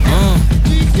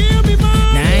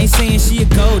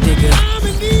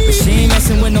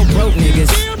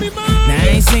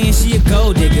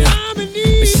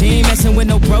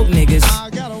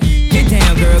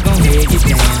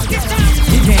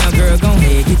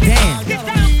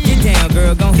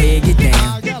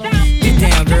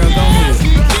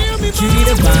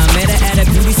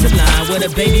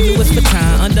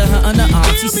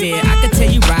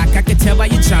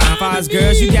Cause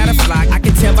girls, you got a flock. I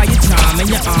can tell by your charm and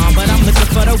your arm, but I'm looking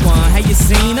for the one. Have you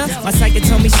seen her? My psychic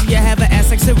told me she'll have an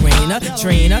ass like Serena,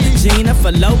 Trina, Gina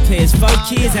for Lopez, 4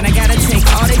 kids, and I gotta take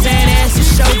all they badass to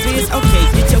show biz. Okay,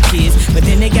 get your kids, but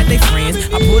then they got their friends.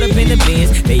 I pulled up in the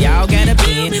Benz, they all got a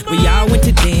bin. We all went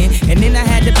to den, and then I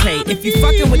had to pay. If you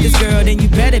fucking with this girl, then you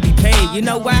better be paid. You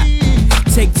know why?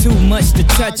 Take too much to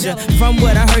touch her. From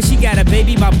what I heard, she got a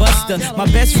baby by Buster. My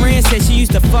best friend said she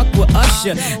used to fuck with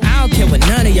Usher. I don't care what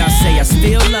none of y'all say, I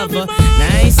still love her. Now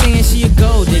I ain't saying she a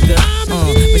gold digger,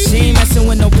 but she ain't messing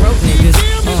with no broke niggas.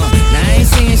 Now I ain't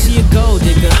saying she a gold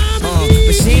digger,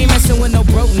 but she ain't messing with no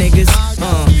broke niggas.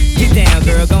 Get down,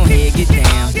 girl, gon' ahead, get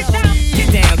down. Get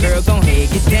down, girl, gon'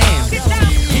 ahead, get down.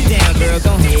 Get down, girl,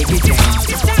 gon' ahead, get down.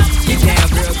 Get down,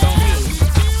 girl, gon' ahead.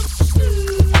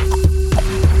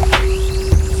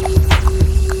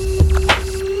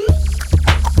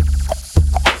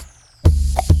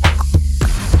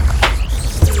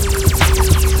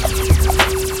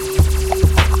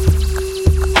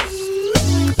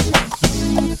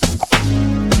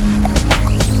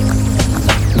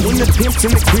 Pimps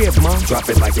in the crib, ma. Drop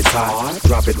it like it's hot.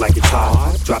 Drop it like it's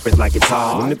hot. Drop it like it's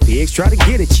hot. When the pigs try to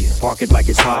get at you, park it like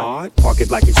it's hot. Park it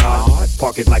like it's hot.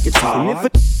 Park it like it's hot. And if a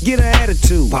get an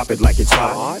attitude, pop it like it's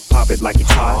hot. Pop it like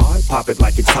it's hot. Pop it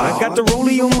like it's hot. I got the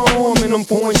rollie on my arm and I'm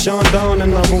pouring Sean down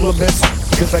and I'm all the best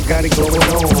cause I got it going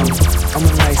on. I'm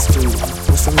a nice dude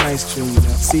with some nice dreams.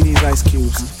 See these ice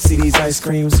cubes, see these ice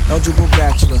creams. Eligible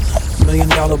bachelor, $1 million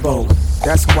bow.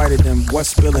 That's whiter than what's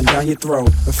spilling down your throat.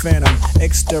 The phantom,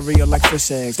 exterior like fish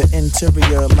eggs, the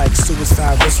interior like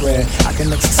suicide wrist red. I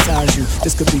can exercise you,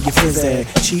 this could be your phys ed.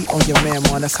 Cheat on your man,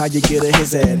 man, that's how you get a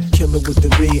his ed. Killer with the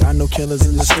B, I know killers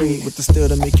in the street with the steel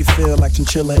to make you feel like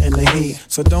chinchilla in the heat.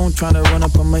 So don't try to run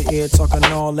up on my ear talking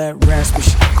all that raspy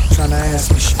shit, trying to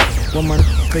ask me shit. Woman,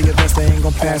 pay your best, they ain't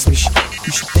gon' pass me shit.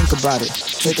 You should think about it,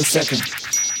 take a second.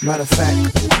 Matter of fact,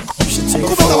 you should take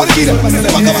a second.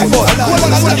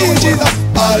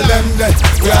 All them dead,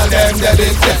 we all them dead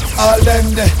it dead. All them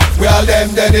dead, we all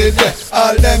them dead it dead.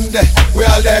 All them dead, we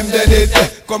all them dead it dead.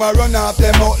 Come and run off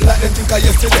them out like them think of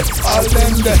yesterday. All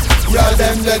them dead, we all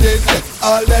them dead it dead.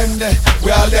 All them dead, we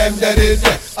all them dead it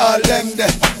dead. All them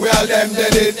dead, we all them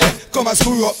dead it dead. Come and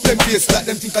screw up them face like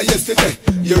them think of yesterday.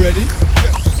 You ready?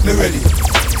 Me ready.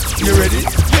 You ready?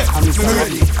 Yeah, me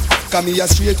ready. Come here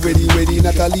straight, ready,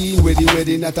 not a lean,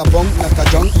 ready, not a bunk, not a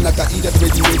junk, not a eat that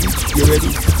ready. You ready?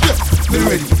 Yeah, me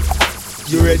ready.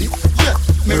 You ready? Yeah,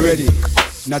 me ready.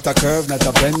 Not a curve, not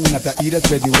a bend, not a eat that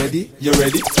ready. You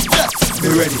ready? Yeah,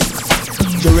 me ready.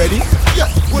 You ready? Yeah,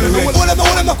 me ready. Hold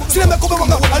them now. See them come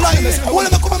mama. Alliance.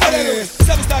 Hold them come mama.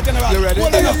 7-star general. You ready?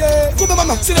 Hold them now. Come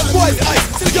mama. See them boys, eyes.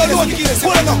 See the girl look.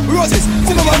 Hold them now. Roses.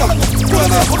 See them mama. Hold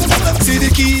them now. See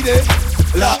the key there.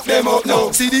 Lock them up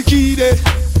now. See the key there.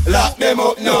 Lock them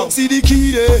up now, see the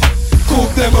key there.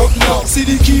 Cook them up now, see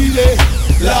the key there.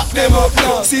 Lock them up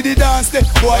now, see the dance there.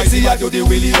 Boy, see I do the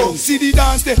willy bong. See the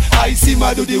dance there, I see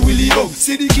ma do the willy bong.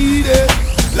 See the key there.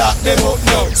 Lock them up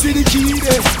now, see the key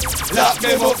there. Lock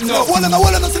them up now. Hold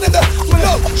on, see them there.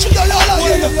 No, shoot your all out.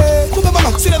 Come on,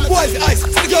 mama, see them boys, the ice.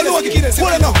 See the girl, the key there.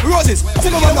 Hold on now, roses. See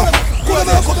them mama. Hold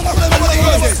on now,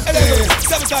 roses.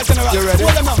 7-star general. You ready?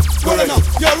 Hold on now,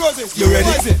 your roses. You ready?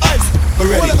 Ice. Me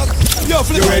ready. Yo,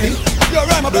 flip. You ready? Yo,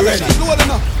 right, my brother.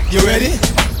 You ready?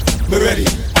 Me ready.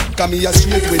 Come here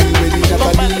straight, ready, not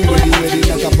a lean, ready,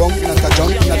 not a bunk, not a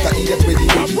junk, not a eat, ready.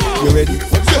 You ready?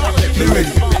 Me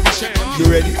ready. You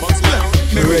ready?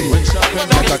 Me ready.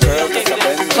 Not a curve, not a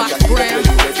bend, not a Brown,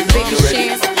 Baby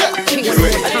Shan, King of the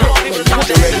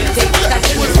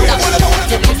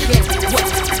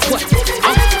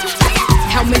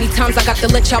How many times I got to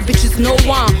let y'all bitches know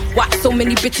I'm why so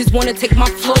many bitches wanna take my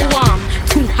flow? I'm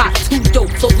too hot, too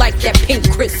dope, so like that pink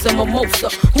Chris and mimosa.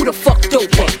 Who the fuck dope?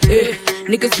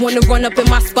 Niggas wanna run up in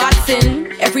my spots and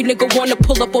every nigga wanna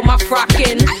pull up on my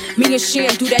frockin'. Me and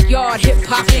Sham do that yard hip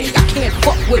hopping. I can't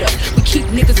fuck with us, we keep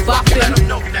niggas bopping.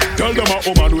 Tell them a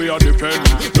woman we are depend.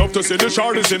 Love to see the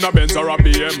shorties in a Benz or a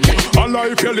BM. Allah,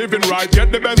 if you're living right,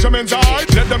 get the Benjamins high.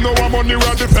 Let them know I'm on the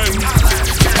road defend.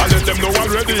 I let them know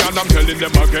already and I'm telling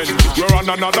them again. We're on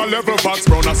another level, Fox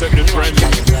Brown, I said the trend.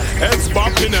 Heads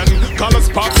bopping and colors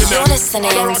popping and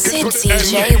you're listening to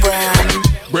DJ Worm.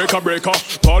 Breaker,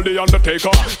 call the Undertaker.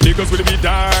 Niggas will be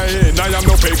dying, I am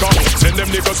no faker. Send them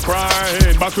niggas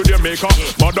crying, back to their maker.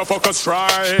 Motherfuckers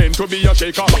trying to be a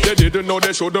shaker. They didn't know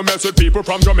they shouldn't mess with people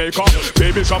from Jamaica.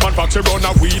 Baby Shaman Foxy Brown,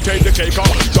 now we take the cake.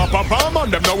 Drop a bomb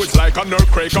on them, now it's like a nerve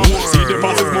cracker. See the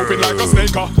bosses moving like a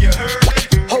snaker.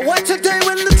 Oh, what today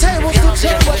when the tables will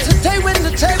turn? What today when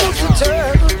the tables will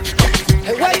turn?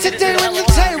 Hey, what today when the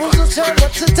tables will turn?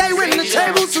 What today when the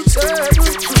tables will turn?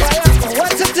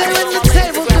 What today when the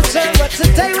tables will turn? What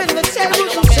today when the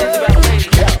tables will turn?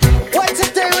 What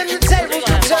today when the tables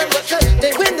will turn? What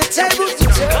today when the tables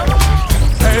will turn?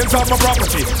 Hands off my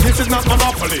property, this is not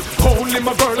monopoly. Only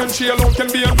my girl and she alone can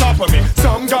be on top of me.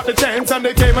 Some got the chance and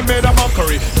they came and made a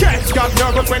mockery. Cats got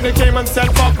nervous when they came and said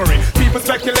fuckery. People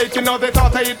speculating now they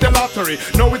thought I hit the lottery.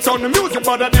 No, it's on the music,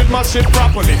 but I did my shit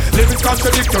properly. Lyrics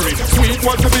contradictory, sweet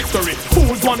was the victory.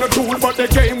 Fools want a tool, but they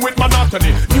came with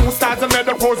monotony. New styles and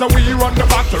metaphors and we run the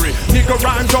factory. Nigga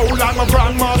rhymes old like my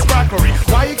grandma's crackery.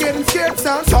 Why you getting scared,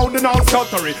 son? Sounding all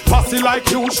stuttery. Posse like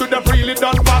you should have really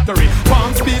done battery.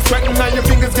 Palms be sweating and your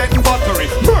fingers getting buttery.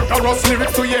 Murderous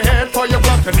lyrics to your head for your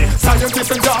gluttony.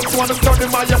 Scientists and dogs wanna study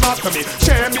my anatomy.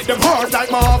 Share me them hard like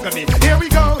mahogany. Here we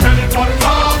go. Heading for the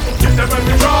top, give them when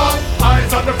we drop.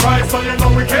 Eyes on the prize so you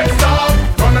know we can't stop.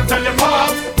 Run and tell your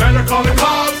mom, better call the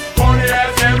cops. Corny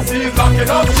ass MCs locking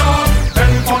up shop.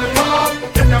 Heading for the top,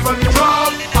 give them when we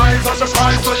drop. Eyes on the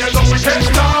prize so you know we can't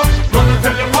stop. Run and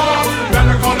tell your mom,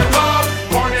 better call the cops.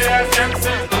 Corny ass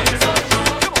MCs locking up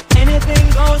shop. Anything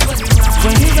goes when you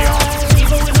ride.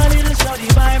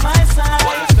 By my side,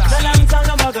 the long time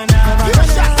I'm gonna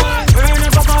burn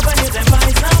up a pop and hit and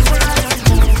find some pride.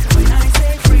 When I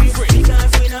say free,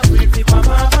 because we not free, we pop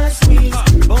up and squeeze.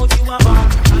 Both you and bomb,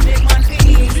 I make man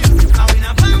feel. I win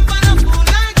a bump and a fool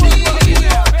like me.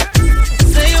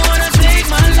 Say you wanna take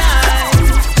my life,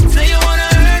 say you wanna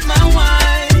hurt my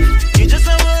wife. You just a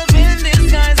wolf in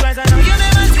disguise, right? I know you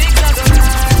never think like a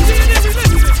ride.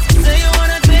 Say you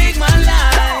wanna take my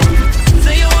life,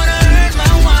 say you wanna hurt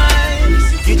my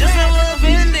wife. You just a wolf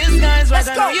in disguise, right?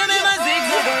 I know you never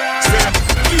zigzag around.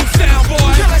 You sound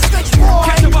boy,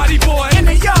 catch the body boy. In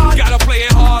the yard, gotta play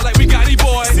it hard like we got any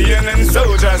boy. CNN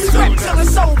soldiers, we rap till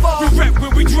it's sober. We rap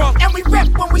when we drunk, and we rap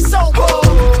when we sober.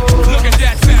 Look at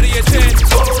that fatty at 10.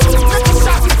 Let the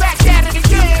shot, we back at it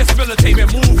again. It's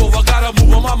militated move over, gotta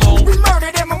move on my moan. We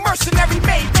murdered him, a mercenary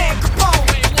made man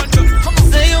Capone.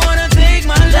 Say you wanna take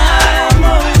my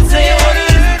life, say you wanna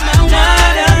hurt my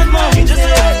wife. You just a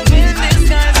wolf in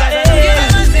disguise, right? I know you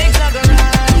never zigzag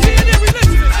around.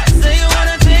 Say you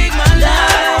wanna take my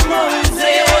life,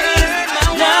 say you wanna hurt my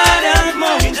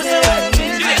wife. You just a wolf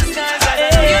in disguise, right? I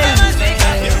know you never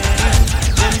zigzag around.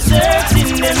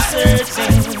 Them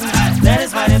searching, that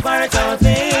is why they part our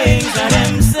things. And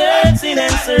them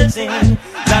searching,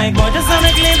 like gorgeous on the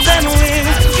clips and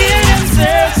wings.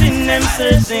 Yeah, them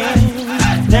searching,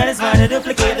 that is why they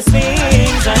duplicate the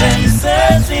swings. And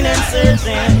them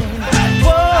searching,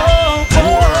 whoa,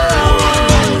 whoa.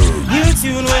 You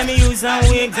tune when me use and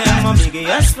wig them. My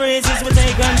biggest phrases we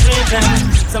take and trade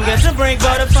them. Some get to break,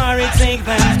 but the far it take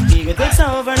them. Ego takes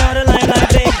over, now the line like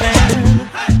Big Ben.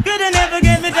 Could have never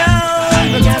get me down.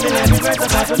 Forgetting every breath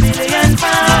of half a million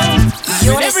pounds.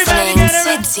 You're listening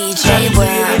to DJ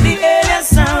Worm. The alien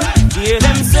sound. Hear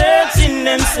them searching.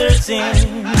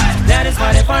 That is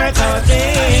why they part our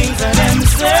things. And them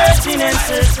searching.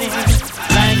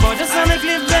 Like gorgeous on the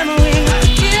clip, them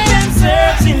wings. Hear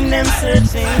them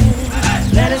searching.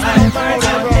 That is why they part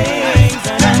our things.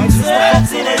 And them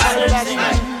searching.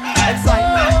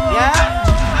 Yeah.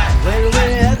 Well,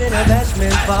 we're having a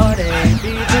bashment party.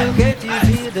 People get to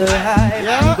feel the hype.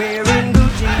 Yeah. Wearing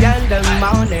Gucci and the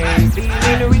money.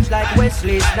 Feeling rich like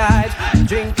Wesley Snipes.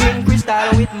 Drinking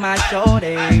crystal with my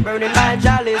shorty. Burning my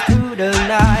jollies through the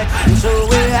night. So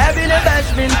we're having a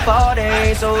bashment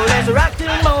party. So let's rock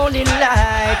till morning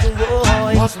light.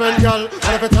 Whoa. Husband, girl,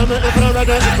 what if you tell me if you're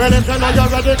ready? Well, if you know you're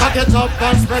ready, cock it up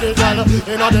and spread it, girl.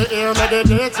 You know the ear,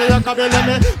 meditate, so you can be let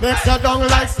me. Makes you down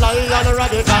like Sly and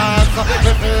Radical.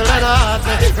 We feeling hot,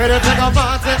 ready to take a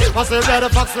party. What's the red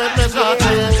fox with me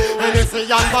shorty? And it's a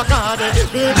young Bacardi,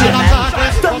 people are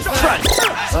talking.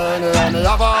 Say me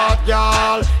a bad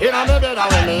girl, in a me bed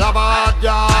when me a bad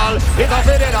girl. It's a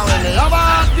fit it when me a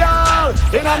bad girl.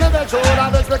 In a me bed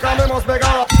shoulder, bitch, because me must be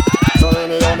girl. So when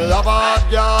me a bad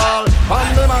girl, from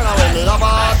me mind when me a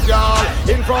bad girl.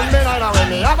 In front me line when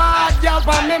me a bad girl,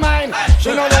 from me mind. She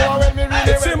don't know when me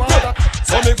really want.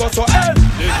 So me go so hell.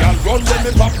 The girl run when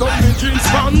me pop down me jeans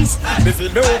pants. Me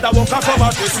feel me out a walk from a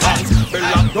distance. Me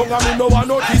lock down and me no want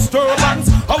no disturbance.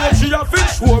 I want she a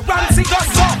fish who runs it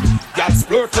just up. Girl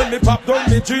splurt when me pop down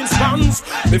me jeans pants.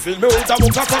 Me feel me out a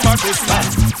walk from a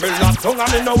distance. Me lock down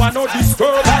and me no want no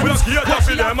disturbance. We scared to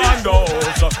feel them and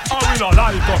those. And we no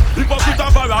like hypocrite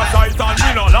and parasite and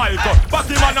we no like.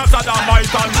 Party man a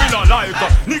sodomite and we no like.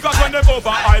 Niggas when they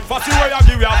overhype, fussy way I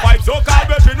give you a fight. So call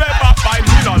between we backbite,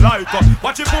 we no like.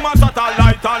 Watch it from a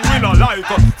satellite and we no like.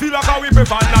 Feel like a whip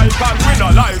if a knife and we no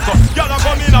like. Y'all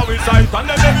come in our sight and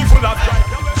then we full of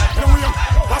strike.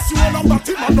 Pass you all of that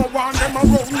team and no one them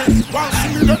around me. Want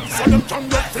see me then, so them can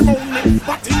get from on me.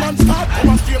 Batty man start come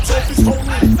and straight so fi stone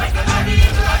me.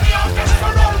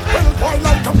 Well, boy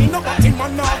like a me no batty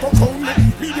man now go call me.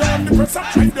 Media and the press have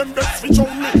tried them best fi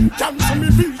show me. Cancel me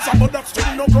visa but that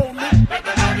still no ground me.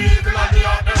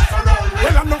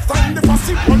 Well, enough time the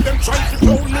fussy when them try to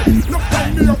clone me. Enough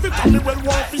time me have it and me well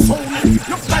want fi soul me.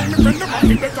 Enough time me when them have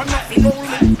me beg and not fi hold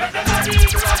me.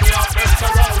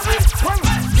 Well,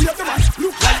 here the man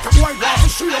look like a boy want to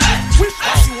shoot him. Which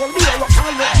fussy will me or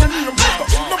can't let me name. But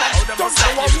no man don't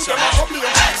say what you them a problem.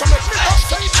 So let me just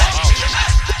say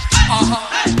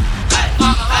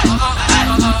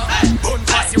Bun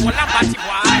fussy will a batty boy.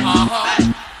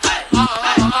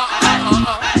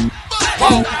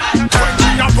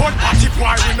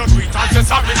 Why we not do it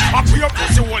unnecessary? I pray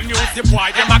pussy whole news the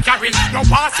boy them a carry. No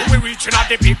pass we reaching at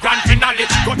the big grand finale.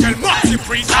 Go tell Maxi,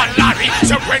 Priest and Larry.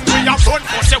 So when we have fun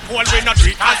pussy whole we not do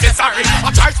it unnecessary.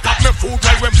 I try stop me food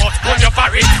while we must pull your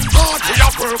ferry. Hard we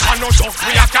have work and no dust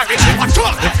we a carry. I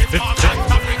talk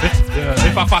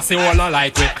if a fussy whole not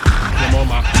like it, your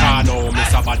mama can't know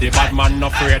Mr. Body bad man no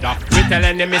afraid of. We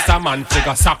telling him Mr. Man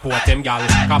figure support him gal.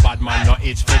 Cause bad man no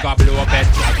itch figure blow up head.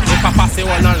 If a fussy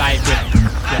whole not like it,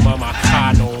 your mama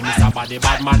can't know Mr. Body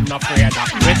bad man no afraid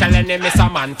of. We telling him Mr.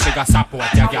 Man figure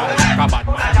support your girl. Cause bad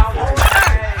man.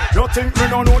 You think me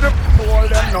don't know the all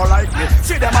them no like me.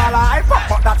 See them all hype up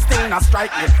but that still not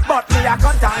strike me. But me a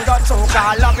cut and got so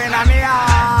call loving a me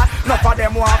heart. None of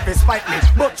them want to spite me.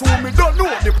 But you me don't know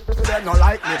the them no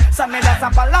like me. So me just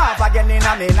have a laugh again in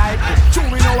a me night. You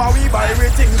me know how we buy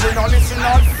everything we no listen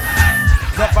up.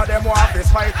 None of them want to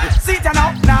spite me. See them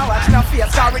now watch no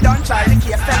face. Cause we don't try the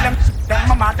case. Tell them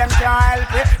mama them can't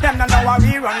help it. Them don't know how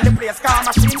we run the place.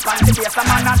 Cause machine from the base. A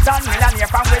man a done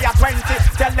millionaire from we are 20.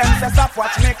 Tell them say stop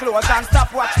watch me clothes and stop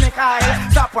watch me Kyle.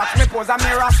 Stop watch me pose and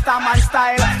me Rasta man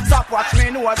style. Stop watch me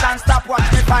nose and stop watch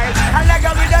me file. And like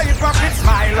a with a hypocrite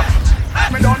smile.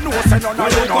 Me don't know say none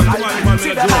of you don't like me.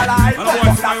 See them all hype up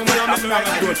but that's me not like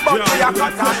me. But we are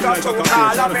cut and cut to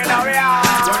call up in a real.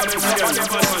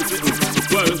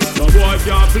 Well, no boy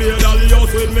can't play dolly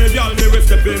house with me, girl. Me will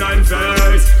step in I'm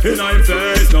face, in I'm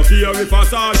face. No fear if a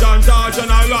sergeant or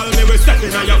general, me will step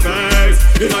in your face,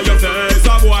 in your face.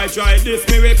 A boy try this,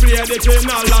 me will play the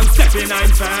criminal and step in I'm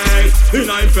face, in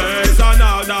I'm face. And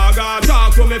now dog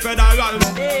talk to me federal.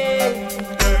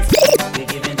 We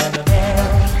giving them the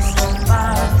best,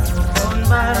 on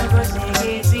my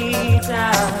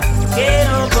cosita, que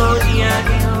no podía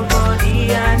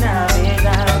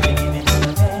navegar.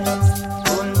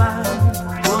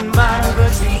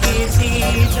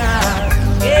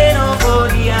 Que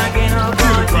no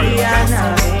podía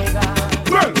navegar.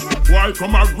 Well, why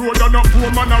come a road and a poor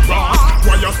man a rock?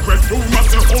 Why you spread rumors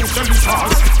the whole Shelly shot?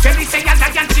 Shelly say a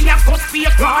lion, she a cuss for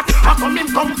a clot. I come in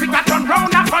comfy, I turn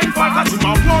round and find for cause him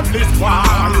a want this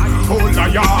wall. Oh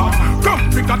liar, come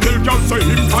pick a till girl say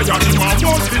him tired. Him a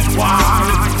want this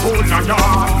wall. Oh liar,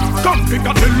 come pick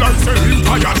a till I say him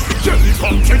tired. Shelly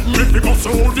come take me because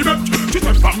all the bet. She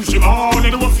said fam she born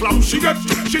and what flam she get.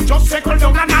 She just circle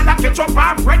down another ketchup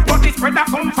and bread. But this bread a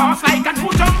come fast like a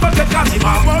two jump bucket. Cause him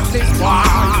a want this wall.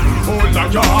 Oh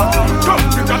liar, come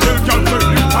pick a till girl say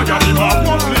him tired. Him a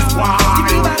want this wall.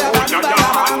 Oh liar,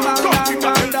 come pick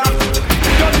a till girl.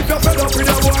 Girl if you're fed up with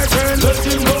your boyfriend, let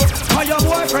him go. Or your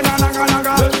boyfriend a naga,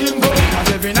 let him go.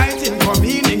 Cause every night him come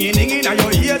in, ding in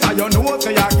your ears. And you know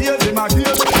say your gears him a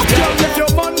gears. Girl if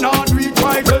your man not reach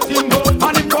right, let him go.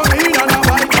 And him come in and a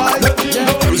bike, let him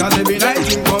go. Cause every night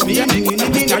him come in, ding in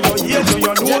your ears. So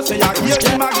you know say your gears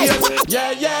him a gears.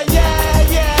 Yeah.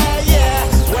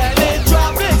 When it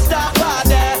drop it stop out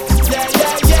there.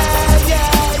 Yeah.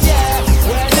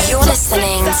 You're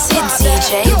listening to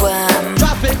DJ Worm.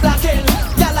 Drop it black in.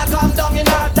 Y'all come down in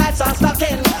her tights and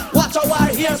stocking. Watch our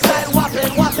hairstyle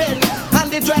whopping. And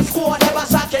the dress code never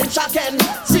shocking.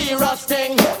 Serious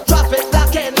thing. Drop it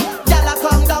black in. Y'all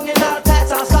come down in her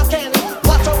tights and stocking.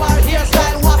 Watch our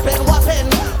hairstyle whopping.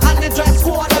 And the dress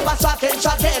code never shocking.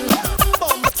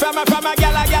 From a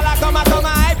gala, come a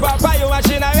hype up for you and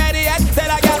she not ready yet.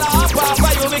 Tell a gala up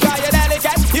for you because you're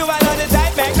delicate. You are not the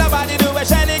type, make nobody do a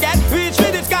shelly get. Reach for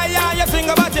the sky and you sing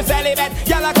about your celibate.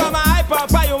 Gala come a hype up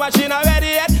for you and she not ready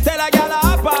yet. Tell a gala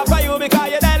up for you because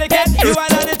you're delicate. You are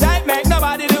not the type, make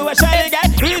nobody do a shelly get.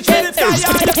 Reach for the sky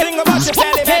and you sing about your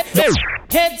celibate.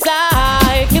 Heads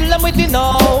high, kill them with the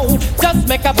no. Just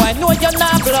make a boy know you're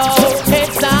not blow.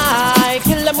 Heads high,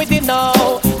 kill them with the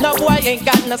no. No boy ain't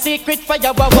got no secret for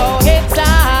your wow. Heads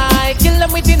high, kill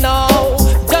them with the no.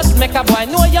 Just make a boy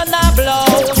know you're not blow.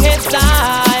 Heads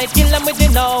high, kill them with the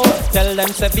no. Tell them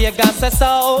say Vegas say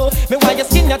so. Me why you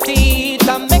skin your teeth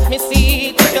and make me see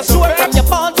it. If you're sure from your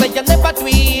phone say you never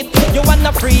tweet. You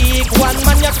wanna freak, one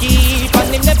man you keep,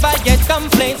 and him never get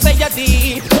complaints say you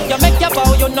deep. You make your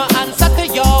bow, you no answer to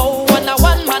yo. And a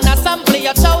one man a sample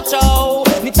your chow chow.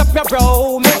 Knit up your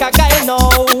bro, make a guy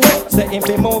know. Say if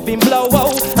he move him blow,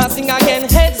 and sing again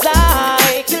heads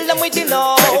high. Kill them with the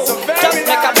know. Just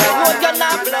make a boy know you're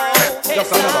not blow.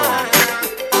 Just another one.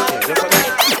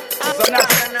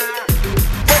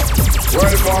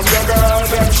 Welcome the girl,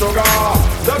 them sugar.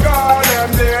 The girl,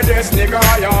 them need this nigga,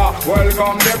 yeah.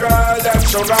 Welcome the girl, them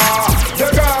sugar. The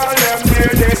girl, them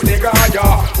need this nigga,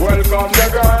 yeah. Welcome the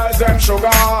girls, them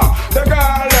sugar. The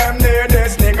girl, them need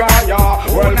this nigga, yeah.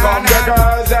 Welcome the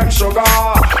girls, them sugar.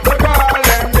 The girl,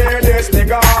 them need this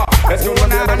nigga. Let's do the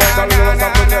thing about the real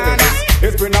stuff to tell you this.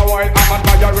 It's been a while, I'm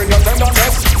admiring your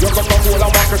tenderness. Your Coca-Cola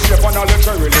walk a shape and all the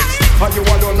cherry lips. And you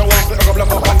alone know what to couple of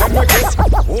up and then we kiss.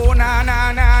 Oh na na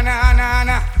na na na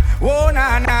na. Oh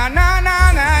na na na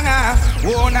na na na.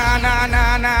 Oh na na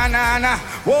na na na na.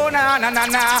 Oh na na na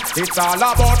na. It's all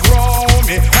about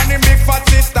Romy and the big fat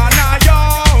sister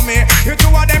Naomi. You two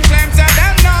of them claims that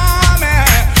them know me.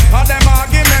 All them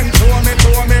arguments to me.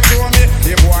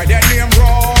 The boy that name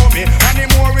Romy and the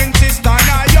more in sister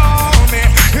Naomi.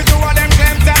 You two of them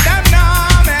claims that them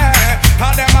know me.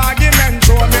 All them arguments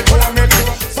to me.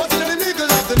 But in the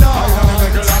middle of the night,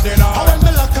 how when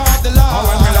me lock off the light, how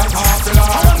when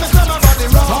me say my body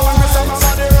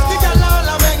wrong, the girl all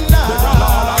a make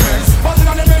nice. But in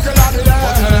the middle of the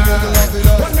night,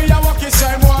 when me a walk it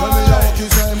same way,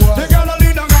 the girl a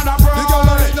lead on a bride,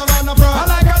 I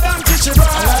like a damn kishy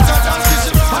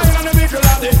bride.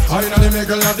 I in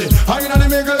the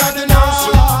middle of the night.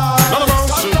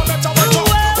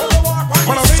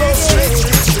 Man, I'm so sick.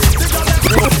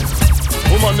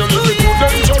 Woman, you living too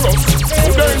dangerous.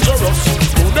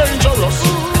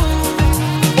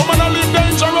 Woman, I live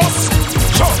dangerous.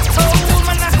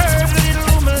 Woman, I heard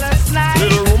a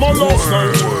little rumor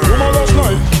last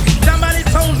night. Somebody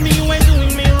told me you ain't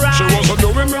doing me right.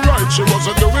 She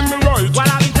wasn't doing me right. While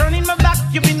I've been turning my back,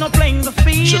 you've been not playing the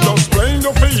field. She just playing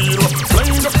the field.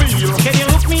 Can you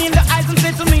look me in the eyes and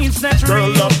say to me it's not Girl,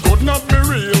 real? that could not be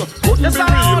real. That's all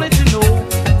I wanted to know.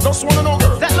 Just wanna know,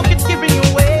 girl. That look is giving you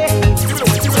away. Give it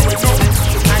away, no.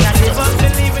 And I never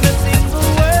believe in a single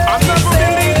word. I never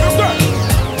believe in that.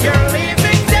 You're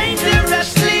living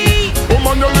dangerously.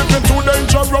 Woman, you're living too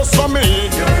dangerous for me.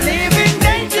 You're living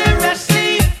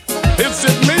dangerously. It's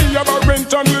it me, about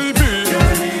rent and Levy.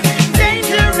 You're living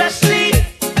dangerously.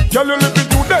 Girl, you're living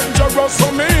too dangerous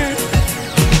for me.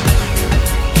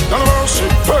 Girl, mercy,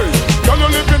 hey. Girl, you're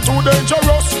living too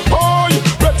dangerous. Oh,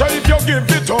 better if you give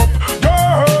it up.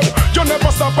 Girl, you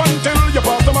never stop until you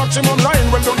pass the maximum line.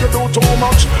 Well, don't you do too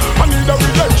much? I need a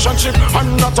relationship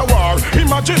and not a war.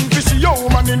 Imagine this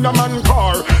woman in a man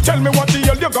car. Tell me what the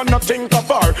hell you gonna think of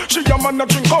her. She a man a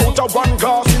drink out of one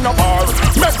glass in a bar.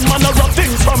 Make man a rock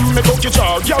things from me cookie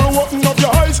jar. Girl, open up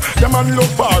your eyes, the man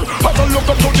look far. As I look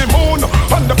up to the moon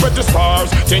and the pretty stars,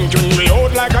 thinking me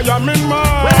out like I am in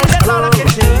Mars. Well, that's all I can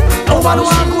say. No one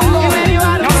want good love.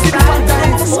 Now see the one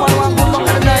time, no one want good love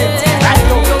at the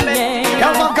night.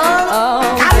 Come on,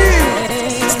 girl.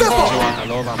 Khalid, step up.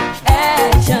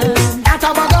 Action, At a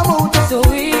bag of mood.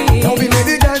 sweet. Now we made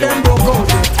the girl them broke out.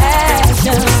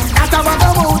 Action, At a bag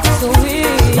of mood.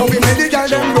 sweet. Now we made the girl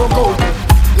them broke out.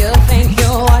 You think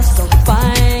you are so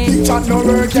fine. Big chat no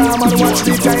work, yeah, man, watch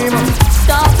the time.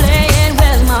 Stop playing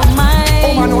with my Oh,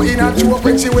 man, mind. no in a joke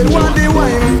when she will want the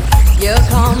wine. You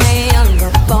call me on the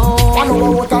I phone,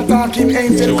 know what a talking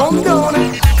angel come down.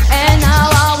 and now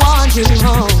I want you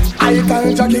home. I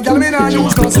tell Jackie, girl, me nah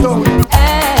use no stone.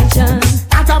 Action,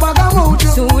 At a bag of mood.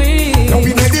 sweet. Now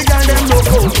we made the girl them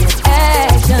broke out.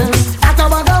 Action, At a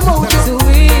bag of mood.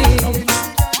 sweet.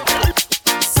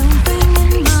 Something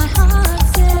in my heart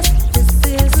says this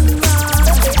isn't love.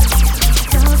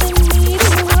 Doesn't need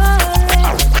to worry.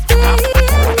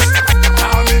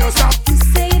 You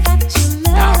say that you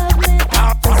love me,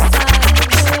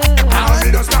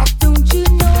 don't you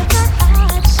know that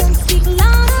actions speak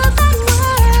louder than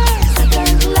words? I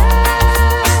don't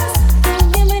last, don't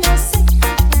give me no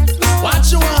sickness, no. What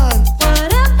you want?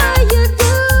 Whatever you're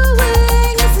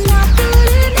doing is not good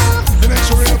enough. You make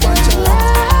sure you punch her.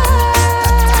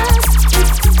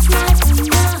 It's not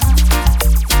enough.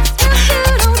 If you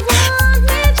don't want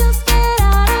me, just get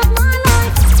out of my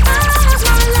life.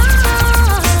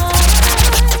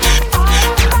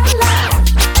 Out of my life.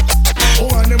 Oh,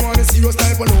 and them wanna see your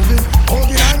type of loving.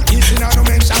 Hugging and kissing and no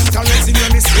mention caressing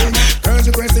when me skin. Girls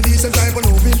request the decent type of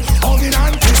loving. Hugging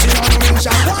and kissing and no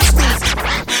mention. Watch this.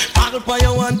 Paddle for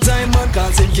you one time, man,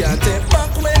 cause it can't take back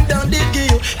when down did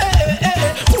give you. Hey,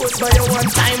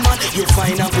 and time, man. You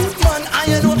find a good man, and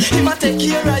you know he might take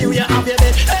care of you. You have your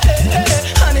bed, hey, hey, hey,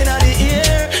 hand in the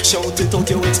ear. Shout it out,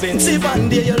 you expensive,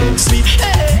 and there you look sweet.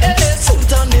 Hey, hey, hey,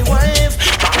 suit on the wife.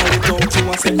 All it out to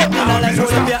and say, come in a life,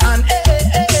 hold up your hand. Hey, hey,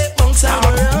 hey, hey, bounce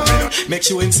around. Make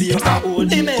sure him see you for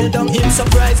old. He made them in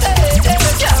surprise. Hey, hey,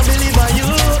 hey, can't believe on you.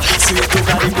 Sweet to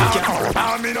God, he make you.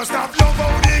 Me no stop love how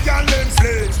the girl them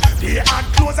slaves. The hot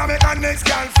clothes I make a next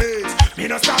girl face. Me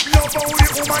no stop love how the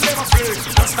woman them afraid.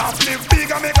 No stop live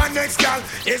big and make a next girl.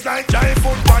 It's like giant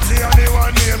foot party and the one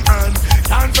name and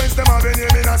conference them have a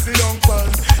name in a sit down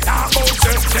fun. Talk about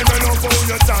sex, them no love how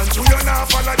you stand. Who you not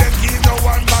follow them keep no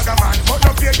one bag a man. But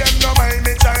no pay them no mind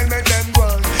me child make them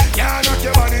run. Can't knock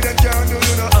your body them can't do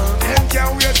you no harm. Them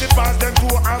can't wait to pass them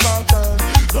to a mountain.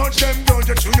 Touch them down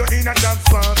you chew you in a dance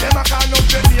farm. Them a call up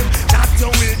your name, that's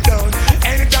your way down.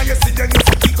 Anytime you see them you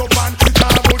see kick up and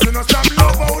talk about you no stop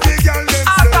love how the girl them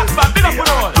say. That's my big up for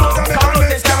all. Come on,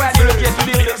 let's get right to the case to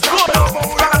build this. Go down,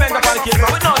 recommend the case, but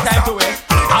with no time to waste.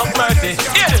 Have mercy,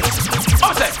 hear this.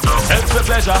 Upset, it's a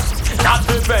pleasure, not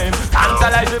the fame.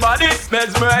 Tantalize the body,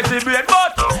 mesmerize the brain.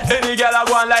 But any girl a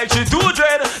go on like she too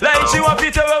dread, like she want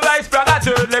to terrorize Praga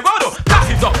third leg. Go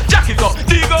down, jack it up,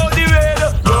 dig out the red.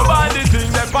 Rub on the thing,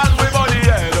 then pass with body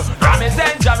head. Ram it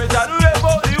and jam it and rave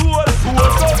out the whole. Who will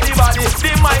go the body,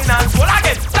 the mind and soul.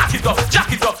 Again, jack it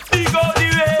up, dig out the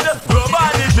red. Rub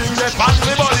on the thing, then pass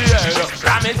with body head.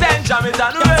 Ram it and jam it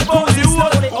and rave out the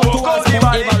whole. Who will go the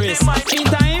body, the mind. In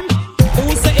time,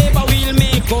 whosoever will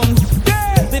make come.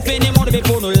 Girls, if any money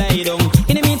before no lie down.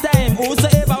 In the meantime,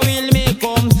 whosoever will make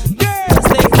come. Girls,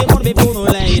 take the money before no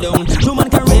lie down. No man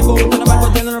can rave out, and a man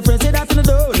will tell her friends say that's in the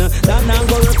door. That now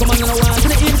go work, come on, and I want to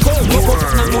the income. Go for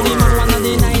the money, man, one of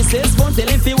the nicest. Fun, tell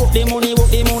him if you work the money,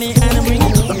 and bring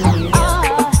it.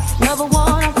 Never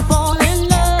wanna fall in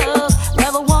love.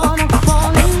 Never wanna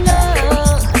fall in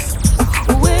love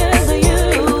with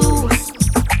you.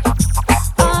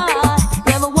 I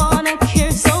never wanna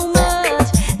care so much.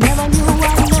 Never knew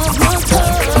I loved your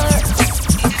touch,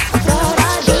 but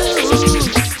I do.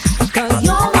 'Cause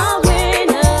you're my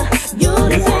winner. You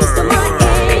the taste of my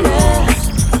inner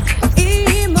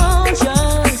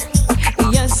emotions.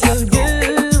 Yes, you do.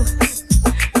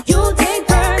 You take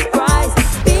first prize.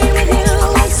 Be with you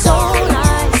is so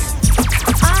nice.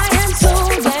 I am so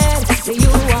glad that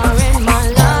you are in my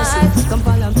life. Come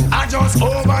follow me. I just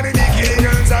over the dicky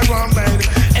girls at one bed.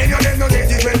 And you them no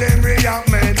get it when them react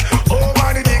men. Over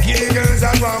the dicky girls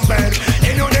at one bed.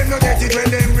 And you them no get it when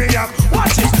them react.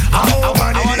 Watch it.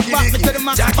 Over the dicky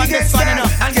Jackie gets sad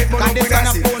and get more with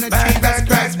us. Bad, bad,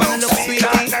 bad, bounce up,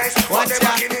 nice. What them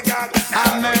a give it God?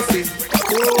 Have mercy.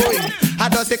 I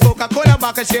just say Coca-Cola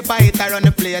bottle shape I hit around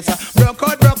the place. Broke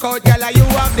out, gyal, you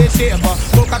have the shape.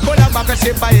 Coca-Cola bottle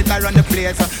shape I hit around the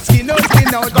place. Skin out,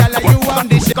 gyal, you have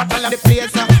the shape of the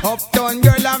place. Uptown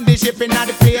girl, I'm the shipping of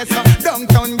the place.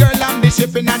 Downtown girl, I'm the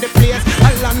shipping of the place.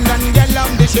 London girl,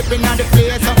 I'm the shipping of the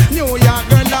place. New York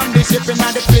girl, I'm the shipping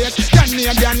of the place.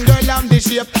 Canadian girl, I'm the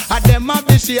shape. I them have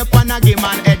the shape and I give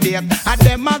man headache. I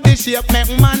them have the shape,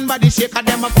 make man body shake. I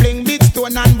them a fling big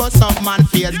stone and bust up man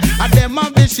face. I them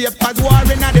have the shape, cause war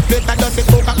in the place. I just say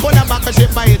Coca-Cola bottle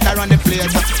shape I hit around the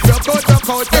place. Rock out, girl,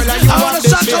 you have the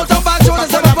shape.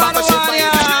 Coca-Cola bottle shape I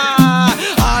hit around the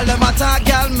place. All them attack,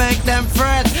 girl, make them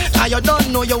fret. Now you don't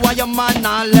know you are your man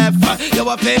on left. You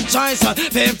a pimp choice,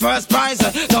 pimp first prize.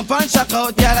 Jump and shock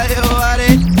out, girl, you are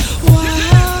it.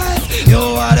 Wife, you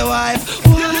are the wife.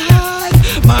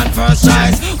 Wife, man first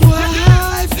choice.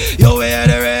 Wife, you wear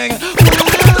the ring.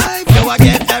 Wife, you a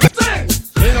get everything.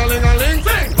 Ling-a-ling-a-ling,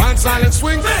 man silent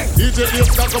swing. DJ Dave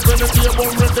stuck up in the table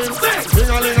rhythm.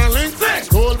 Ling-a-ling-a-ling,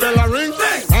 gold bell a ring.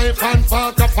 Knife and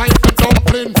fork a pipe and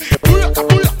dumpling.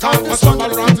 Talk for some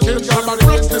around the king. Some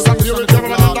around this and here we come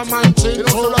another man change.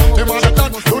 Hold up, them are the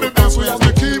done. Do the best we have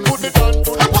to keep put it on.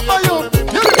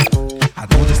 I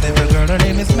know this little girl, her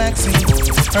name is Maxine.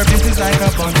 Her beauty's like a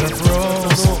bunch of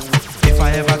roses. If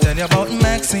I ever tell you about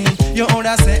Maxine, you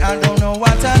older say I don't know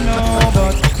what I know,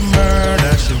 but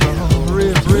murder she wrote.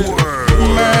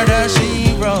 Murder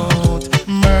she wrote.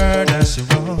 Murder she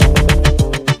wrote.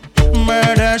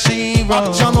 Murder she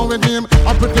wrote. Action with him,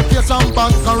 a pretty face and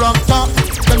bad character.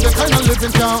 Them the kind of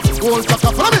living can hold back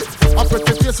a follow me. A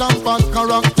pretty face and bad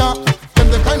character. Them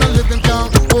the kind of living can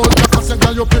hold back a say,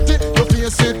 girl you pretty, your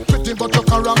face it pretty, but your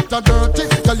character dirty.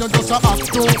 Girl you just a act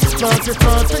too flirty.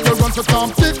 You run to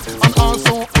Tom Dick and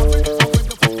also.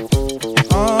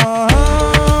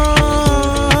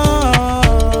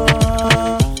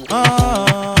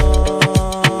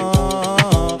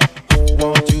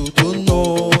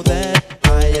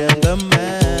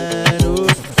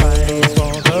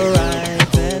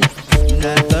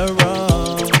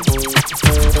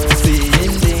 See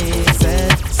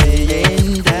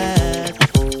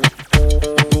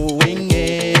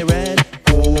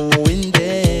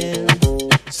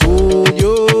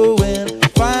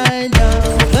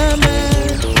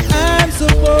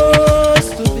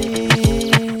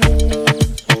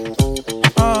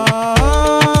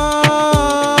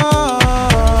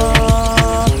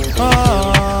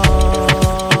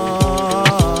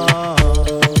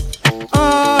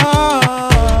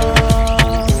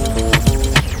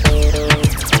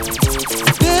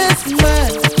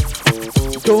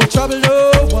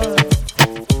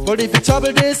But if you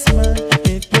trouble this man,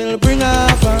 it will bring a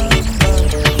bam bam.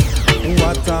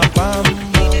 What a bam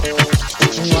bam.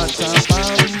 What a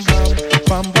bam bam.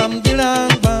 Bam bam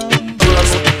dilang bam bam.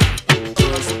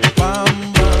 Bam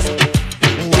bam.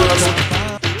 What a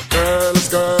bam.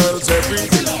 Girls every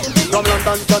day. From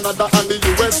London, Canada and the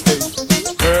USA.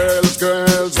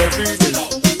 Girls every day.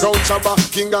 Crown Shabba,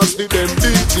 King as the them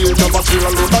DJ. Never feel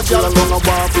a load of girl alone a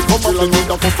walk. Come up and need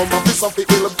a cup from a piece of the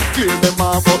hill. Clear them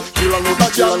off. Feel a load of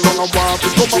girl alone a walk.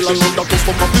 Come up and need a cup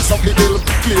from a piece of the hill.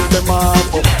 Clear them off.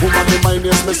 Woman in my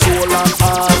name, my soul and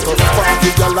heart.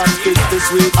 Party girl and kick the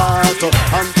sweetheart.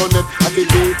 Antoinette at the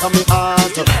beat of me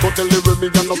heart. But tell the women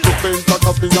you're not to faint like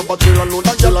a bee. But feel a load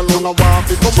of girl alone a walk.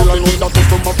 Come up and need a cup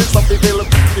from a piece of the hill.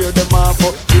 Clear them off.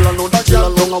 Feel a load of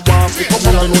girl alone a walk. Come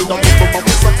up and need a cup from a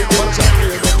piece of the hill.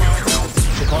 Clear them off.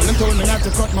 She called and told me not to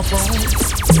cut my phone.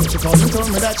 She called and told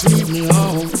me that she need me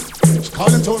home. She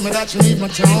called and told me that she need my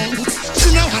tone. She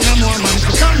know I know more man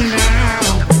to come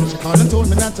now. She called and told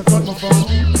me not to cut my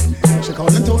phone. She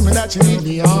called and told me that she need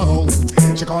me home.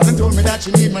 She called and told me that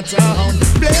she need my tone.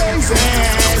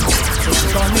 Blazing. So she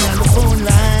called me on the phone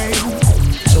line.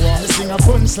 She wanna sing a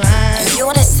punchline.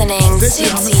 You're listening to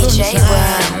DJ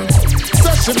Worm.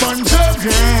 So she bun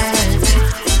joking.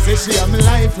 Say she have my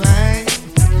lifeline.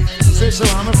 Say she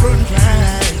want my front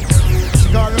line.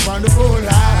 She got up on the phone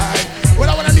line. What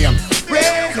I wanna name?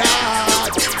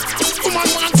 Record. Woman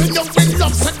want to know when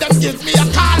love said them give me a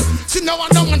call. She know I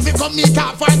don't want to come meet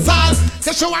her for all.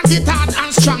 Say she want it hard and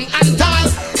strong and tall.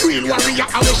 Real warrior,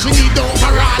 I wish she need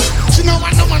overall. She know I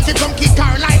don't want to come kick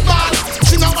her like ball.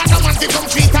 She know I don't want to come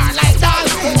treat her like doll.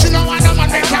 She know I don't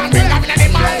want to come bring up in the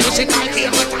mall. So she can't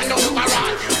hear what I know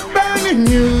overall. Burning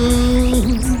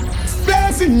you,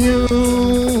 blessing you.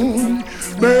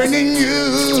 Burning you.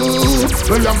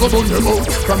 Well, I'm gonna burn them out.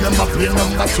 From them I play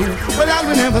number 2. Well, I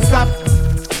will never stop.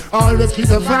 Always keep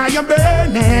the fire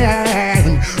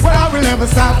burning. Well, I will never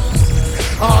stop.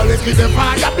 Always keep the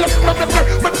fire burning.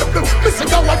 Listen,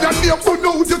 now I got me up. Blood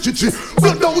out your chichi.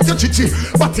 Blood out your chichi.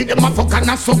 But in the motherfucker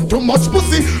not suck too much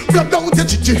pussy. Blood out your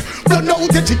chichi. Blood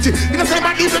out your chichi. You know, say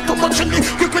I leave it too much in me.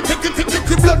 Quick, take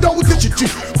it. Blood out your chichi.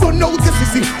 Blood out your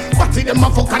sissy. But in the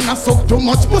motherfucker not suck too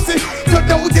much pussy. Blood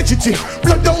out your chichi.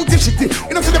 Blood out your shitty.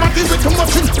 You know, say them a leave it too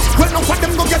much in. Well, now for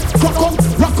them go get rock out,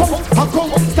 hack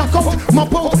out, stack out,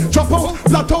 mop out, chop out,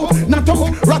 lot out, nut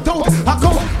out, rat out, hack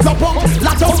out, lop out,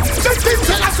 lot out. This is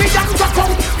the last thing I'm rock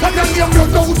out. And then you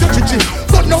blood out your chichi.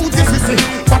 Blood out your sissy.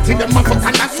 But in the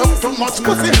motherfucker not suck too much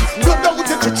pussy. Blood out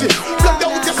your chichi. Blood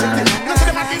out your shitty. You know, say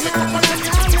them a leave it too much in.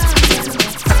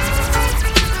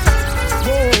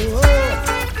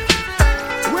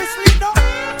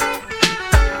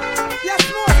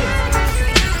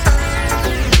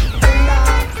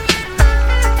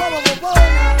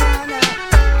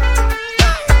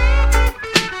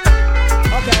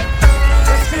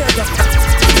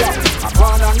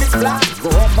 Go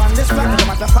up on this block, no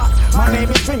matter what. My name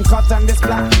is String Cut on this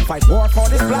block. Fight war for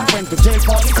this block, went to jail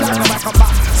for this block. No matter what,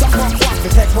 some walk to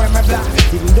take away my block.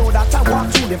 Even though that I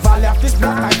walk through the valley of this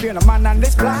block, I feel a man on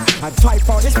this block. I fight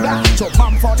for this block, so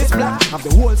bomb for this block. Of the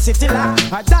whole city lock.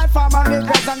 I die for my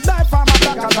niggas and die for my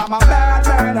block. Cause I'm a bad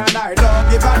man and I don't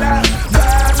give a damn.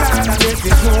 Bad man and this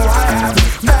is who I am.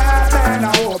 Bad man, I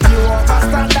hope you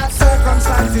understand that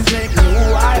circumstances make me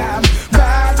who I am.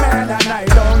 Bad man and I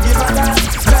don't give a damn.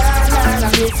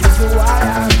 This is who I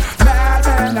am. Bad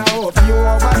man, I hope you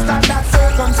understand that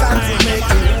circumstances make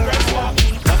you.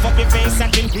 Puff up your face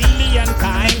acting greedy and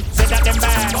kind. Say that them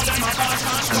bad.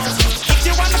 If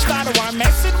you wanna start a war,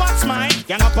 mess with what's mine.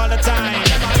 Gang up all the time.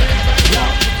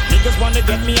 Niggas wanna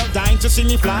get me out, dying to see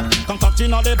me flat.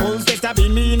 Concocting all the bulls, they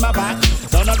stabbing me in my back.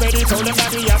 Done already told them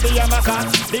that we have the Yamaka.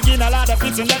 Digging a lot of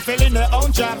pits and they fell in their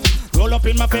own trap. Roll up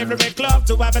in my favorite club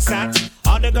to have a sat.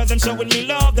 All the girls them showing me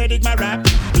love, they dig my rap.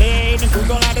 Played and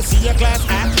Google how to see your class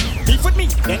act. Beef with me,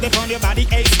 then they found your body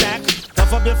A-stack.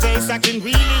 Puff up your face, acting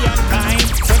really unkind.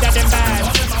 Say that them bad.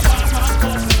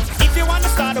 If you wanna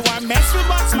start a war, mess with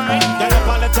what's mine. Get up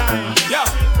all the time. Yeah.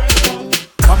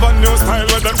 Have a new style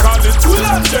where them call it Full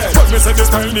and Jet. But me say the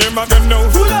style name of them now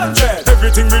Full and Jet.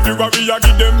 Everything we do we a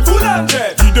give them Full and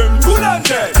Jet. Give them Full and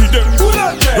Jet. Give them Full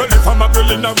and Jet. Well if I'm a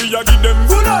girl in a we a give them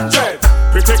Full and Jet.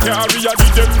 We take care we a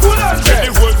give them Full and Jet.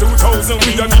 The whole 2000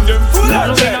 we a give them Full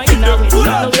and Jet. Give them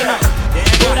Full and Jet.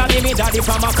 Coulda be me daddy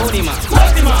from a funny man.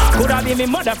 Coulda be me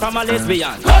mother from a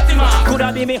lesbian.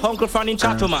 Coulda be me uncle from in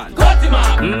Chatterman.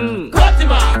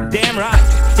 Damn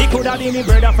right. He coulda be me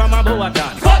brother from a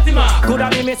Boatan. Coulda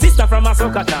be me sister from a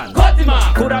Sokatan.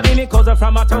 Coulda be me cousin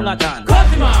from a Tongatan.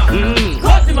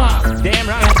 Damn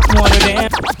right. One of them.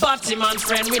 But dirty man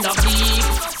friend we no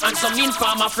beef, and some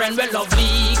informer friend we love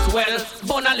leak. Well,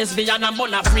 bona lesbian and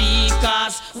bona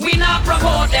freakers. We not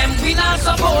promote them, we not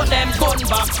support them. Gun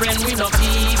back friend we no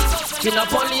keep. Till the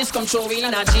police come show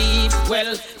in a jeep.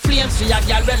 Well, flames for your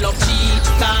girl we love cheap.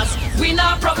 Cause we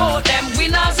not promote them, we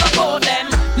not support them.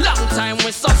 Long time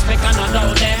we suspect and not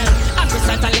know them. And we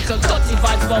sent a little dirty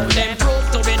vibes about them.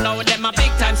 Prove to we know them a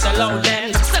big time sell out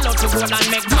them. Sell out to gold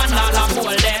and make man all a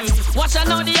hold them. Watch out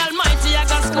now the Almighty I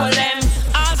got scold them.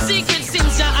 All secret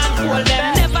sins ya and hold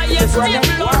them. Never yet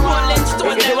stable or rolling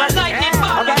stone them. Lightning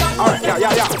ball them. Alright,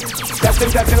 yeah.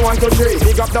 Testing 1, 2, 3.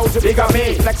 Big up those who big up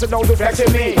me. Flex those who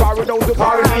flexing me. Power with those who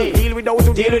power me. Deal with those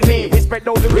who deal with me. Respect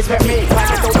those who respect me.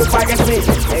 Fight with those who fight against me.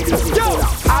 Hey, listen, yo,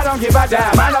 I don't give a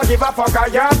damn. I don't give a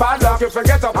fuck. You're bad luck if you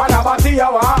get up on a body you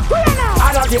want.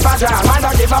 I don't give a damn. I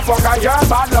don't give a fuck. You're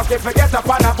bad luck if you get up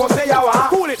on a pussy you want.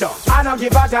 Cool it down. I don't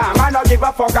give a damn. I don't give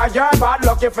a fuck. You're bad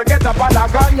luck if you get up on a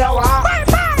gun you want.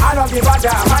 I don't give a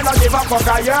damn. I don't give a fuck.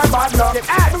 You're bad luck.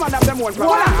 Hey, one of them won't.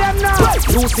 One of them now.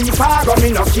 You see Fargo,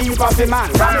 me no keep up the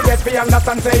man. Can you get me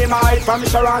understand say him I from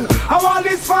Sharon? I want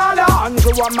this father unto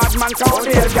a madman. Count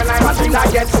the hell can I imagine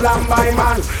I get slammed by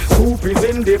man? Soup is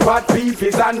in the pot, beef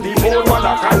is on the bone. What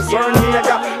a concern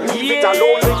nigga. Leave it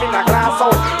alone, live in a glass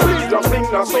house. Please don't sing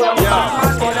no song.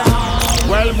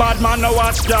 Well, bad man, no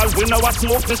watch, y'all. We know what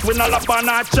smoke this, we no lap on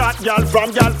our chat, y'all.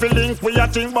 From y'all feel link, we a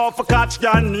think about for catch,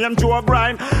 y'all. Name Joe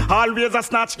O'Brien, always a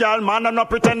snatch, y'all. Man, and no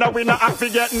pretend that we no act to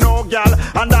get no, y'all.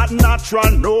 And that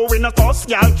natural, no, we no toss,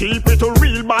 y'all. Keep it a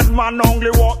real bad man,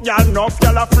 only walk, y'all. Enough,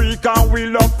 y'all a freak and we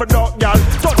love for duck, y'all.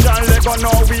 Touch y'all leg on,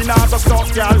 no, we not go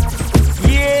stop, y'all.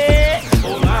 Yeah.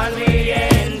 Woman, we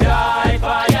enjoy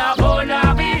fire,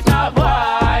 bona vita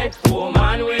boy.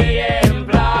 Woman, we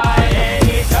employ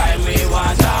anytime we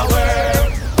want to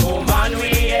work. Woman,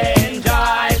 we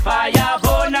enjoy fire,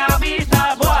 bona vita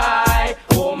boy.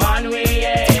 Woman, we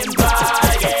employ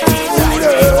anytime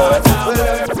we want to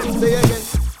work.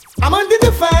 I'm under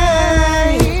the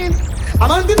fame.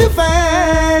 I'm under the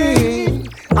fame.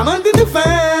 I'm under the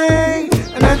fame.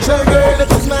 And I tell girl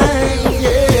that is mine.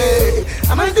 Yeah.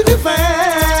 I'm under the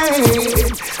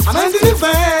fame. I'm under the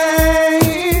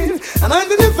fame. I'm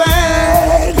under the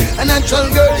fame. And I tell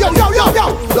girl, yo.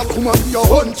 Look, woman, yo,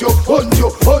 hunt you.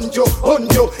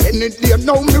 Any day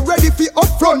now me ready for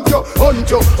upfront you. Hunt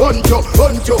you.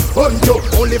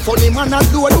 Only funny man I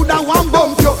do that one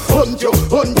bump you. Hunt you.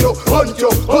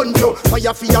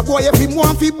 Fire for your boy if him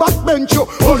want fi backbench you.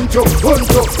 Hunt you.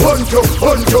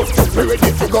 Me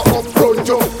ready to go upfront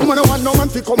you. Woman I want no man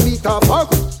fi come meet her back.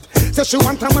 Say she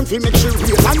want a man fi make she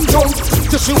real and jump.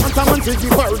 Say she want a man fi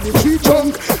give her the tree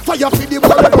chunk. Fire for the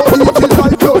boy go eat it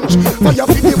like lunch. Fire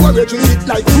for the boy to eat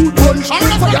like fruit punch.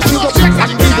 Fire she go back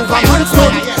and give her man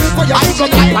son. Fire she go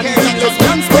back and give her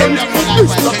man son.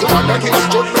 This is the one that is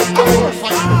just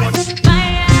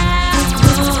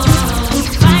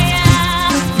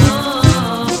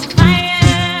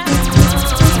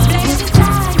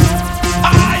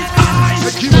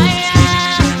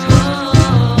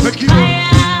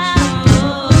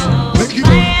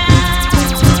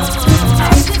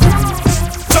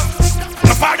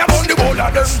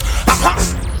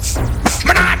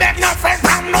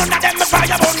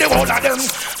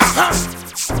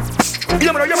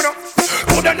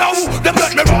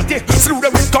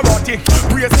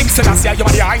you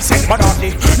are the ice and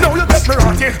monarchy. Now you get me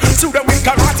rotty. Through the wind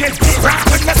karate. Rock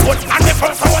with the sword and the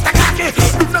first of what I got it.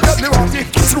 Do not get me rotty.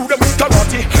 Through the wind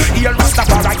karate. Here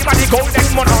Rastafari, you are the golden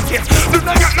monarchy. Do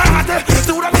not get me rotty.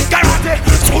 Through the wind karate.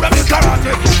 Through the wind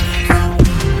karate.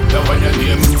 Now when your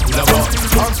name, Lava.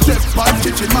 And step on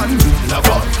Chichi man,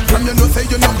 Lava. From you know say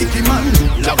you know Icky man,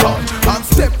 Lava. And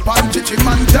step on Chichi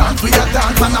man, dance we a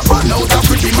dance and a fan out a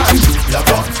pretty man,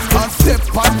 Lava. And step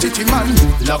on Chichi man,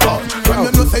 Lava. From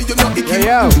you know say you know Icky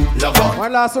man, Lava.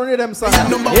 One last one of them songs.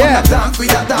 Yeah, dance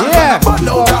we a dance and a fan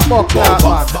out a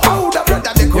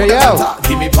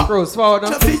Give me back. Cruise forward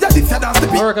now.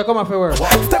 America, come up for work.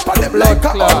 Step on them like a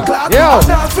cloud. Yo.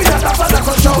 Dance we a dance and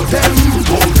a show them.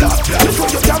 Show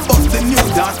you can bust the new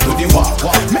dance to the wall.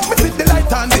 Make me see the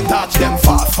light and the touch them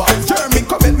fast. Jeremy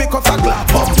come and make us a glad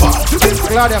bumper.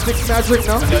 Claudia, fix me a drink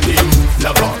now.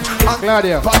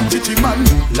 Claudia. Chichi man,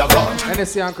 Lagon.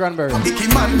 Hennessy and cranberry. Icky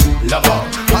man, Lagon.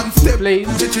 And step, please.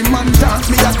 Chichi man, dance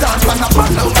me a dance and a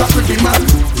pan out a pretty man,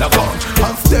 Lagon.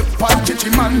 And step on Chichi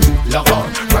man, Lagon.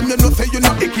 From you know say you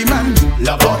know Icky man,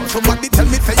 Lagon. Somebody tell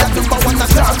me say you number one a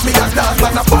dance me a dance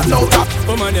and a pan out a.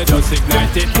 Woman you just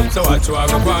ignite it, so I try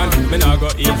go on. Me nah go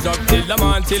ease up till the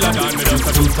man till I done. Me just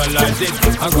a brutalize it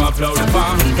and go and flow the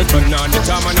farm. Me turn on the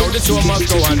charm and now the show must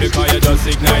go on because you just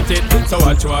ignite it, so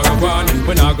I try go on.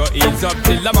 We nah go ease heels up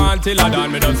till I'm on till I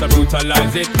done. Me just a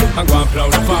brutalize it and go and plow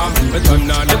the farm. Me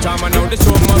turn on the charm and now the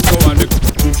show must go on.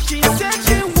 She said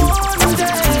she wanted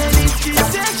it, she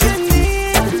said she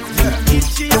need it,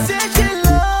 she said she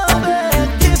love it,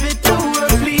 give it to her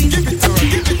please.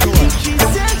 She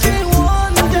said she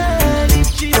wanted it,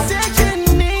 she said she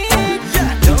need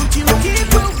it, don't you keep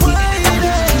her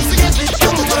waiting, give it to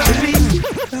her please.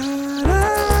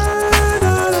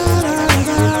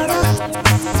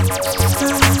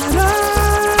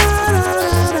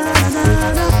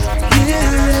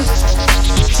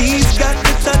 She's got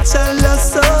the touch I love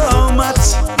so much,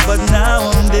 but now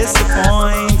I'm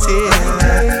disappointed.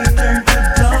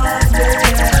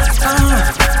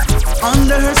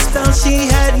 Under her spell she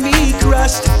had me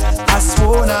crushed. I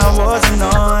swore I was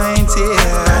anointed.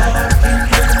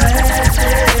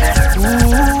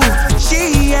 Ooh,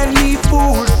 she had me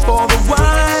fooled for the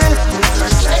while,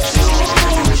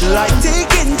 like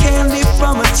taking candy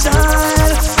from a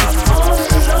child.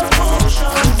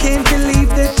 I can't believe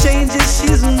the changes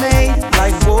she's made,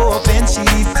 like wolf and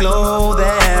sheep clothing.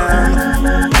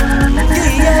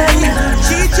 Yeah,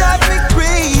 she drives me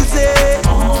crazy.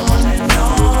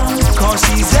 Cause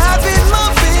she's having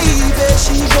my baby,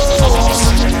 she goes.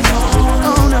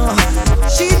 Oh no,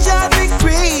 she drives me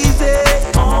crazy.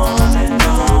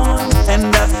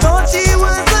 And I thought she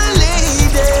was a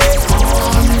lady.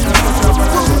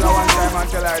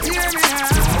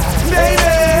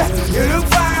 Baby, you look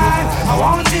fine, I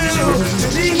want you to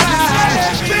be mine.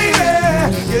 Baby,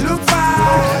 you look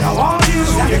fine, I want you,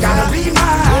 you gotta be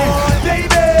mine.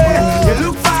 Baby, you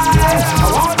look fine, I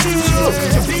want you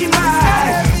to be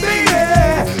mine. Baby,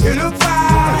 you look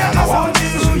fine, I want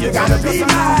you gotta be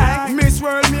mine. Miss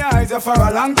World, me eyes are for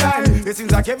a long time. It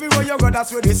seems like everywhere you go,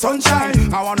 that's where the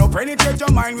sunshine. I wanna penetrate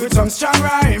your mind with some strong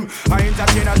rhyme. I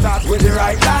entertain a thought with the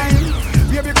right line.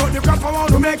 Baby, cut the crap, I want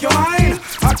to make your mind.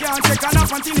 I can't take a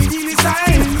nap until the deal is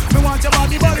signed. Me want your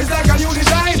body, but it's like a new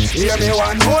design. Hear me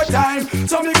one more time,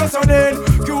 so me go so then.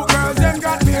 Cute girls, them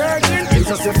got me hurting. It's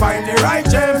just to find the right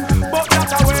gem, but not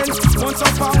a win. Months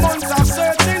upon months of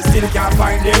searching, still can't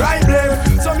find the right blame.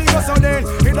 So me go so then,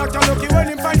 the doctor lucky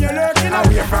when him find you lurking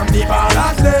away from the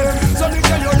balance them. So me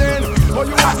tell you then, oh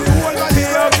you want the whole body.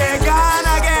 Okay, gone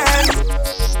again.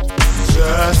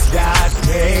 Just got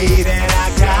paid and I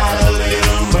got a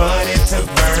little money to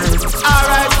burn.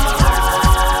 Alright,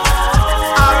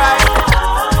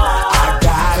 I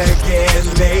gotta get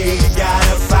laid,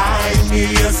 gotta find me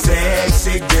a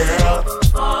sexy girl.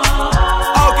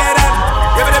 Okay then,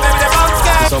 give it a baby the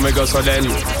bounce. So me go so then.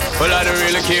 Well, I don't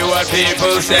really care what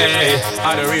people say.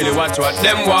 I don't really watch what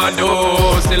them want do.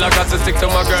 Still I got to stick to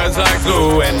my girls like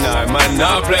glue. And I might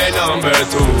not play number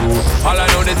two. All I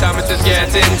know the time is just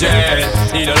getting jet.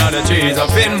 Need a lot of trees up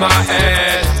in my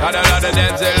head. Got a lot of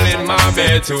Denzel in my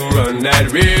bed to run that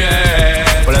real.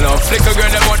 Well, I know flicker girl,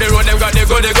 them out the road, them got the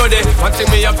goody. One thing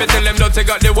me up to tell them don't take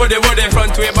got the woody.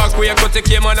 Front way, back way, cut the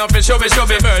came on up and shove it.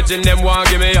 Virgin, them want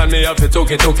give me and me up to took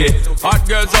it. Hot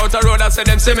girls out the road, I say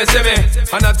them see me.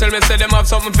 And I tell me say them have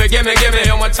something for gimme.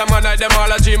 How much time I like them all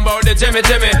a dream about the Jimmy.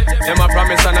 Them a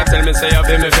promise and I tell me say you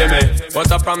feel me. But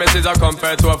a promise is a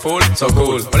compared to a fool, so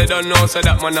cool. But they don't know say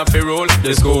that man a fi rule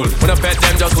the school. When I pet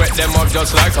them just wet them up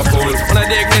just like a fool. When I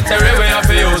dignitary way I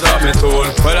fi use up me tool.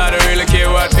 But I don't really care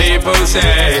what people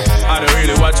say. I don't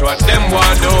really watch what them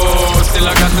want do. Still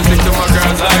I got to stick to my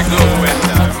girls like glue. When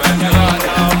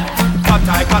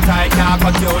cut I can't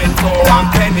cut you in two. One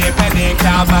penny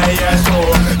can't buy your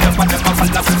show. Them for them a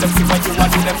fall off them see what you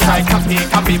want. Them try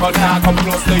copy but can't come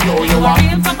close to you. You want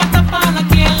Can't stop on a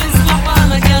kill, slap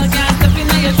on a girl, can't step in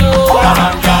your show.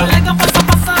 Like a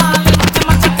pasa, lick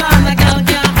them a chick on a girl,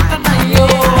 can't fuck a than you.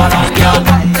 Girl,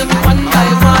 pop them one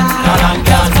by one.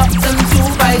 Girl, pop them two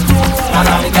by two.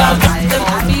 Girl, pop them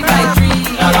three by three.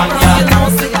 You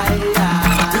know say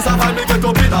this a vibe me get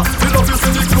up inna. You love you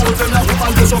see the clothes them like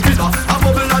woman get up inna. A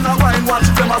bubble and a wine watch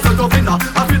them a set up inna.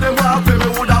 I feel them want pay me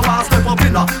woulda want step up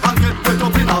inna and get wet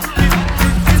up inna.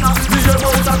 Me hear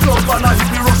about a club and I hit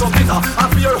me rush up inna. I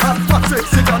feel hot, fat,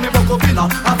 sexy and me buck up inna.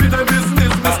 I feel them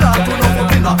business me start to love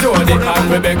up inna. Jody and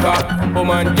Rebecca,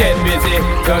 woman get busy.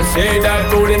 Just say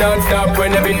that booty non-stop.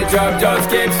 When the beat drop, just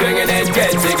keep swinging it,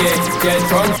 get jiggy. Get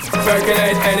drunk,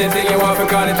 percolate anything you want.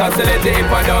 Call it oscillate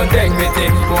if I don't take pity.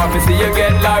 More to see you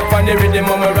get life on the rhythm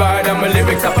of my ride. And my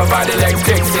lyrics up about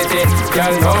electricity.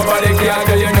 Girl, nobody can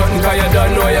do you nothing cause you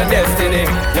don't know your destiny.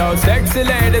 Yo, sexy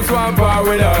ladies want power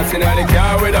with us. In the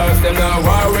car with us, them not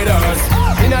war with us.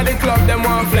 In the club, them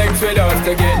want flex with us.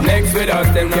 To get next with us,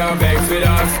 them can't vex with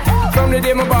us. from the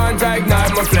day my bond I ignite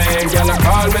my flame. Girl, I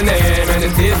call my name and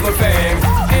it is my fame.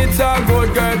 It's a good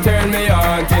girl, turn me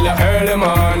on till I early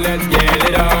on. Let's get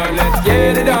it on, let's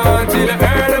get it on till I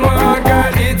early on.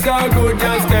 Girl, it's all good,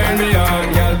 just turn me on.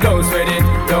 Girl, don't sweat it,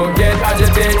 don't get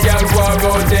agitated. Girl, go and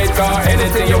rotate, cause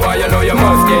anything you want, you know you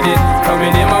must get it.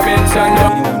 Coming in my mention,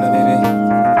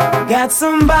 got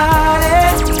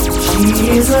somebody,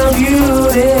 she is a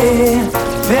beauty,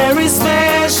 very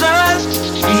special,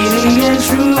 really and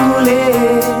truly.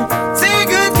 Take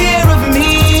good care of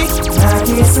me, like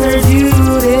it's her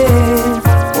duty.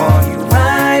 Want you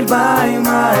right by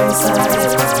my side,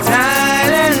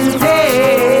 night and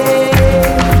day.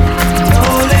 No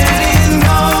letting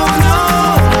go, no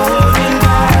holding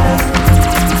back,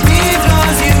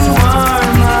 because you are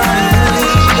my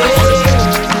lady.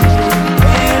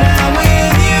 When I'm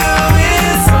with you,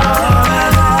 it's all I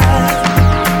like.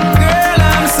 Girl,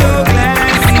 I'm so glad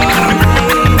you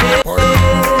made it.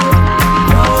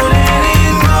 No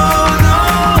letting go, no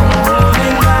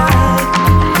holding back,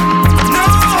 no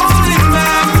holding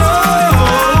back, no,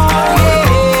 yeah.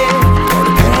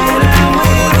 When I'm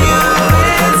with you,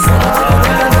 it's all I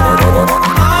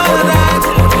like.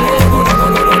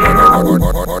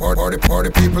 Party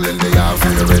people in the house,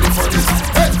 are you ready for this?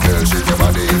 Hey, girl, shake your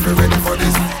body if you're ready for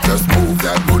this. Just move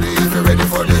that booty if you're ready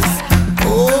for this.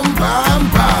 Boom, bam,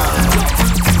 bam.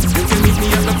 You can meet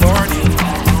me at the party.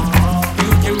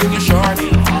 You can bring your shorty.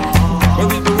 But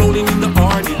we'll be rolling in the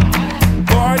party.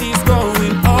 Party's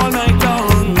going all night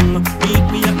long. Meet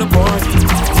me at the party.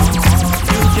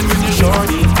 You can bring your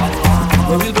shorty.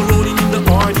 But we'll be rolling in the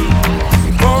party.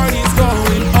 Party's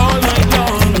going all night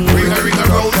long. Ring a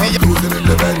rosy, losing in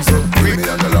the Benz. Bring me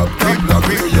on the love, keep love,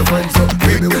 bring your friends up.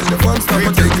 Baby, when the fun stop, I'll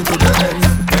take you to the end.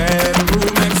 Bedroom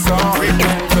next door. Ring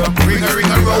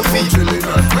a rosy, chilling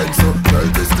and friends up. Girl,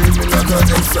 they screaming like an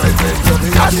excitement.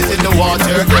 Ashes in the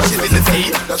water, ashes in the sea.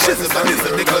 Shizzle and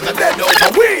listen because I'm dead over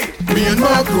we. Me and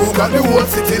my crew got the whole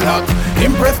city locked.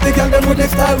 Impress the girl them with the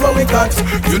style what we got.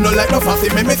 You know like no fussy,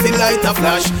 me see light a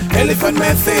flash. Elephant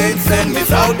message, send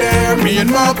this out there. Me and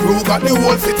my crew got the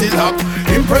whole city locked.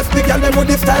 Impress the girl them with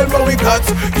the style what we got.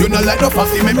 You know like no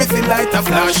fussy, me see light a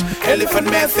flash.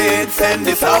 Elephant message, send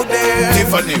this out there.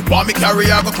 Tiffany, want me carry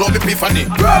I go club Epiphany.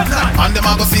 And them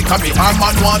a go seek me. Our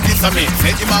man want this of me.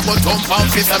 Said him a go thump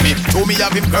and kiss of me. Told me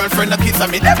have him girlfriend a kiss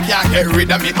of me. Them can't get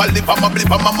rid of me. My lip and my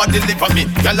blip and mama deliver me.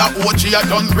 Girl a watch you a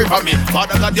done grip of me.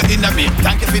 Father God you in me.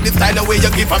 Thank you for the style the way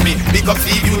you give of me. Big up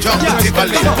see you jump to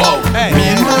tickle it. Wow.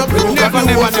 Me and my crew got the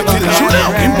whole city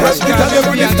locked. Impress me girl you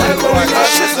with the style what we got.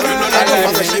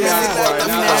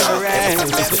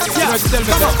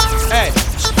 Hey,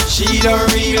 she don't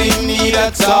really need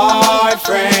a toy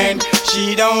friend.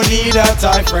 She don't need a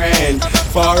toy friend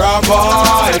for a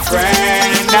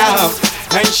boyfriend now.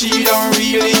 And she don't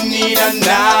really need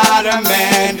another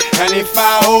man. And if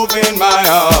I open my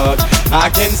heart, I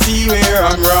can see where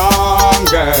I'm wrong,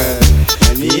 girl.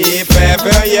 And if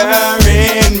ever you're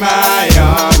in my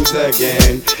arms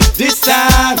again, this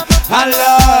time I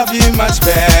love you much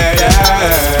better.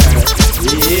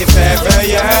 If ever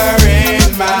you're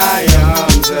in my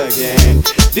arms again,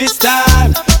 this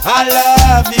time I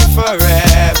love you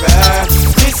forever.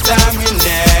 This time we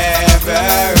never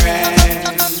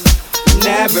end,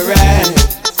 never end,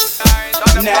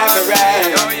 never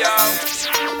end.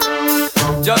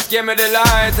 Just give me the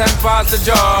light and pass the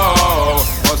joe.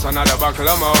 What's another buckle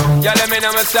of more? Yeah, let me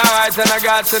know my sights and I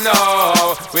got to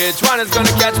know which one is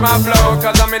gonna catch my flow.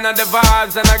 Cause I'm in on the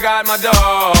vibes and I got my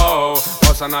dough.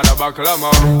 What's another buckle of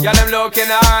more? Yeah, them looking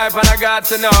hype and I got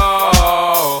to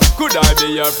know. Could I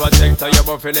be your protector? You're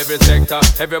buff in every sector.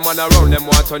 Every man around them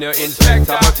want on your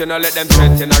inspector. But you know let them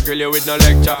threaten, I grill you with no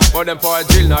lecture. But them for a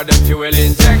drill, now them fuel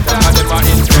injector. And them are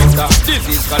inspector,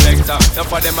 disease collector. Now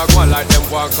for them I go like them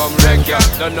want come wreck ya.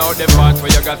 Don't know the part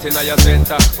where you got in your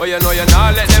center. But you know you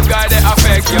not let them guys they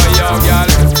affect you, yo, girl.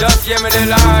 Just give me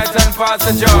the light and pass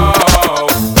the joe.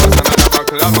 What's another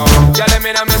buckle of more? Girl, let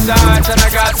me know my sights and I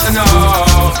got to know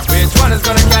which one is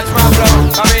gonna catch my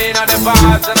flow. I mean on the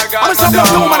vibes and I got my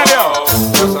dough.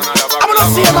 I'm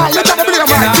gonna see a man, you can't believe a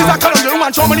man. She's a color, you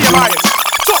want show me a man.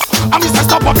 I'm Mr.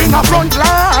 Stop up in the front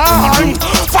line.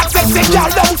 Fat sexy girl,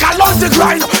 them call on the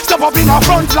grind. Step up in the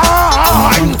front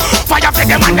line. Fire for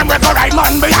them and them we go right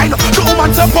man behind. The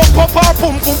woman say pump up her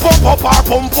pum pum pump up her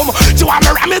pum pum. She want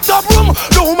me ram it up room.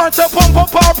 The woman say pump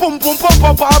up her pum pum pump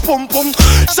up her pum pum.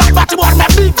 Side body want me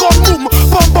big gun boom.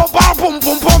 Pump up her pum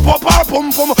pum pump up her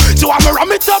pum pum. She want me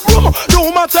ram it up room. The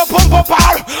woman say pump up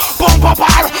her pump up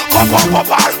her pump up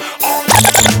her.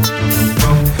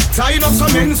 Tying up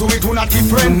some men who we do not keep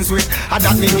friends with. And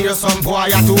that me hear some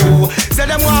boy a do. Say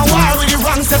them want war with the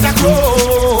wrong set of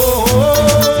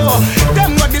clothes.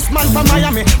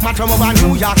 bad from over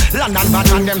New York, London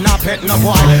bad and them not pet no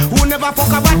boy. Who never fuck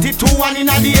about it 2-1 in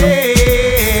the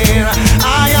air.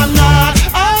 I am not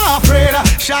afraid.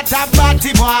 Shut up,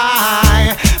 batty boy.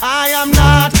 I am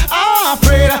not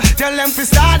afraid. Tell them to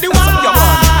start the war.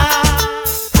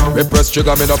 Me press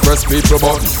trigger, me no press people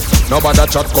button. Nobody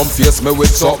chat come face me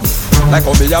with something. Like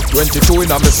how me have 22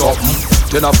 in a me something.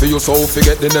 Then I feel you so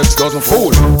forget the next dozen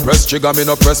fool. Press trigger, me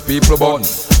no press people button.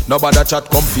 Nobody chat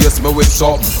come face me with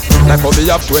something. Like how me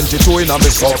have 22 in a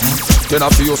me something. Then I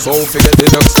feel so forget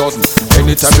the next dozen.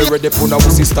 Anytime you ready put a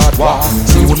pussy start war.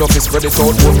 See who know fi spread it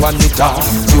out one one liter.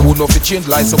 See who know fi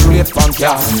change like some plate fan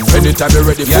car. Anytime you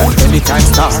ready fool, anytime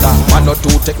start. Man or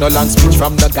two take no long speech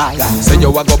from the guy. Say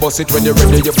you a go bust it when you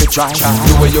ready you fi try.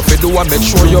 The way you fi do and make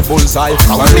sure you bullseye.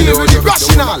 I'm really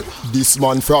rational. This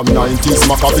man from 90s,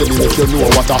 Machiavelli, if you know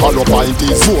what a hollow pint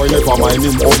is. Boy, never mind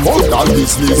him on more than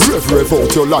business. Rev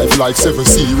out your life like 7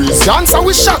 series. Dancer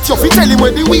we shot you, fi tell him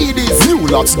where the weed is. New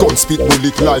lads gun spit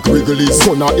bullet like Wrigley's.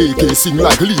 Gunna AK sing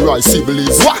like Leroy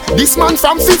Sibbles. What? This man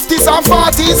from 50s and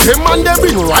 40s. Them man they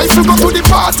bring rifle go to the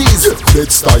parties. Dead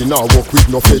style now walk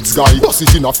with no feds guy. Bust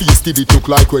it in a feast till it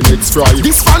look like when it's fried.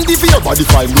 This fan the beer body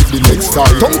fine with the next guy.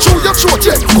 Tongue through your throat,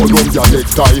 yeah. Columbia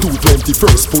necktie.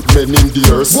 221st put men in the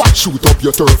earth. What? Shoot up your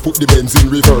turf, put the Benz in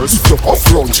reverse. If you off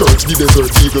round church, the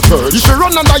desert eagle purge. If you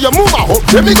run under your move up,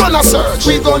 then we gonna search.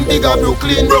 We gon' dig a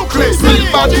Brooklyn, Brooklyn. Real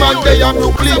bad man, they are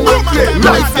Brooklyn, Brooklyn.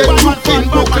 Life get took in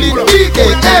Brooklyn. DK,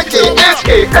 AK,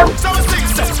 SK.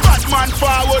 Bad man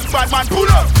forward, bad man pull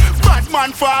up. Bad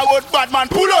man forward, bad man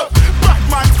pull up. Bad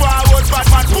man forward, bad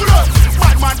man pull up.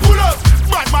 Bad man pull up,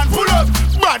 bad man pull up.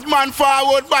 Bad man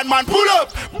forward, bad man pull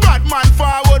up. Bad man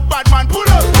forward, bad man pull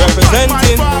up. Representing.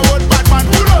 Bad man forward, bad man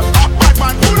pull up. Bad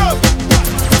man pull up.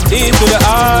 D to the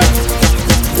R,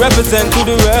 represent to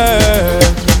the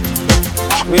world.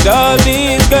 With all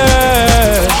these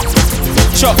girls.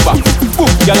 Chop back.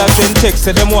 Y'all a send text,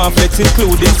 say them want flex,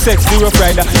 including sex. The rough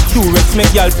rider, Durex,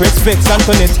 make y'all press vex.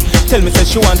 Antoinette, tell me say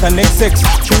she want her next sex.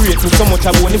 She rate me so much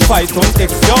I won't fight on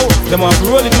text. Yo, them want to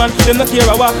roll it man, them not care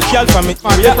about y'all from it.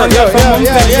 Yeah, and y'all from Mount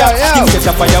Telia. Skin catch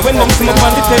a fire when them see me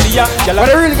on the telly. Y'all a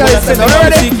real guys, say them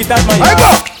want to seek it at my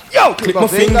yard. Yo, click my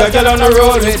finger, girl on the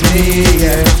roll with me,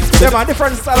 yeah. Them are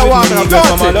different style of warming up,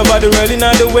 from all over the world in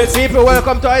the west. People,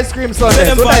 welcome to Ice Cream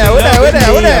Sunday. We're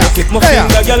there. Click my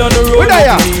finger, girl on the roll with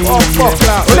me. Oh, fuck,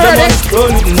 lah. We're ready.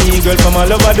 Roll with me, girl from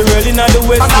all over the world in the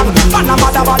west.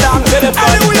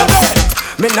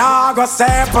 Me nah go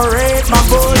separate my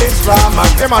bullets from my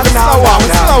gun. It's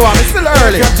slow on, it's still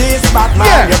early. If you're this bad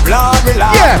man, your blood will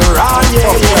have to run,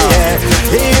 yeah.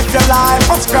 If your life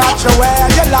was scratch away,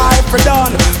 your life for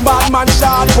done. Bad man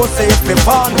shot pussy for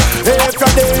fun. If you're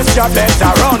this, you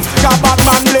better run. Cause bad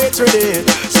man late with it,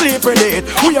 sleep with it.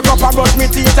 Wake up and brush me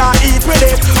teeth and eat with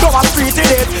it. Go a street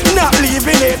with it, not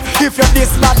leaving it. If you're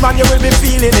this bad man, you will be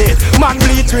feeling it. Man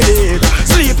bleed with it,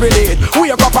 sleep with it.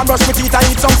 Wake up and brush me teeth and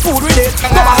eat some food with it.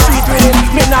 Go a street with it,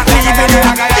 me not leaving it.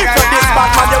 If you're this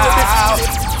bad man, you will be feeling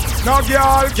it. No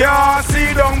girl can't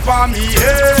see down for me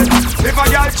head. If a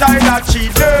girl try that she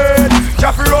dead,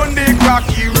 just run the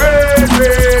cocky red.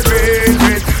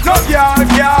 No girl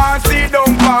can't see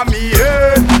down for me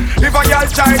head. If a girl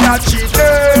try that she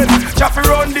dead, just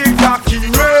run the cocky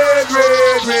red.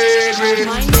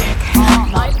 My neck,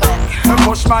 my back. I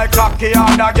push my cocky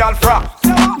on the girl frack.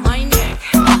 My neck,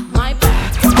 my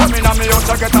back. Come in on me house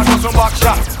to get a dozen back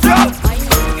shot. My neck,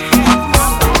 my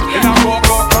back. In a go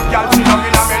girl, she love me.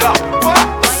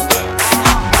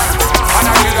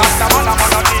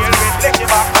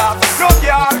 No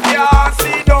girl can't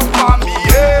see down for me,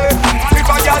 yeah. If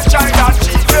a girl try that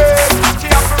she dead, she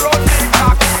have to run the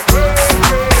cocky.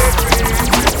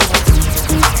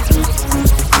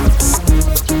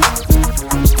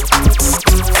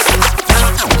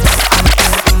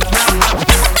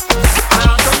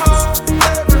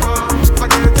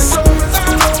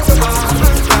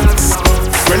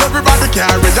 Well, everybody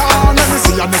carry on, let me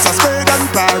see a Mr. Spade and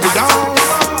parry down.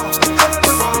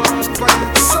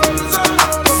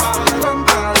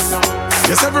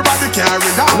 Yes, everybody carry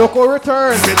down. Local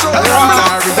return.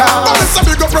 Carry down. But it's a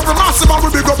big up every massive and we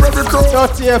big up every crew. So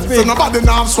nobody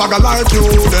now swagger like you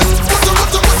then. Put your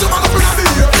man up in the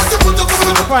ear.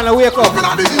 Finally wake up.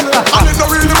 And it don't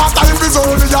really matter if it's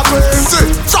only at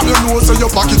 20. From your nose and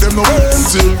your pocket them no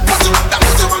empty. Put your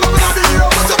man up in the ear.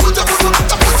 Put your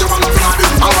man up in the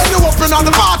ear. And when you open at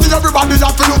the party, everybody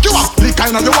have to look you up. The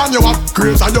kind of the one you have,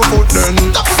 great on your foot then.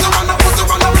 Put your man up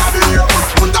in the ear.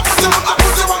 Put your man up.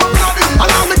 And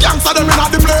all the gangsta them in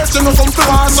the place, you know come to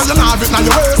war, so you know have it in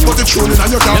your waist, but it's truly in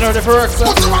your camp. You know the work, sir.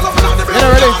 Put your man up in the place.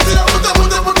 Ready?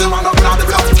 Put your man up in the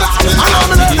place. And all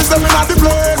the ladies them in the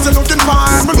place, you looking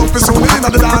fine, me love is only in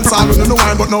the dance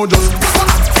now just. I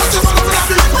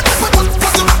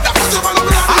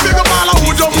big up all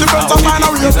who jump the fence and find a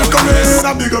way to come in.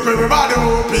 I big up everybody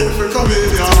who pay for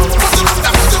coming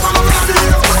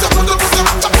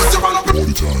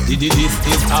This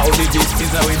is how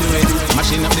we do it.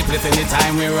 Mashing up the place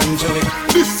anytime we run through it.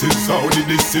 This is how we do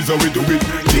it. This is how we do it.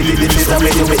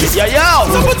 Yo, yo!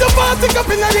 So put your party up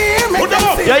in the air.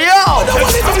 Yo, yo!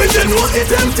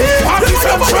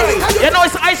 You know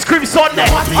it's ice cream Sunday.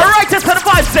 Alright, that's the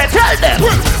vibes there. Tell them.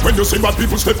 Well, when you see bad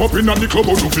people step up in the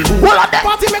club, you feel good. Well, on them.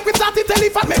 Party make we start it, tell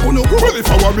if I make uno go. Well, if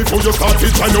I were before you start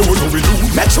it, I know what we do.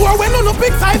 Make sure when on the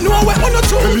big side, know when on the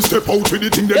two. When we step out with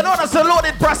the thing You know that's a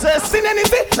loaded process. Seen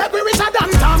anything? Like we reach a damn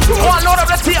time. Oh, load up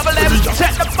the table them.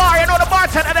 Check the bar, you know the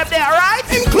bartender them there, right?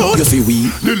 Include. You see we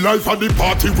the life of the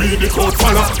party, we the crowd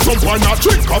follow. Some boy not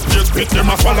drink up, yes, spit them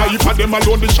a swallow. If a them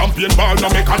alone, the champagne ball no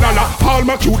make a dollar. All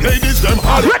my cute ladies, them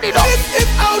all ready now. This is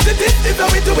how the this is how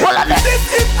we do it. This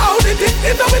is how the this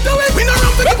is how we do it. We no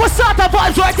run for people start the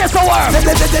vibes right there, so work.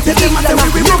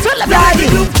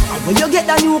 When you get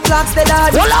the new clocks, the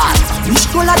daddy. Hold on. Which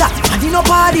color that? I did no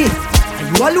party.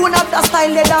 You alone have the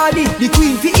style, the daddy. The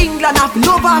queen for England have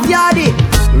love of yardy.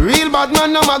 Real bad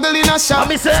man, no muggle in a shop.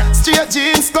 Straight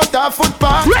jeans, cut off foot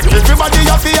pants. Ready. Everybody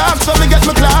have to have, so me get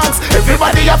my clocks.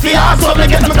 Everybody have to have, so me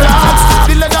get my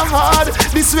clocks. The leather hard,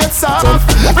 the sweat soft.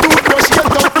 Toothbrush get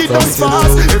up, the dust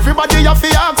fast. Everybody have to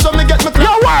have, so me get my clocks.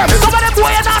 Yo, work. Some of them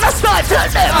going on the style, tell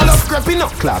them. I love creeping up.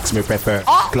 Clocks me prefer.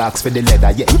 Clocks for the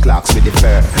leather, yeah. Clocks for the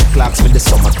fur. Clocks for the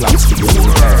summer, clocks for the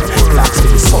winter. Clocks for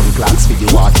the sun, clocks for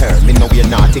the water. Me know you're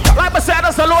naughty. Like I said,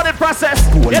 that's a loaded process.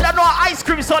 You don't know ice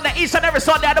cream Sunday, each and every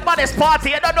Sunday at the baddest party.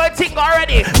 You don't know a thing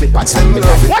already. Watch it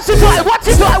boy, watch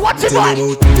it boy, watch it boy.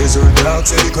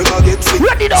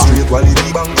 Ready now.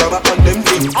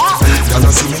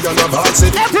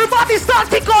 Everybody start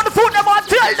kick on the foot, them on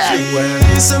tell them.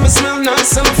 Some smell nice,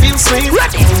 some feel sweet.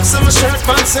 Ready. Some shirt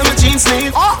pants, some jeans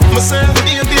sleeve. Myself,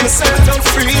 baby, myself, I'm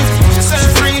free.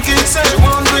 Myself freaky, say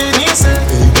one way, he said.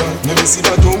 Let me see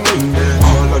that tongue in there.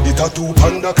 All of the tattoo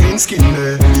panda clean skin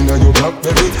there. Inna your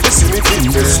blackberry, see me in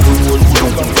there. Slow and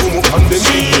put on come up on them.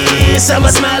 Some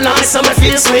smell nice, some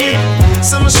feel sweet.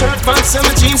 Some shirt pants, some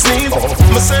jeans sleeve.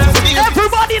 Myself, baby.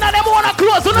 Everybody in them wanna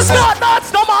close on the start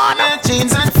nuts, no man.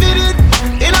 Jeans and fitted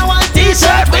in a white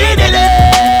t-shirt, we did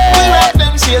it. We rock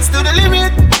them shades to the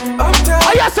limit.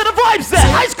 Oh yes, to the vibes there.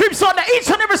 Ice cream Sunday, each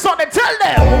and every Sunday. Tell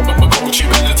them.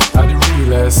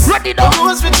 Ready now.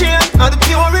 Rose for chain, are the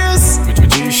purest. With my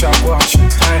G-Shock watch,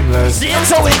 timeless. See it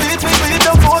so we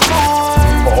don't go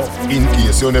more. In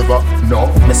case you never know.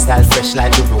 My style fresh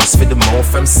like the rose for the mouth.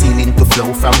 From ceiling to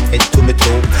flow, from head to my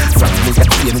toe. From me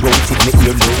that clean road to me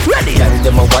ear low. Ready. Tell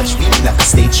them I watch me like a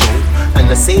stage show.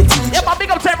 And I say teach. Yeah, but big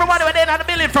up to everybody when they're in the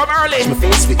building from early. My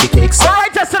face with the cakes.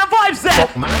 Alright, just to the vibes there.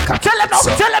 Tell them now,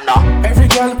 tell them now. Every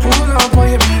girl pull up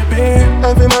on your baby.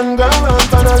 Every man go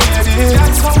around on a lady.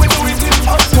 That's how we do it in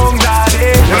Uptown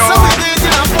Daddy. That's how we do it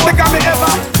in Uptown. They got me ever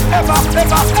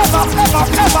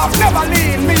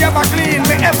lean. Me ever clean,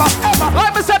 me ever.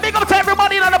 Like me say, big up to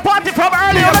everybody in the party from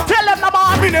early. Tell them now,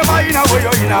 man. Me never in a way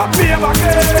you in a. Me ever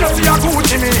clean. Just see a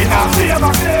Gucci me in a. Me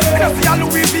ever clean. Just see a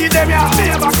Louis V them ya.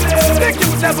 Me ever clean. The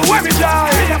cute devil where me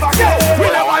die. Me ever clean. Me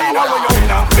never in a way you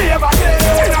in a. Me ever clean.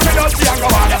 Me never just see a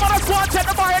go on. You wanna squat at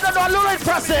the bar, you don't know a little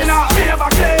impressive. Me ever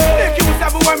clean. The cute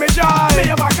devil where me die. Me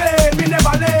ever clean. Me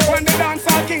never late. When the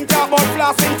dancehall king talk about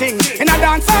flossing thing. In a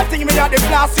dancehall thing, me a the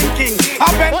flossing king.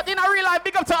 But in a real life,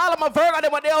 big up to all of my Virgo,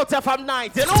 them when they out there from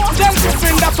night, you know? Them to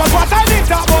swing, that's what I did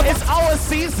talk about. It's our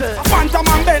season. Phantom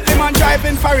and Bentley man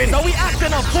driving foreign. So we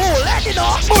acting a fool, let it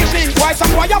know. Bullshit, why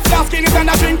some boy have flasking it and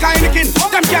a drink Heineken.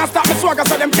 Them can't stop me swagger,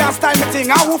 so them can't style me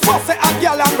thing. And who first say a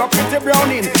girl and rock pretty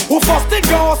brown in? Who first the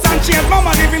ghost and change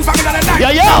mama living for me than the night?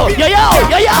 Yo.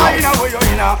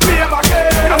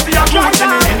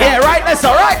 Yeah, right there,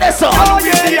 so, right there, so.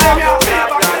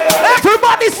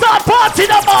 Everybody start partying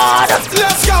the man.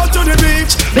 Let's go to the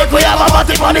beach. Make we have a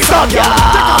party on the sun, yeah.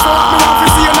 Take a photo, me want to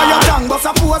see you on your tongue. But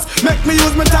suppose, make me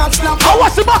use my touch snap. I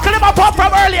watch the buckle in my pop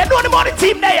from earlier. Know the money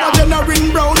team there. Then I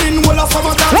ring brown in whole of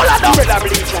summertime. Hold on now.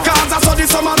 Cause I saw the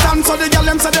summertime. So the girl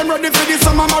them say them ready for the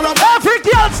summer marathon. Every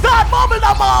girl start moving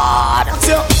the man.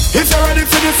 So, if you're ready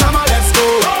for the summer, let's go.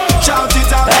 Shout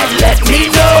it out and let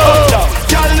me know.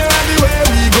 Girl know everywhere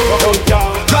we go.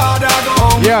 God I go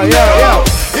home. Yeah.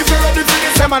 If you're ready for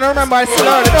the man, remember I still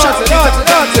heard it.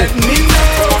 Dance it.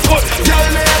 Girl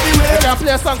know everywhere. Can I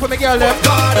play a song for me girl them?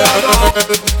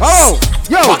 Oh,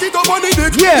 yo. Back it up on the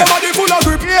dick. Yeah. Your body full of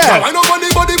grip. Yeah. Now I know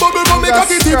body bubble from me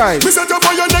cocky tip. Me set up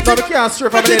on your neck. So we can't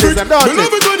strip from the ladies and don't me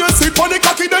love it when you sit on the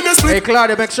cocky then you split. Hey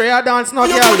Claudia, make sure you dance now,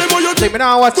 You girl. do them when you Take me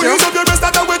now, watch you. Squeeze up your breast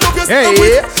and wet up your Hey.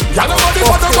 Y'all body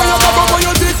fat up on your back up on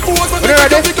your dick. Pose when You you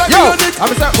ready? fit like Yo, your dick.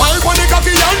 I'm set. Wipe on the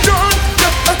cocky and turn.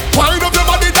 Wind up your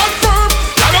body that firm.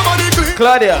 Y'all body clean.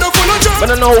 Claudia, No full of germ. I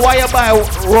don't know why you buy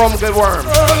rum good worm.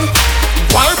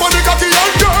 Wipe on the cocky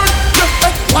and turn.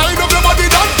 Wind up your body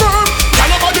that firm.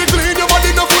 Y'all body clean. Your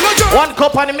body no full of germ. One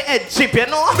cup on him head chip, you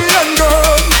know. The end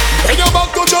girl. When your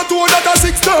back touch your toe that a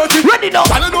 6:30. Ready now.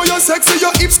 Y'all know you're sexy.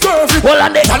 Your hips curvy. Hold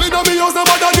on there. Y'all know me house no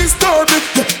matter disturb it.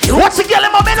 What's the girl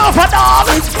in my bed over dog?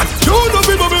 You know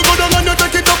me bubble go down and you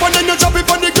take it up and then you chop it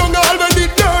on the ground already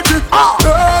dirty.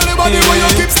 Girl, the body where you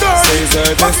keep stirring. Says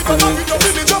her destiny.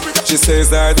 She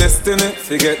says her destiny.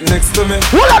 She get next to me.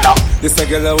 Hold on now. This a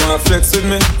girl I wanna flex with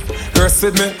me, rest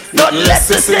with me. Not less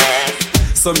to say.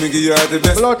 So me give you the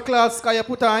best. Blood clots, can you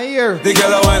put on here? The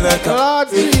girl I want like Lord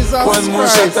Jesus one more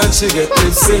Christ. shot and she get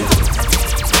tipsy.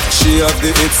 She have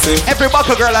the itsy. Every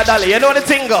buckle girl a dolly, you know the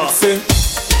thing go.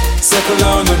 Settle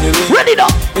down on your knee. Ready now.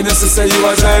 You know say you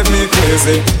a drive me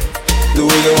crazy. The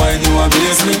way you whine you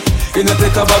amaze me. You know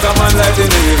take a bag of man like the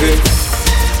Navy.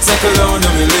 Settle down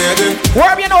on me lady.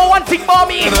 Worm, you know one thing about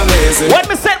me. You know lazy. When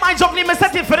me set my juggling, me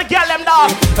set it for the girl them dog.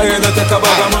 I you know take a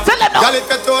bag of man. Tell them now. Girl, if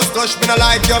you toast touch, me no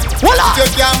like you. Voila. If you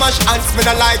can't mash hands, me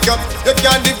no like you. You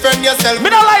can't defend yourself.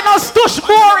 Me don't like no stush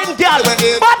boring girl.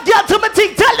 Bad girl to me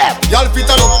thing, tell them. Y'all fit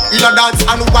on up, in a dance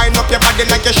and wind up your body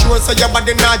like a sure so your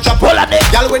body not drop. Hold on there.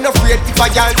 Y'all when afraid if a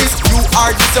girl this, you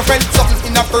are this your friend. Something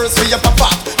in a purse for your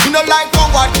papa. You no like no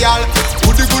what y'all.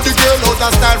 Goody girl out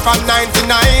of style from 99.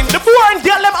 The boring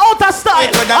girl them out of style.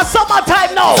 A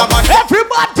summertime now.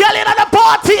 Everybody girl in at the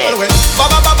party.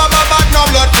 Baba baba baba no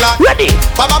blood clot. Ready.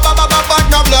 Baba baba baba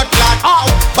no blood clot.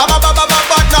 Baba baba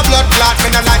baba no blood clot.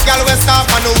 Me no like y'all we stop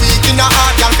and no weak in the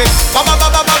heart. Y'all fit. Baba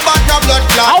baba baba no blood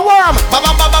clot. A worm. Baba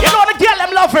baba. You know the girl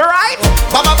them love it, right?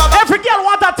 Baba baba. Every girl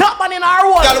want a top man in our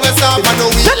world. Y'all we stop and no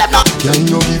weak. Tell them now. Can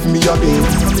you give me a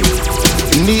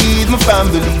baby? Need my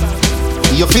family.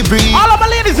 You feel breathe. All of my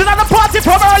ladies in the party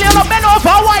from early on the men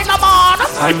over wine no man.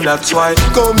 And that's why.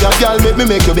 Come here, girl, make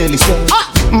me your belly swell.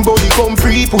 Body come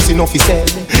free, pussy no fi sell.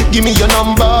 Give me your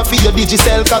number for your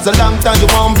digicel, cause a long time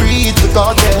you won't breathe the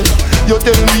cartel. You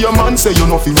tell me your man say you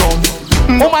no fi run.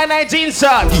 Oh my 19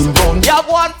 son. You have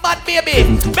one bad baby.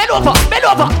 Bend over, bend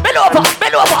over, bend over,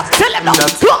 bend over. Tell them now.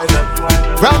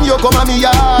 From you come at me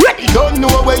yard. Don't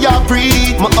know where you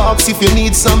breathe. My ox if you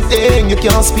need something you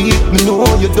can't speak. Me know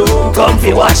you don't come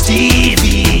fi watch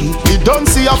TV. You don't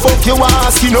see a fuck you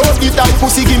ask. You know the type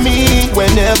pussy give me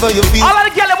whenever you feel. All of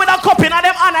the girls with a cup in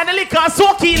them hand and the liquor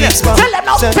soaking. Tell them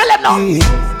now, tell them now.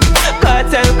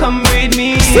 Cartel, come with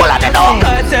me. Hold on there now.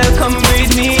 Cartel, come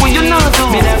with me. What you know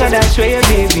do? Me not gonna show you,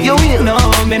 baby. You will. No,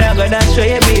 me not gonna show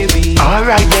you, baby.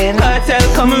 Alright then. Cartel,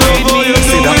 come with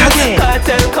me.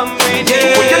 Cartel, come with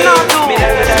me. What you know do? Me not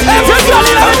gonna show you. Every girl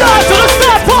in the dance to the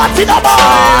start party no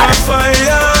more.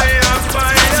 Fire.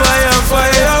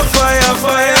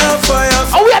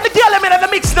 Oh, we have the girl in the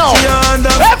mix now.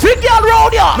 Every girl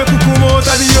round ya. Make you come out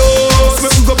of the house,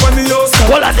 make you go on the house.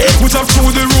 Hold on there. Push up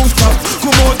through the rooftop.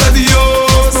 Come out of the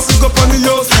house, make you go on the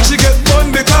house. She get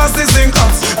bun because they sing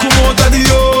up. Come out of the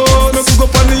house, make you go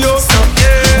on the house.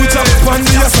 Push up on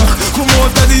the house. Come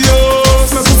out of the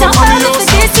house,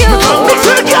 make you go on the house. Mix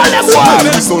with the girl them one.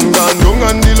 The sun gone down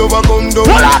and the lover come down.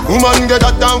 Woman get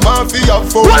that down for your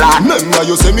phone. Remember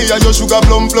you say me a your sugar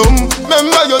plum.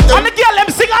 Remember you tell. And the girl them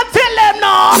sing and tell them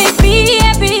now. Me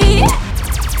baby.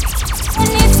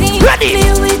 Anything. Ready. Me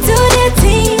we do the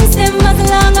things them as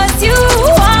long as you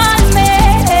want me.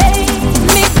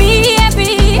 Me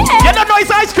baby. You don't know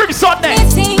it's ice cream Sunday.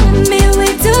 Anything. Me we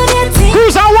do the things.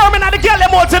 Cruise and warming at the girl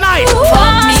them all tonight.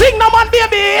 Sing no man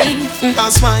baby.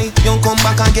 That's why you come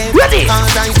back again. Ready.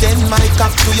 And I then my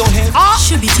cock to your head.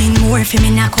 Should be thing more for me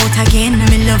knock out again.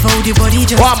 Me love how the body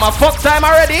just. Wow, my fuck time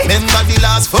already. Remember the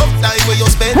last fuck time where you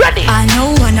spent. Ready. I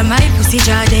know one of my pussy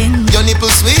Jordan. Your nipple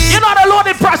sweet. You know the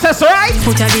loaded process, right?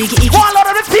 Put a big icky. One out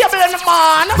of the table in the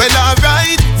man. Well,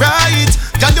 alright.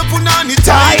 Can you put on it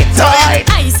tight?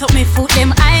 Ice up me foot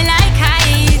them I like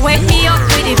high. Wet me up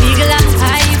with the big long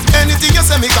pipe. Anything you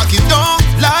say me cocky don't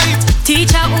light.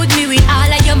 Teacher would me with all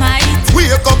of your might.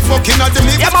 Wake up fucking at the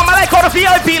mix. Yeah, mama like how the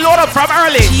VIP load up from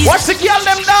early. Watch the girl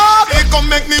them dog. Hey, come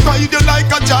make me ride you like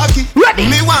a jockey. Ready.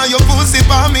 Me want your pussy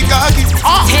for me cocky.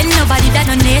 Tell nobody that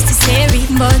unnecessary,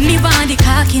 but me want the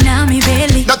cocky now me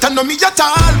belly. That I know me at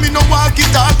all, me no walkie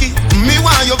talkie. Me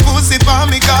want your pussy for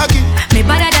me cocky. Me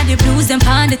better than the blues and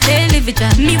pan the television.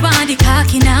 Me want the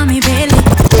cocky now me belly.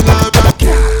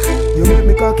 You make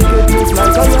me cocky get loose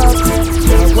like a rock.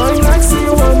 Now wine like see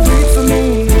you want do it for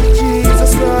me.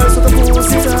 Jesus Christ, what a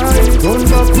pussy tight. Run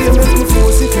back here, make me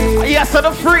pussy feel. Yes, so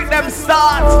the freak them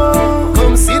start.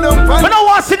 Come see them fight. We don't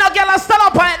want to see no girl stand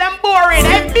up on them boring.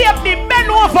 Hey, baby, bend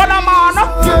over the man.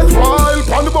 Get wild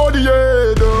on the body,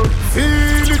 yeah.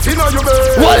 Feel it in your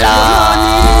bed. Voila.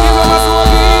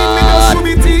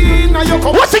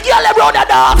 What's the girl around the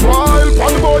door? Wild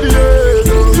on the body, yeah.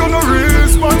 You know real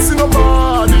spots in the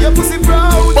body. Your pussy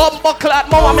proud. Bumbo clot,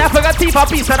 mama, me I forgot teeth a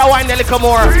piece and I wine a little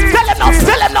more. Tell him now,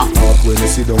 tell him now. When you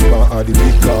sit down on the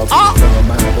big cup,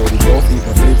 man about the top, eat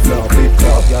my flip-flop.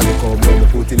 Y'all look up when you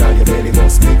put it on your belly, but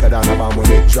speaker than a bomb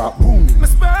when it drop. Boom.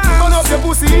 Turn up your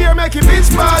pussy here, make it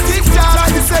bitch bad.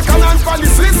 Like the second hand from the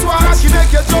Swiss watch. She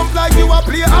make you jump like you a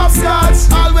play hopscotch.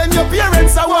 All when your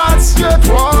parents are watch. Get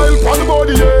wild on the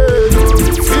body, yeah.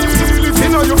 Feel it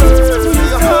in your bed. You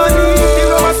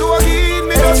know what's so again,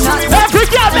 me just shoot it. Every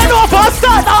girl bend over,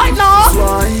 start right now.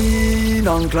 Swine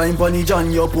and climb pony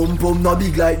John, your pum pum no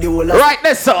big like the whole lot. Right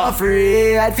there, sir.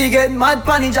 Afraid I forget mad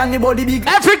pony John, the body big.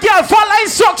 Every girl follow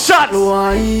instructions.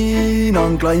 Swine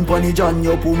and climb pony John,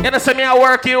 your pum. You know see me I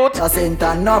work you. I sent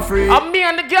and afraid. I'm me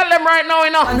and the girl them right now,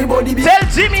 you know. And the body big. Tell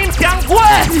Jimmy him can go.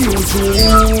 You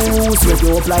sweat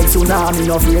you up like tsunami,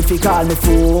 no afraid to call me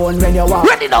phone when you walk.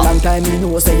 Ready now. Long time me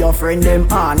know say your friend them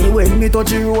honey. When me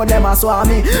touch you road them a swam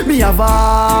me. Me have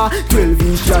a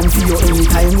 12-inch strand for you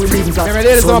anytime we link up. Every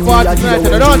day is no party tonight,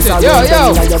 don't it? Yo.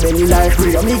 Your belly like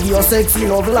free, me give you sexy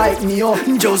love like me, yo.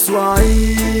 Just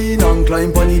wine and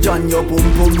climb pony John, your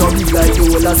pum pum no big like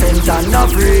you all a cent and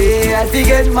not free. I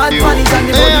forget mad pony John,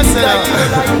 the body big like you.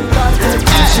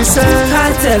 She said,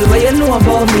 can't tell what you know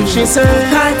about me. She said,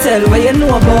 can't tell what you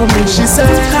know about me. She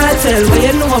said, can't tell what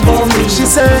you know about me. She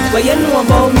said, what you know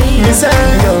about me. He said,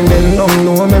 young bend down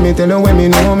low, let me tell you when me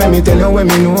know, let me tell you when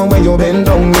me know when you bend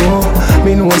down low.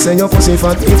 Me know say your pussy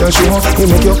fat it a show. You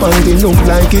make your panty look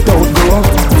like it outgrow.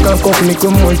 Cock up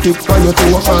nickel multi on your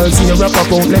toe. All see you wrap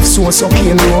up out left so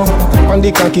sucking low. On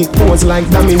the cocky pose like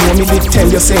domino. Me did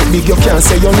tell you say big you can't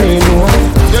say your name no.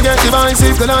 You get the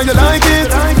bicycle and you like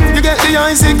it. You get the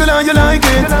icicle and you like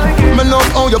it. Me love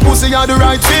how your pussy are the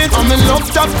right fit. And me love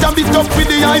tap it up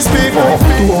with the ice pick.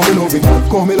 To all me love it,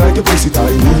 call me like a pussy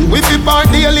tiny. We fit part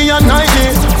daily and nightly.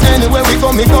 Anywhere we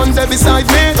go, me gun there beside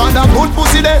me. Got that good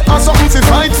pussy there and something to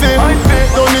fight for.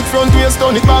 Turn it front waist,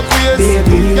 turn it back waist.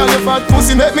 Girl, your fat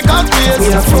pussy make me cock waist.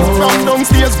 From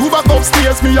downstairs, go back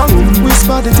upstairs. Me young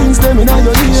whisper the things them in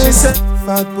your ears. She said,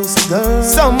 fat pussy girl.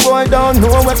 Some boy don't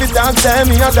know what it dog say.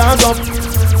 Me a dog up.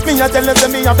 Me a tell them say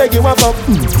me a beg you up.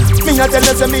 Me a tell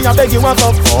them say me a beg you up.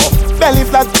 Belly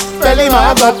flat, belly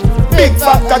mag up. Big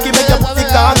fat cocky make your pussy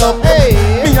call up.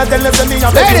 Me a tell them say me a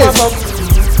beg you up.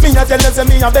 Me a tell them say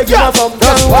me a beg you up.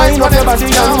 Girl, wine up your body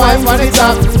and wine for the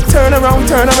top. Turn around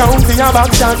to your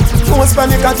back shot. Post for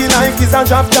the cocky like it's a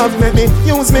drop top. Make me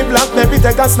use me black, maybe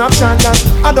take a snapshot.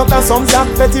 I duck a some zap,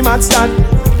 petty match stand.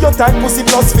 Your tight pussy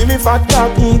plus fi me fat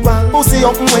cock equal. Pussy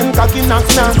up when cocky knock.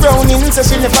 Browning say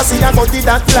she never see a body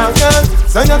that black.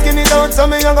 So you skin it out, so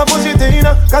me a go push it in.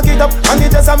 Cock it up and it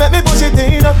just a make me push it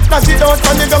in. Dash it out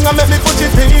from the tongue and make me push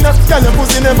it in. Girl your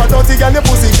pussy never dirty, girl your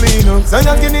pussy clean. So you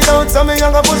skin it out, so me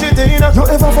a go push it in. You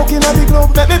ever fucking at the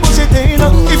club, make me push it in.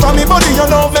 If I'm me body you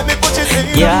love, make me push it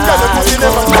in. Girl your pussy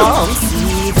never dirty.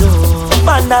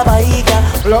 Panda Baika,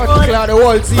 Blood cloud, the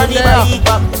whole team there.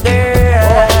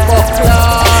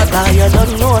 Now you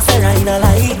don't know, say I not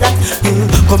like that.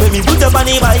 Come let me put up on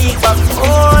the bike back.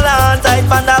 Hold on tight,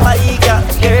 Panda Baika,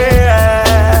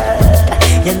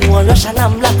 yeah. You know Russian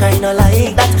and black, I not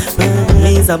like that.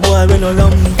 Me's a boy when no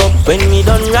lump up. When me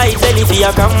done ride, belly for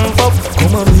your camp up.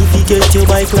 Come on, me fi get your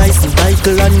bike license,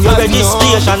 title and your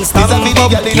registration stamp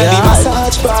up. Yeah,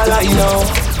 massage parlor, you know.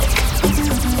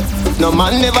 No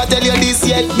man never tell you this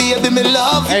yet, baby, me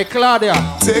love. Hey, Claudia.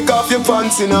 Take off your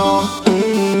pants, you know.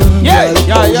 Yeah,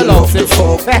 you love the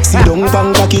fuck. Sit down,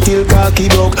 bang, cocky till cocky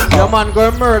broke. Your man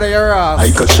go murder your ass. I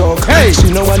could shock. Hey,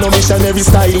 she know I know missionary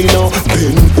style, you know.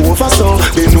 Bend over so,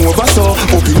 bend over so.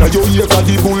 Up inna your ear, 'cause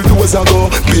the bulldozer go.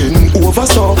 Bend over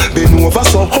so, bend over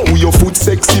so. How your foot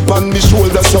sexy on me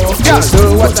shoulder so. Just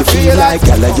do what you feel like,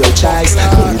 girl, of your choice.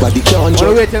 Nobody can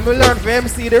judge. Wait till we learn for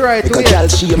MC the right way. Girl,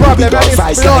 she a me big old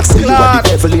vice. Like say you are the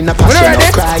devil in a passion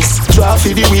of Christ. Draw for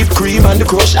the whipped cream and the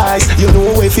crushed ice. You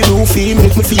know if you do feel,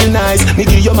 make me feel nice. Me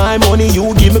give you my money,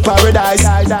 you give me paradise.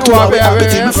 Do I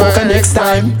appetite me fuck next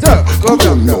time. Good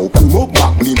on now, come up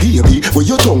back me baby. Where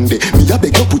your tongue dey? Me a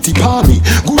beg you put it on me.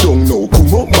 Good on now,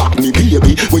 come up back me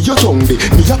baby. where your tongue be.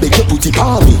 Me a beg you put it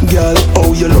on me. Girl,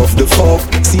 oh you love the fuck.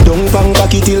 See don't bang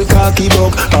back it till cocky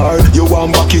buck. Or you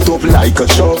want back it up like a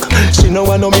truck. She no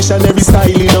want no missionary style,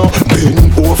 you know.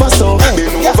 Bend over so, bend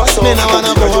over so. Me no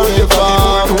wanna boring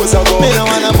one. Me no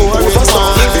wanna boring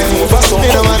one. Me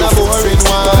no wanna boring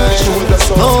one.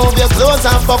 Move your clothes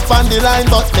and fuck on the line,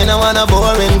 but me no wanna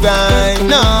boring grind.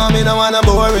 No, me no wanna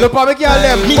boring. Look how me girl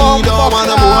them. Me don't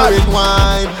wanna boring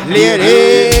wine.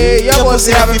 Lady, you must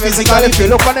have a physical if you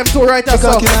look on them two right as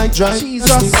well.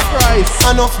 Jesus Christ.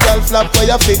 Enough girl flap where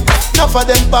you fit. Enough of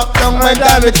them back down when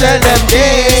time we tell them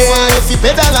hey. If you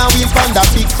pedal and wheel on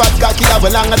that big fat cocky that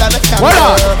will longer than a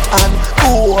camera. And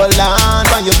hold on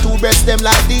when you two breasts them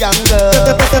like the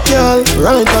angle. Girl,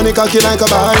 ride on the cocky like a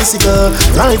bicycle.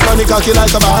 Ride on the cocky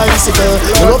like a bicycle.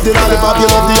 You love the lollipop, you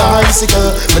love the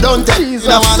icicle. But don't tell me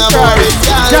I wanna boring.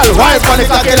 Girl, ride on the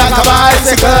cocky like a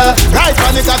bicycle. Ride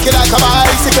on the cocky like a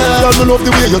bicycle. Girl, me love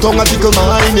the way your tongue a tickle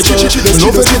mine.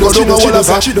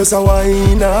 She does a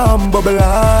wine and bubble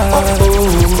on.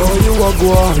 Oh, you a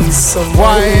go on some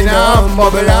wine and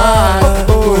bubble on.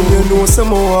 Oh, you know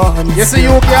someone. You see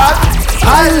you girl,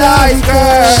 I like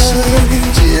her.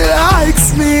 She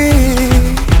likes me.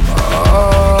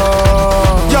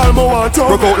 Girl, me want to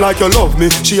work out like you love me.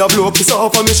 She a blow kiss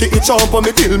off for me. She itch on for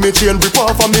me till me chain rip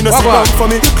off for me. No sit down for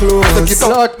me. Close.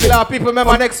 Lord, killer people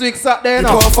remember next week Saturday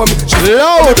now. For me. She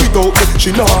love me without me.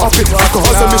 She not happy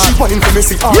because of me. She whine for me.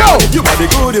 See yo, you body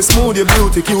good, you smooth, you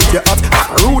beauty, cute, you hot.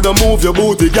 Rude and move your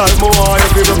booty, girl. Me want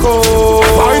you to go.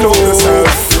 Find out yourself.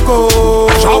 Go.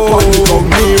 Chop on the tongue,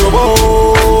 near about.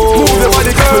 Move your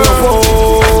body, girl.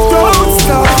 Don't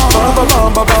stop.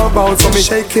 Bounce on me,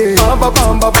 shake it.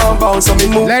 Bounce on me,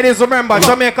 move. Ladies, remember,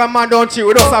 Jamaican man don't cheat.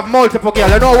 We just have multiple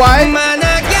girls. You know why? We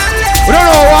don't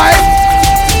know why.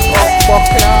 Oh, fuck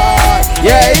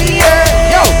yeah.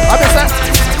 Yeah. Yo, I miss that.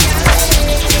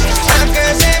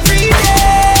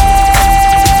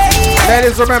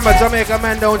 Ladies, remember, Jamaican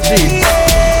man don't cheat.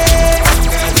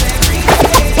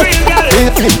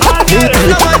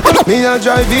 Me a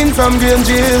drive in from Green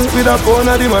Jail with a pound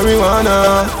of the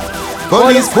marijuana.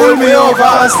 Police pull me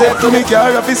over, step to me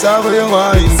car, officer, where you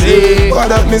want see. What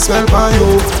that me smell for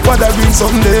you? What that bring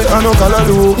someday, I no color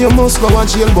do. You must go and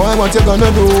jail, boy, what you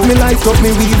gonna do? Me light up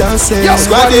me weed and say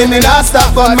squad in me last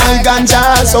stop on my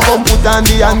ganja. So come put on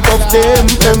the handcuff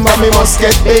them. Remember me must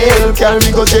get bail, carry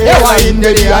me go jail. Why in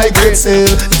the high grade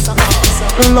sale?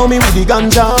 Love me with the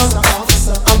ganja.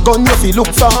 A gun you feel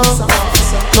look for.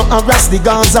 No harass the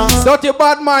Gaza. Dirty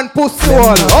bad man pussy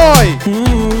all. Oi.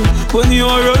 When you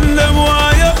run them,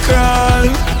 why you cry?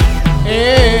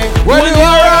 Hey, when you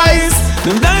rise,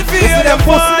 them die for you, them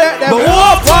pussy there. But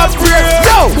hope and pray,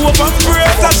 hope and pray,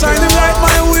 that shine them light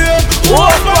my way.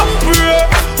 Hope and pray,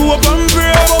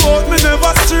 but me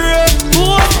never stray.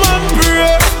 Hope and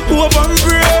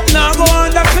pray, now go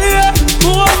on the clear.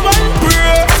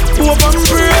 Hope and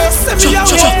pray, send me a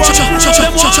hope and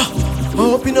pray.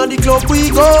 Up in the club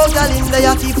we go, girl in the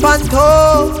yachty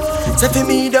panto. Say for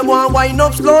me, them want wine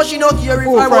up slow. She not care if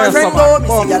my boyfriend go. Me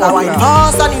see girl a wine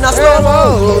fast and in a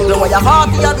slow-mo. The way you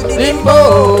party and do the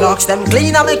limbo. Clocks them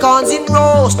clean and me cons in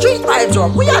row. Street vibes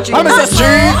up, we are drinking. I'm a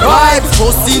street vibes,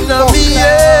 pussy in me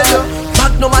head.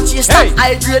 Magnum a chase that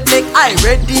I grade make I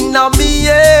red in a me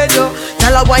head.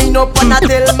 Girl a wine up and I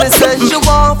tell me say she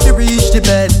want to reach the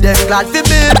bed. Them glad to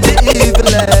build the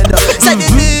evil head. Say the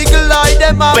eagle eye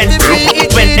them have to be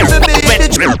it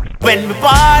when we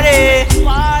party,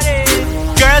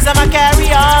 girls them a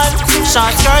carry on.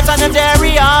 Short skirts and a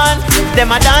dairy on.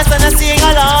 Them a dance and a sing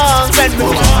along. When we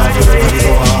party,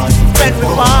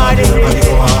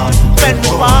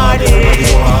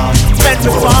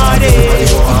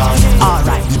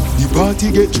 alright. The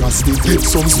party get drastic. Get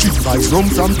some street vibes, rum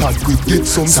from that quick. Get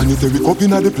some sanitary cup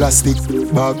in the plastic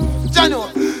bag. Jano,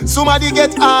 somebody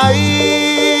get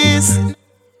ice.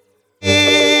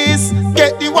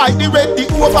 Get the white, the red, the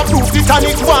overproof, the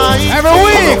tonic wine. Every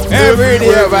week, every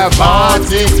day we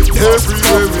party.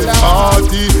 Everywhere we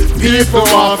party. People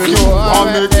want to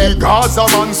make the Gaza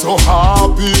man so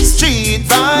happy. Street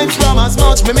vibes from as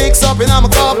much me mix up in a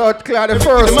cup. Blood clear the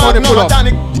first money pull up.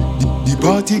 The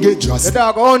party get drastic. The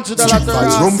dog $100 Street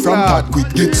vibes rum from that quick.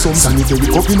 Get some sanitary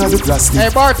cup in the plastic. Hey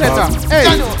bartender,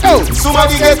 hey,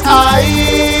 somebody get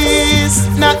ice,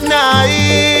 not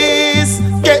nice.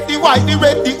 Get the white, the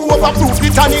red, the overproof,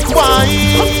 the tonic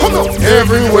wine.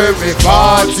 Everywhere we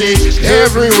party,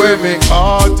 everywhere we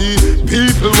party.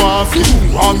 People want to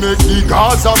make the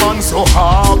Gaza man so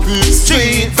happy.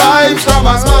 Street vibes from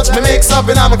as much me mix up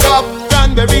in a cup.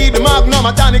 Cranberry, the Magnum,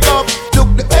 a tonic up.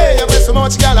 Look the air, where so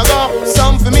much gal I go.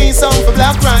 Some for me, some for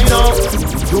Black Rhino.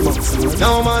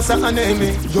 No massa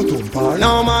enemy. You don't bar.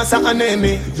 No massa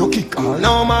enemy. You kick all.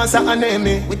 No massa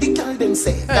enemy. With the girl them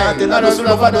say. I just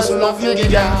love you,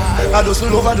 yeah. I just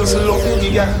love you,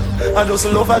 yeah. I just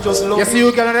love. You see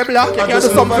you get on the block, you can do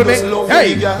something for me.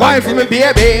 Hey, why for me,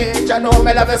 baby? You know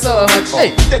me love you so much.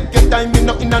 Hey, take your time, me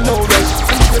not in a no rush.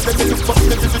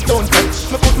 Don't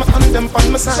touch. Me put my hand them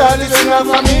on my side. Charlie don't have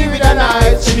for me with a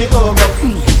knife. She be over.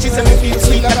 She say me feel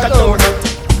sweet like a donut.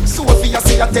 Sophia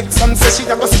say a text and say she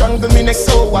a go strangle me next.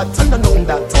 So what? I don't know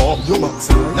that. Oh, you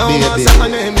must. No more say her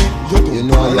name me. You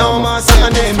know no more say her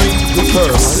name me. You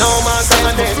first. No more say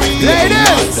her name me.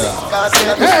 Ladies.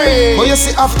 Hey. But you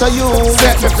see after you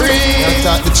set me free. I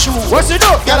thought the truth. What you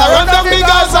do? Girl, I run down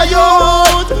because of you.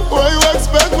 What you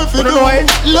expect me to do?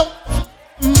 Look.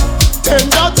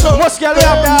 Tender touch. What's girl we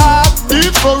have that?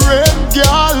 Different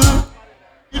girl.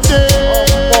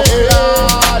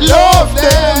 Love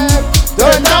them.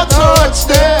 Don't not touch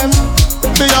them.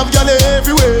 They have girl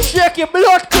everywhere. Shake your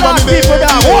blood clot people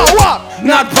down. What?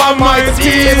 Not for my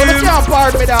team. You can't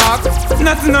part me, dog.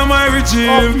 Nothing on my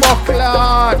regime.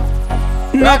 Clot.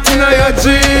 Nothing on your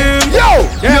dream. Yo,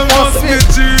 you must be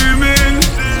dreaming.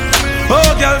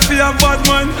 Oh, girl, feel a bad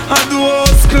man and do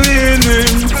house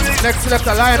cleaning. Next left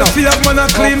a line up. Feel a man a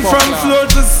clean from floor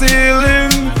to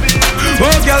ceiling. Oh,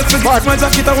 girl, forget my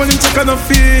jacket, I want him check and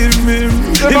feel me.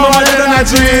 Him a better than a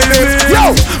dream.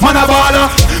 Yo, man a baller,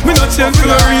 me no change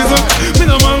for no reason. Me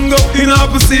no mango in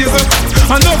half a season.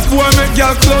 Enough boy make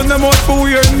girl clown them out for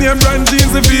weird name brand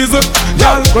jeans and visa.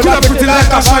 Girl, could have pretty like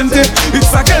a shanty.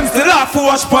 It's against the law for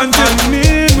wash panty. And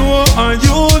me know and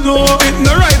you know it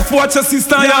no right for watch your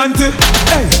sister and auntie.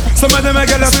 Hey, some of them a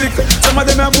get a sick. Some of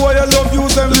them a boy I love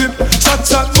use them lip. Chat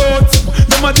bout.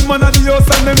 Them a the man of the house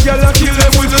and them girl a kill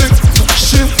them with lick.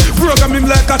 Shit, program him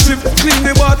like a chip. Clean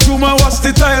the bathroom and wash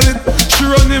the toilet. She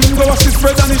run him, go wash his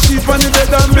bread and his sheep and the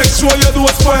bed and make sure you don't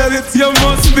spoil it. You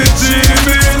must be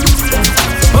dreaming.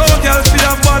 Oh, girl, see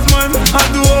a bad man and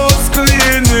do house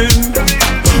cleaning.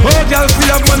 Oh, girl,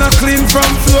 see a man a clean from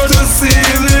floor to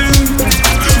ceiling.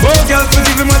 Oh, girl, see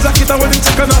give him a jacket and when him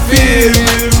check and a feel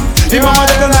him. Him a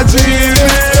mother than a dream.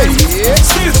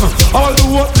 Excuse me, all the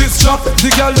work this job. The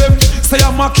girl them say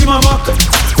I mock him a mock.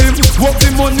 Him work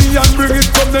the money and bring it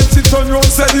come then sit on road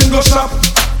sell him go shop.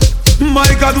 My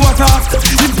God, what a act.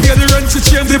 Him pay the rent, she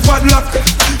change the padlock.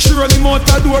 She run him out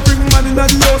the door, bring man in the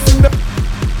house in the.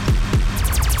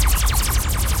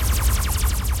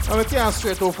 We can't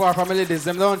stray too far from the ladies,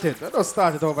 them don't it? Let's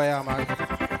start it over here, man.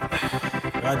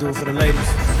 Gotta do it for the ladies.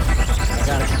 I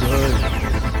gotta keep it hood.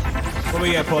 Where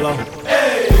we at, Polo?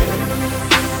 Hey!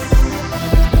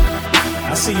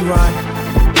 I see you, Ryan.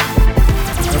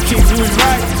 Now keep doing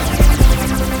right.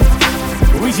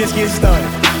 But we just get started.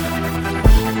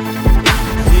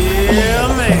 Yeah,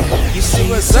 man. You see,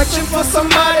 we're searching for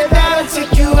somebody that'll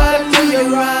take you out and do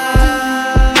you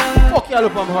right. Fuck y'all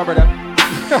up on my brother.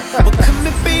 Well, come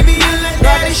here, baby, and let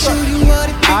daddy show you what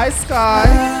it High sky.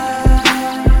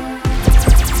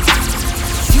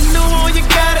 You know all you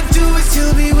gotta do is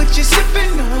tell me what you're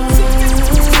sipping on.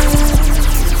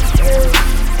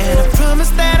 And I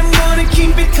promise that I'm gonna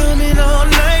keep it coming all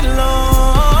night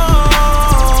long.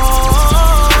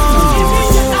 Give me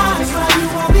your eyes while you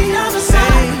on the other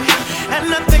side.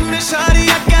 And I think that shawty,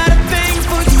 I got a thing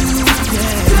for you.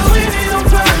 Doing it on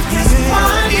purpose.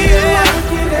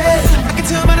 I can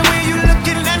tell by the way you're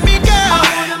looking at me, girl. I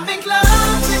wanna make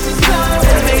love in this club.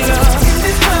 Make love in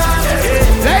this club.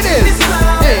 Ladies,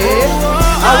 hey,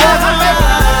 I wanna make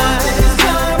love in this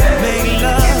club. Make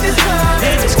love in this club.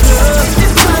 In this club. In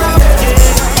this club.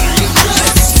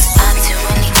 I'll do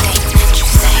anything that you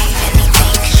say,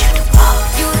 anything 'cause you're the boss.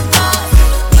 You the boss.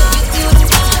 You the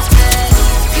boss, man. You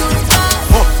the boss. You the boss.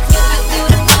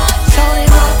 So they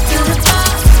roll. You the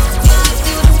boss.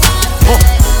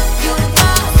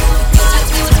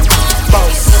 You the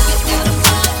boss. You the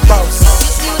boss.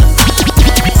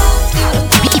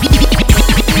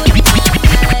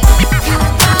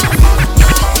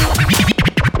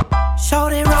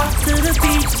 Shout it rock to the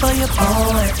beat for your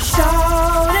boy.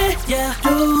 Shout it, yeah,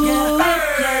 yeah.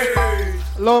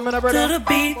 Low man, brother. To the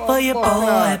beat for your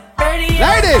boy.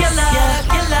 Ladies,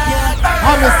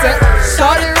 I'm a set.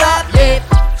 Shout it rock, yeah.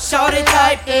 Shout it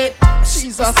type, yeah.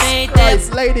 Jesus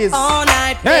Christ, ladies. All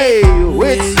night, hey,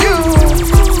 with you.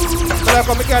 But I'm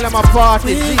going to my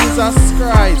party. Jesus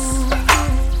Christ.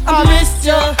 I missed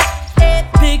your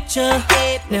picture.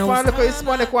 Now look at this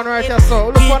one right here. So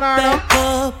look on her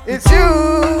now. It's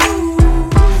you,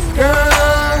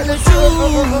 girl. It's you.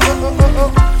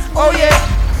 Oh yeah.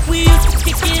 We used to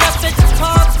kick it up at the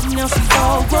park, now she's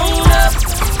all grown up.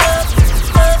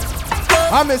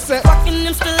 I miss it. Rocking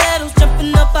them stilettos,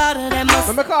 jumping up out of that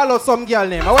muscle. Let me call out some girl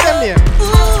name. What them name?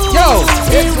 Yo,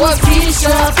 it was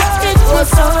Keisha, it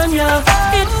was Sonia,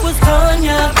 it was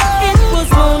Tanya, it was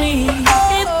Moni,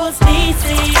 it was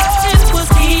Niecy, it was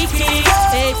Kiki.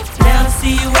 Hey, now to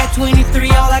see you at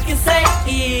 23, all I can say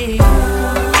is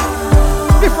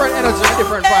different energy,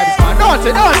 different vibes, man. Dance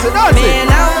it. man,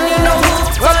 I don't need no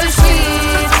hoop for the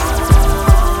shit.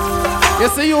 You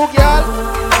see you, girl?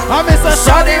 I miss a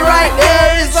shawty right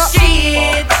there. Is a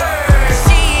shit.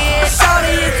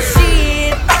 Shawty is the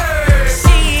shit.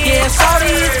 Yeah,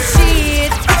 shawty is the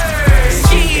shit.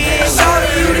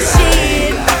 Shawty is the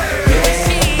shit.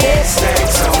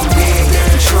 Stacks on me,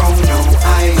 control no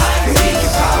ice. And we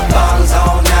can pop bottles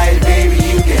all night, baby.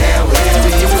 You can have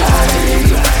whatever you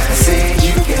like. I said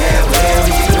you can have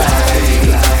whatever you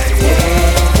like.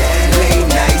 Yeah, that late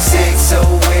night sex so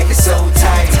wet and so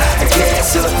tight. I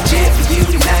gas up the jet for you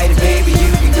tonight, baby.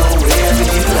 You can go wherever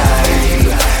you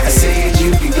like. I said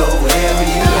you can go wherever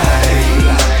you like.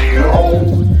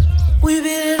 We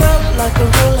beat it up like a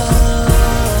roller.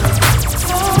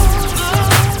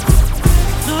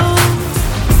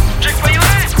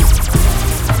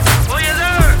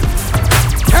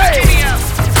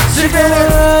 She doing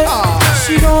right,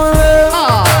 she doing right. I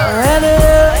had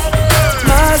it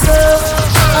myself.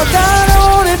 I got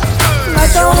on it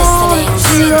like I want it.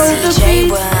 She rode the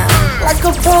beat like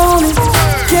a pony.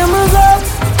 Cameras up,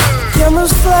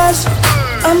 cameras flash.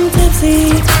 I'm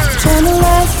tipsy, trying to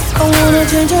laugh. I wanna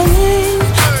change her name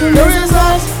to Mrs.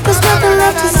 Life. There's nothing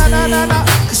left to see.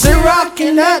 Cause she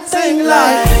rockin' that thing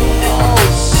like oh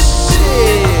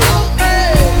shit.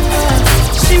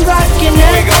 She rockin'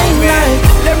 that thing like.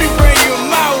 Let me bring you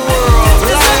my world.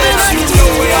 Let you know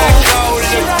what I call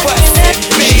the busted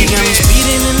She got me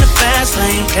speeding in the fast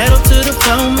lane, pedal to the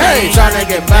floor, man. Hey, tryna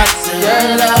get back to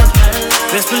your love.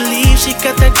 Best believe she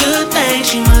got that good thing.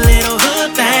 She my little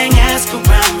hood thing. Ask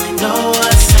around, they know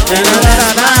what's up.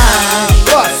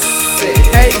 What's it?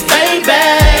 Hey,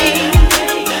 baby.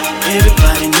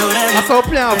 Everybody know that. I saw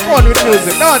playing fun with the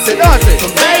music. Dance it.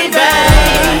 Baby.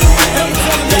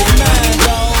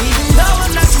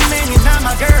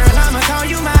 Girl, I'ma call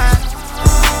you mine.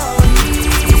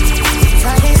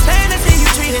 I can't stand to see you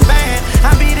treated bad.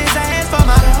 I beat his ass for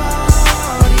my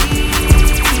party.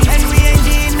 And we ain't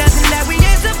did nothing that we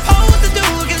ain't supposed to do,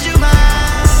 cause you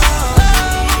mine.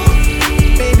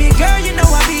 Baby girl, you know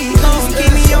I be home.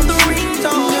 Keep me on the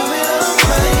ringtone.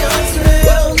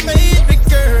 Well, baby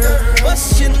girl,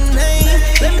 what's your name?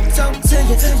 Let me talk to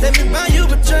you. Let me buy you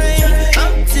a drink.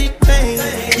 I'm T-Pain.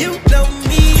 You know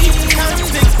me. I'm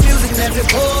big music, never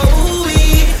boy.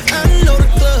 I know the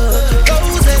club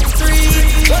goes at 3.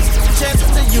 What's the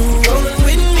chances of you rolling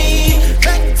with me?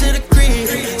 Back to the crib,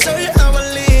 show you how I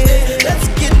live. Let's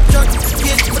get drunk,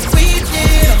 get what we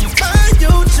did. Buy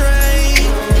your drink.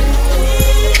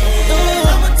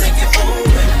 I'ma take it home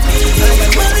with me. I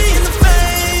got money in the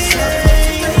bank.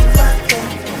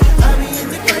 I be in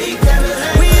the great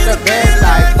Cadillac. We in the bed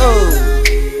like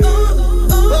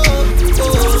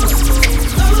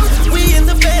we in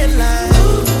the bed like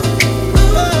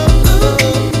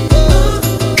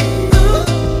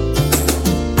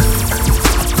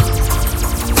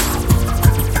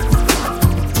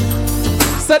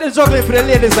Set the juggling for the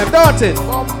ladies like dancing.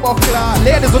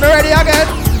 Ladies, when you ready again?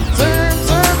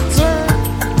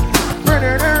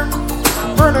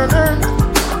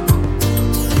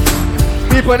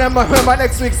 People remember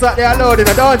next week Saturday allowed in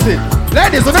the dancing.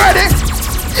 Ladies, when you ready?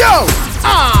 Yo!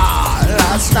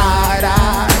 Last night I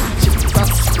Jesus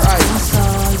Christ.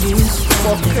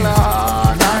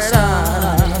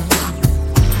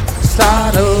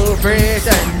 Started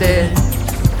pretending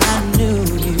I knew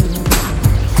you.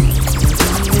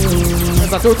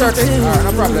 It's a 2:30? Alright,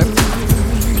 no problem.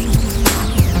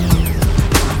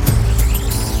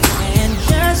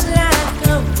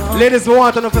 Ladies, we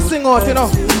want to know if you sing out, you know.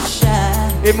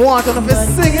 If you want to know if you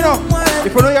sing, you know.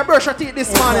 If you know your brush your teeth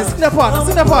this morning, sing the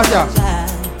part, yeah.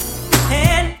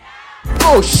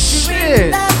 Oh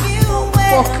shit!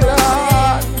 Fuck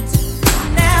that.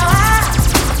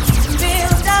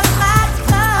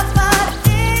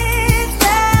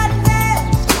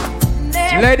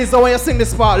 Ladies, I want you to sing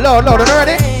this part. Loud, are you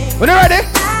ready? When you ready?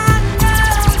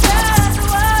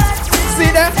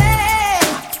 See that?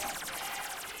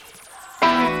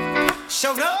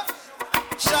 Show up.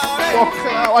 Fuck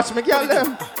that. Watch me get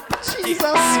them. Jesus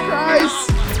Christ.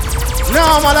 No,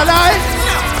 I'm all alive.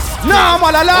 No, I'm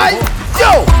all alive.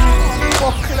 Yo!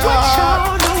 Fuck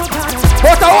that.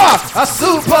 What a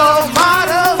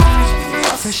supermodel.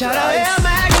 Fresh out of Air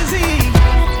magazine.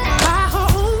 My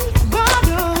whole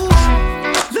bottles.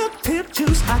 Look, pimp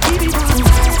juice, I keep it on.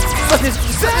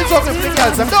 It's up to the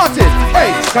girls, don't it?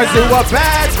 Hey, cause you a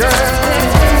bad girl.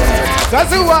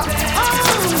 Cause you a...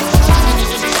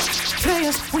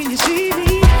 Players, when you see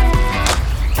me,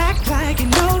 act like you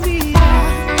know me.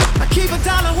 I keep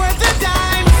 $1 worth of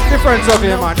dimes. Difference of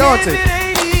here, man, don't it? It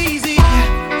ain't easy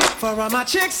for all my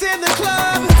chicks in the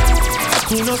club.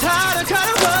 Who knows how to cut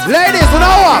a rug? Ladies, you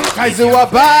know what? Cause you a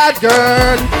bad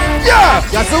girl. Yeah,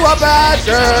 cause you a bad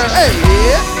girl. Hey,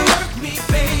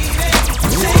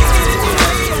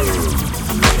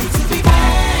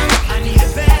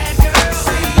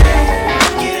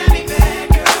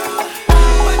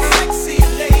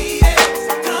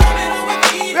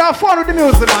 fun with the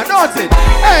music, man, don't it?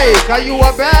 Hey, cause you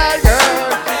a bad girl.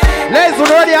 Ladies, you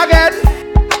ready again?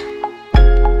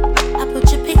 I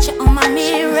put your picture on my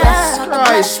mirror. Jesus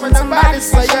Christ, when somebody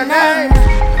say your name.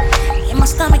 In my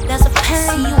stomach there's a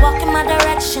pain. You walk in my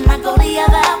direction, I go the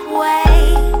other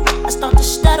way. I start to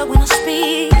stutter when I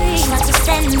speak. Try to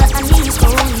stand but my knees go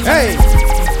weak. Hey,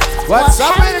 what's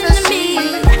happening to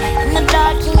me? In the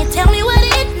dark, can you tell me what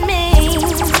it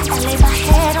means? I lay my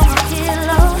head on my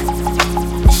pillow,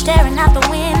 staring out the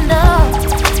window.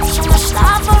 So much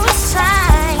stop for a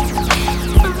sign.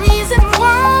 The reason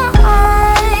why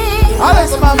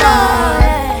Alex, my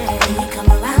mind. you come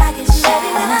around like it's shabby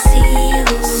when I see you.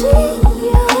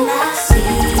 When I see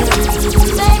you,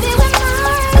 baby, when I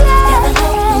never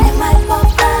know when it might fall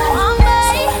down.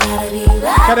 So I gotta be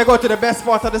right. Can I go to the best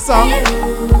part of the song?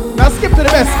 Now skip to the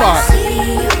best part.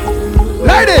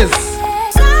 Ladies.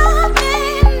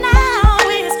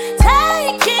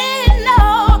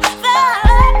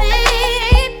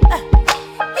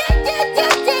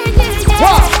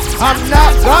 I'm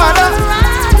not gonna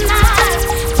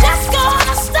just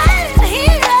gonna stand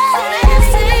here and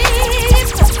see.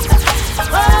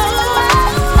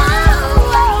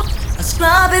 A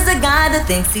scrub is a guy that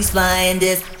thinks he's flying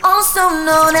this, also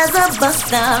known as a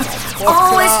buster.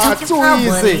 Always talking about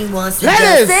what he wants to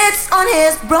do. Sits on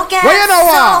his broken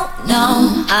soul.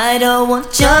 No, I don't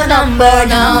want your number,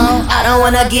 no. I don't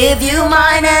wanna give you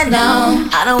mine, and no,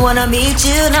 I don't wanna meet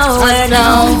you nowhere,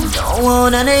 no. Don't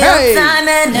want none of your time,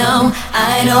 and no,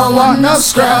 I don't want no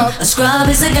scrub. A scrub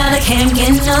is a guy that can't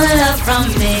get no love from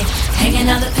me. Hanging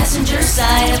on the passenger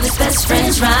side of his best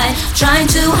friend's ride, trying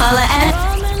to holler at.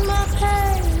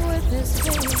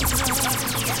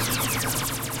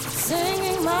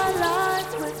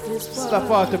 Stop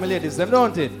out to my ladies, them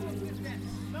don't it?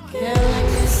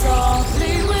 Killing me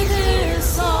softly with his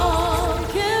song,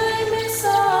 killing me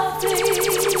softly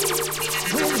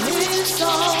with his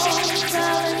song,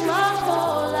 telling my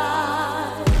whole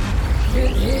life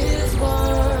with his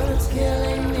words,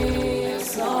 killing me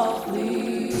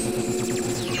softly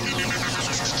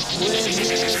with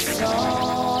his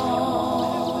song.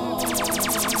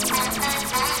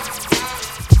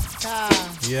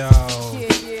 Yo,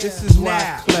 this is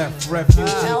why Clef Refuge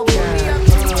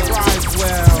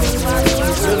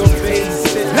Little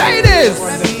bass. Ladies!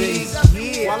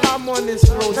 While I'm on this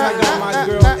road, I got my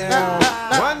girl L.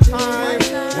 One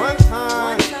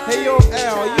time. Hey yo,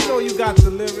 L, you know you got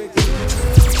the lyrics.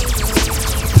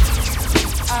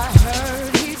 I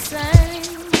heard he sang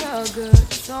a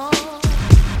good song.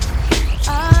 I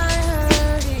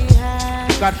heard he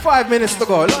had. Got 5 minutes to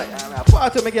go. Look,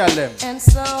 part to me, girl, them. And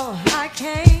so I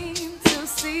came to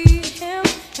see him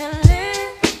and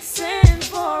listen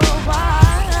for a while.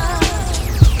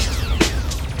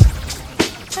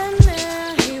 And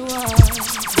there he was,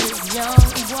 this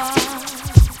young boy,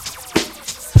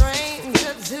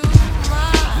 stranger to my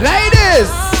Ladies!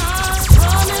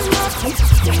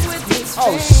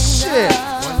 Oh shit!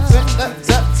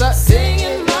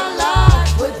 Singing my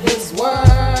life with his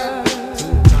words,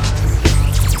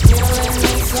 killing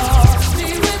me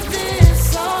softly with this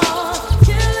song,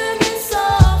 killing me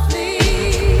softly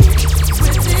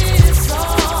with this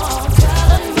song,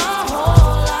 telling my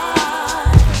whole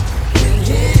life with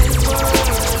his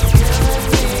words, killing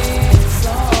me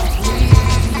softly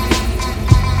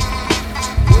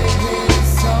with his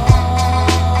song.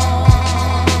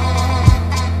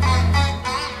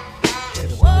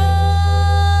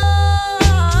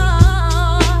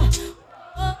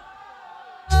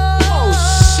 Oh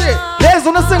shit! Ladies,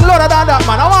 wanna sing louder than that,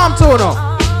 man. I want to know.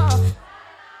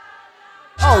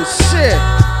 Oh shit!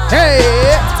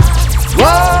 Hey!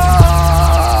 Whoa!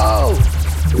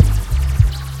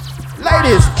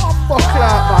 Ladies, buckle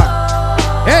up, man.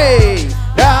 Hey!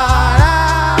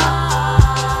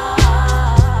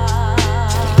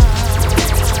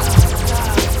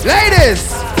 Ladies!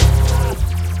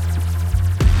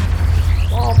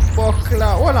 Oh, buckle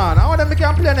up. Hold on. I want them to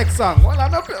can play next song. Hold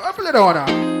on. I'll play that one now.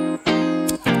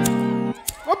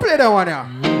 I'll play that one now.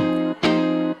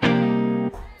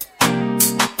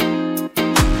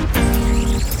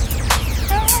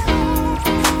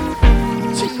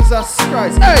 Jesus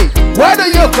Christ. Hey, where do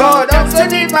you go? Don't you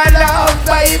need my love,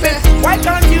 baby? Why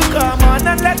can't you come on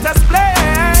and let us play?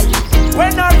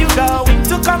 When are you going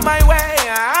to come my way?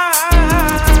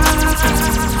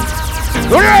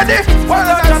 You ready? What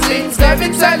are the things they've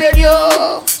been telling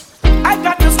you? I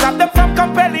got to stop them from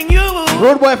compelling you.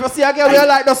 Rude boy, if you see a girl you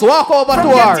like, just walk over to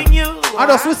her and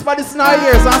just whisper this in her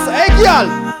ears and say, hey girl,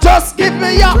 just give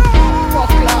me your fuck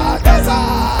Lord, that's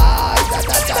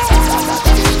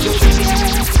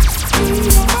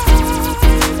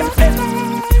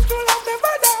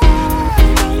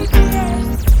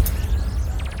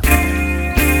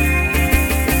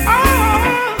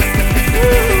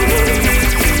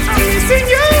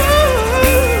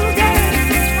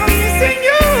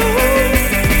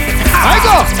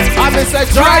I'm a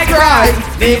dry cry,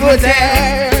 people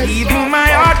tears. Even my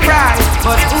heart cries,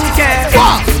 but who cares?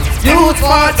 Youth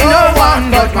for no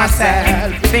one but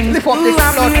myself. Things Lift up this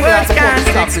blood words can't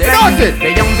explain. it.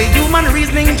 Beyond the human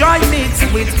reasoning, joy mixed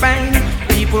with pain.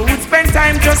 People would spend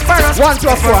time just for us. 1 +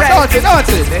 1, don't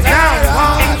it? They now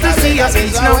want to see us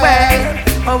reach nowhere.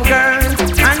 Oh girl,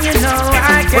 and you know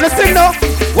I can't. Listen now.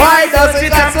 Why does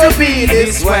it have to be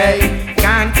this way?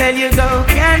 Can't tell you go,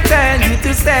 can't tell you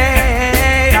to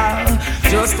stay. Oh,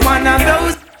 just one of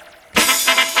those.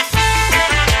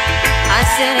 I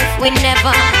said if we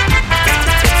never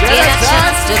get a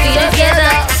chance to be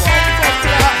together,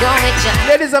 go with ya.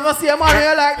 Ladies, I must see a man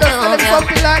here like this, tell him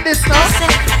something like this now.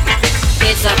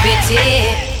 It's a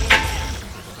pity.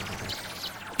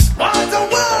 What's the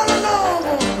world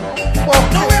alone?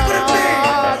 No way could it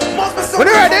be. Must be so. Are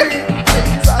you ready?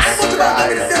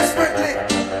 Desperately.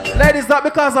 Ladies, not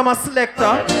because I'm a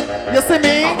selector. You see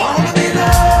me?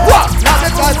 What? Not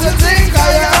because you think I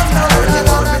am.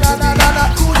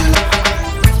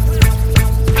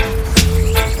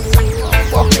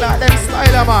 Fuck like them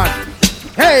style, man.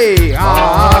 Hey,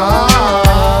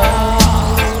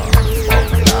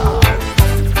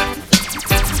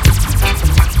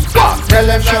 Tell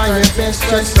them try your best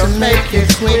just to make it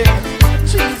quick.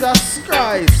 Jesus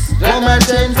Christ. Don't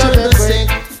attend to the sick.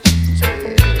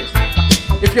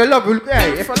 If you love,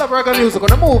 hey, if you love reggae music,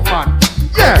 gonna move, man.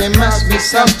 Yeah. There must be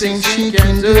something she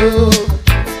can do.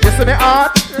 You see me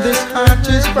heart? This heart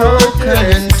is broken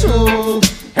in two.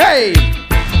 Hey.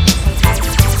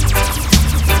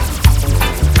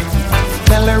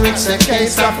 Tell her it's a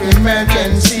case of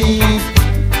emergency.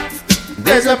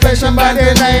 There's a patient by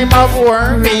the name of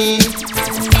worry.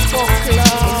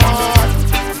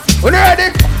 When you ready?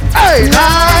 Hey,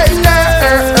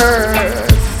 nightmares.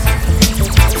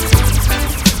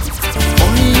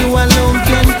 Only you alone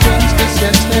can change the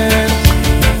system.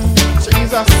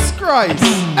 Jesus Christ.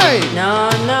 Hey. No,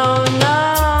 no, no.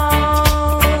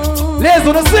 Let's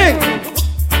do the sing.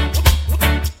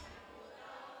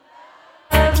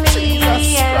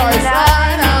 Jesus Christ.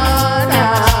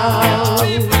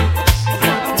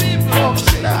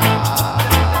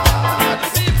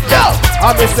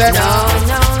 I'm just saying. No,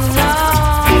 no, no.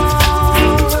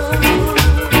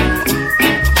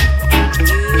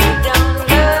 You don't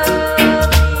love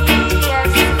me,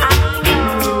 yes, I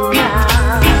know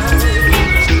now.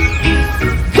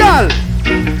 Girl,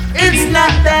 it's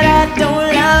not that I don't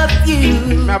love you.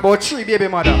 I'm about 3 baby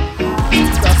mother.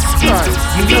 Jesus Christ.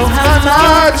 You know how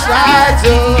much I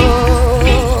do.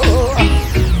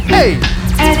 Hey.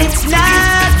 And it's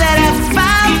not that I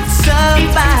found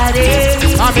somebody.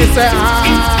 I'm just saying.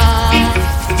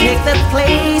 Take the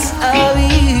place of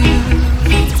you.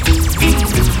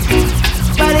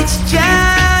 But it's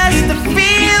just the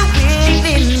feel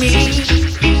within me.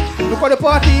 Look how the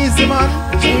party is, man.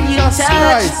 When you Jesus touch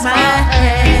Christ. my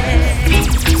hand,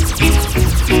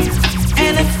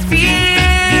 and a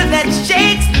fear that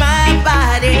shakes my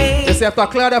body. You see, after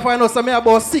Claudia find out something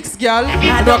about 6 girl,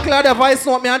 and then Claudia voice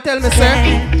note me and tell me,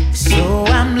 say, so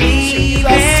I'm leaving.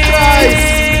 Jesus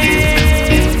Christ.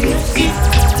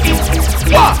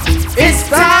 What? It's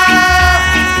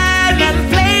time and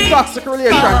place. Toxic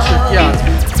relationship, yeah.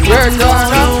 We're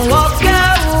gonna walk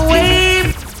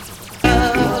away.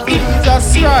 Jesus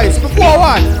Christ. Before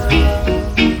what?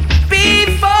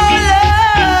 Before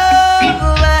love.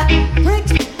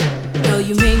 Though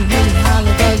you make me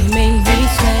holler, though you make me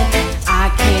sweat,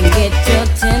 I can't get your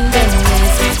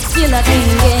tenderness. Still I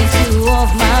can't get you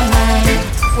off my mind.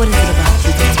 What is it about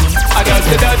you, baby? I got it.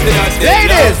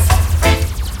 Ladies.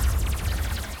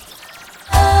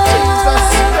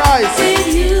 Christ.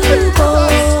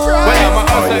 Well, I'm a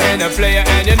hustler and a player,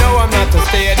 and you know I'm not to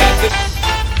stay. That's it.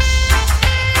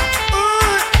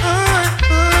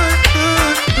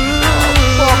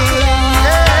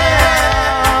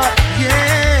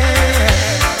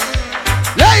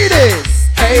 Ladies,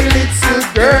 hey little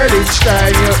girl, it's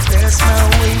time you. That's how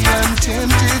we are.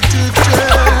 tempted to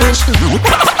touch.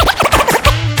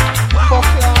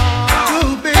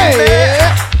 Oh, baby,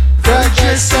 that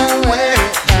just away.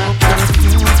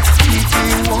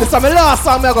 This is my last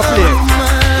song I'm gonna play.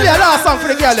 Yeah, last song for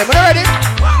the girl. Are you ready?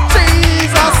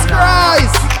 Jesus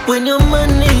Christ! When your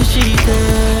money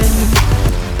cheating.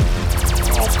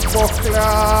 Oh, fuck,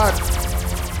 Lord.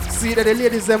 See that the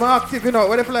ladies them are active, you know.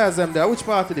 Where the players them there? Which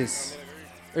part of this?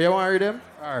 You want to read them?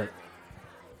 Alright.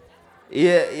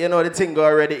 Yeah, you know the thing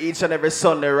already. Each and every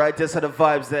Sunday, right? Test of the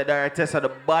vibes there, right? Test of the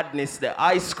badness there.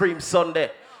 Ice cream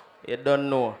Sunday. You don't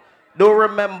know. Don't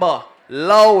remember.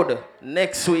 Loud.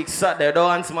 Next week, Saturday.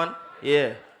 Dance, man.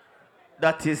 Yeah.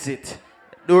 That is it.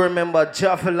 Do remember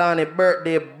Javelani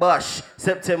birthday bash,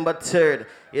 September 3rd.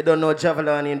 You don't know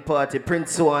Javelani in party.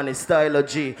 Prince Wani, Stylo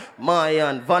G,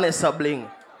 Mayan, Vanessa Bling,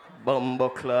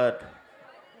 Bumbleclad.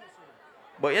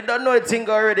 But you don't know the thing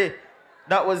already.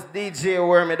 That was DJ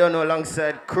Worm. You don't know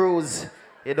alongside Cruz.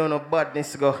 You don't know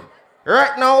badness go.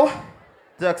 Right now,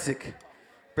 Toxic.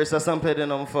 Press a sample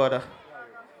then on further.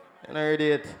 You know ready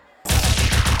yet?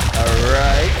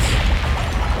 Alright.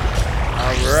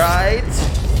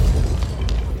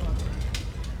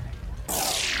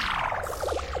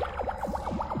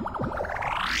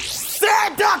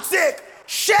 Say Toxic!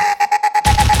 Shit!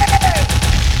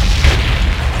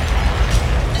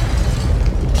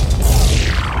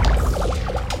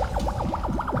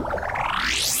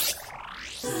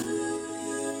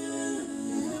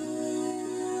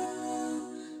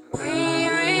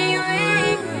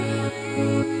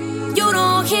 You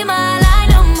don't hear my line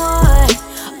no more.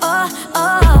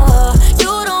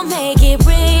 You don't make it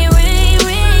ring, ring,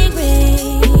 ring,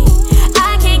 ring.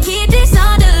 I can't keep this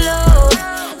on the low.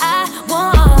 I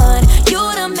want you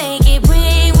to make it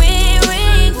ring, ring,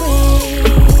 ring,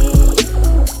 ring.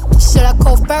 Should I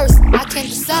go first? I can't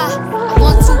decide. I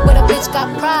want to, but a bitch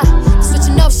got pride.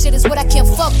 Switching up shit is what I can't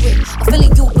fuck with. I'm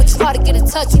feeling you, but you hard to get in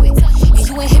touch with. And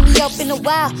you ain't hit me up in a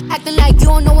while. Acting like you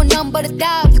don't know a number to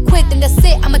dial. You quit, then that's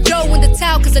it. I'ma throw in the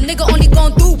towel. Cause a nigga only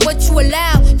gon' do what you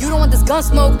allow. You don't want this gun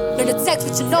smoke. Learn to text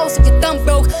with your nose so your thumb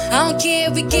broke. I don't care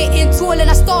if we get into it and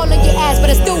I stall on your ass. But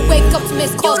I still wake up to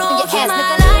miss calls from your ass,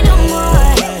 nigga. No more.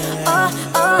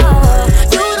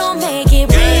 You don't make it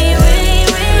ring, ring,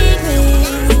 ring, ring.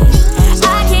 I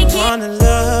can't keep wanna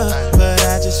love, but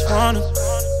I just wanna.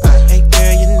 Hey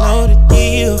girl, you know the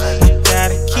deal. I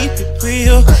gotta keep it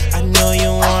real. I know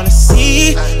you wanna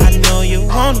see. I know you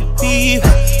wanna be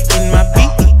in my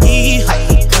BE.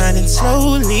 Grinding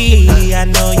slowly. I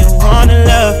know you wanna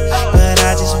love, but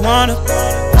I just wanna.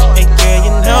 Hey girl,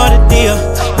 you know the deal.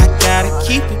 I gotta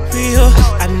keep it real.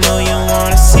 I know you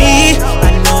wanna see.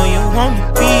 I know you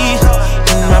wanna be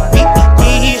in my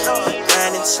BE.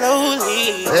 Grinding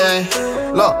slowly. Yeah,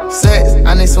 look, sex,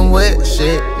 I need some wet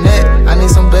shit. Neck, I need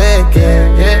some back,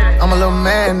 yeah. I'm a little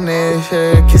man,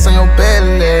 yeah. Kiss on your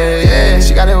belly, yeah.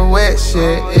 She got that wet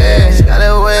shit, yeah. She got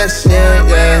that wet shit,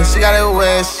 yeah. She got that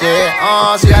wet shit,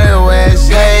 she got that wet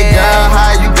shit. Hey, girl,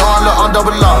 how you going? Look, I'm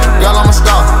double up. Girl, I'm a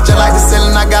star. Just like the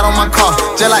ceiling I got on my car.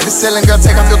 Just like the ceiling, girl,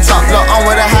 take off your top. Look, I'm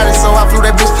with the hottest, so I flew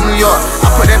that bitch to New York.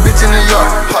 I put that bitch in New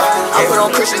York. I put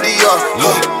on Christian Dior.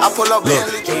 I pull up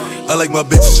Bentley. I like my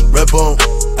bitches, red bone,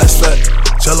 ass fat,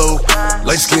 jello,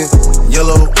 light skin,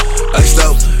 yellow, iced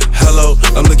out, hello.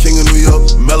 I'm the king of New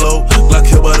York, mellow, black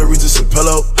hair by the Regis and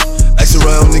pillow. Ask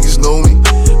around, niggas know me.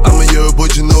 I'm a year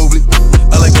boy Ginobili.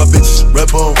 I like my bitches,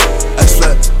 red bone, ass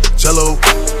fat, jello,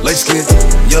 light skin,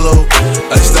 yellow,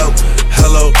 iced out,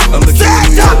 hello. I'm the king of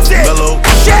New York, mellow,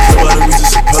 black hair by the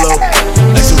Regis and pillow.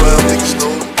 Ask around, niggas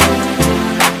know me.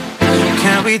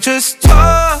 Can we just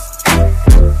talk?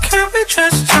 Can we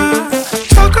just talk?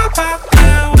 Talk about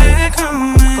where we're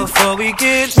going before we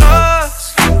get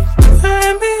lost.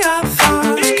 Let me our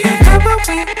thoughts. Can't help what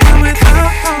we do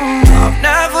without home. I've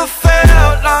never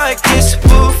felt like this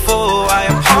before. I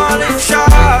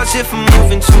apologize if I'm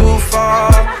moving too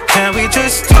far. Can we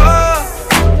just talk?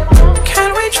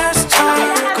 Can we just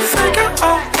talk? Figure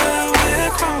out where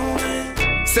we're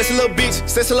going. Sexy little bitch,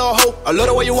 sexy little hoe. I love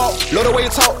the way you walk, love the way you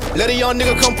talk. Let a young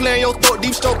nigga come play in your throat,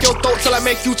 deep stroke your throat till I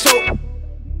make you choke.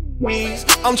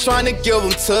 I'm trying to give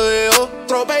them to you,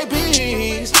 throw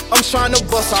babies. I'm trying to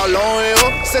bust all on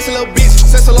you. Sexy little bitch,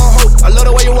 sexy little hoe. I love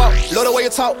the way you walk, love the way you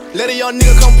talk. Let a young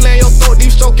nigga come play in your throat,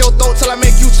 deep stroke your throat till I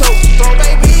make you choke. Throw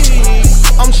babies.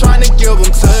 I'm trying to give them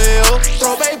to you,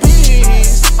 throw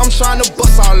babies. I'm trying to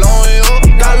bust all on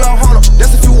you. Got a little Honda,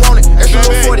 that's if you want it. Extra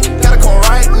little 40, gotta come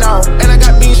right now. And I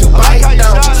got beans, you bite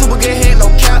down. Super good head, no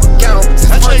cap gown.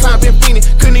 Since the first time been fiending,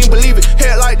 couldn't even believe it.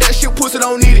 Hair like that, shit pussy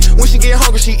don't need it. When she get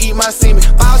hungry, she eat my semen.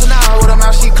 5 an hour with her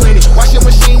mouth, she clean it. Watch your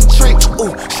machine trick,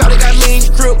 ooh. Shawty got mean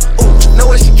grip, ooh. Know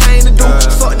what she came to do.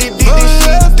 Suck this dick,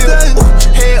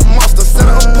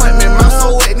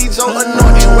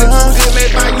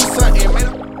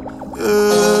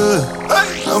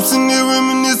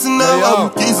 I'm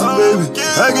kissing, baby.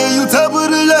 I gave you top of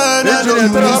the line, I know you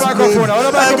miss it, baby.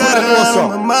 I got it on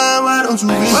my mind, why don't you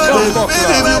miss it, baby?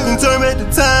 Baby, if you can turn back the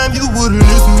time, you would've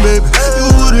listened, baby. You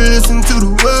would've listened to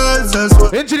the words, I swear.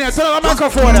 Engineer, turn on the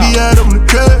microphone now. Be out on the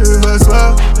curve, I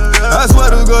swear. I swear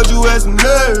to God, you had some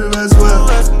nerve, I swear.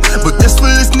 But that's for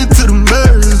listening to the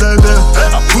murders, I got.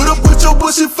 I put up with your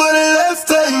bullshit for the last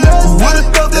time. Who would've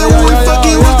thought that when we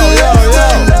fucking was the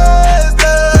last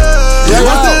time? It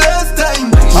was the last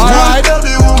time. Who would've thought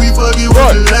that when we fucking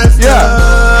was the last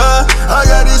time? I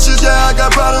got issues, yeah, I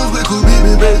got problems with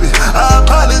Kubibi, baby. I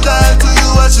apologize to you,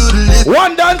 I should've listened.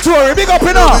 One done tour, big up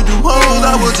in all.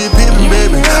 I was just pimping,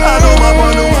 baby. I know my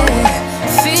partner.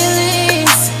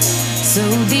 Feelings so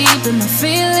deep in my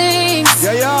feelings.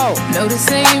 Yo. Notice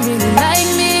they really like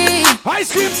me.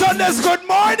 Ice Cream Sundays, good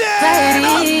morning.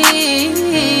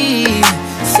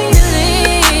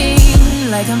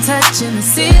 Feeling like I'm touching the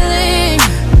ceiling.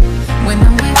 When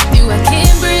I'm with you, I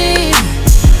can't breathe.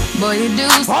 Boy, you do.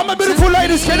 All my beautiful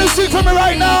ladies, can you sing for me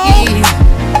right now? Ooh,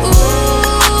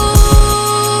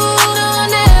 no, I'll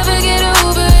never get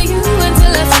over you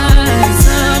until I find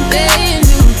something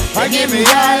new. I give me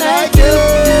high like you.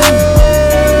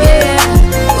 Yeah.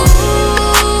 Ooh,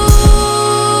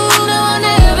 no, I'll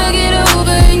never get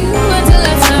over you until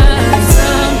I find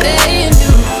something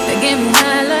new. That get me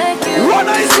high like you. Run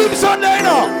Ice Cream Sunday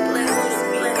now.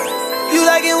 You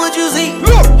like it what you see?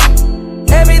 Look.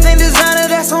 Everything designer,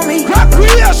 that's on me.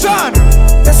 Creation.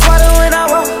 That's why when I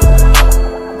walk,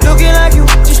 looking like you,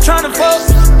 just trying to fuck.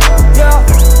 Yeah,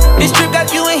 this trip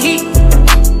got you in heat.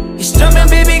 It's jumping,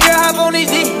 baby girl, hop on this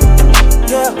D.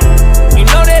 Yeah, you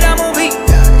know that I'm on beat.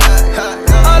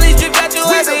 All these trips got you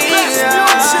in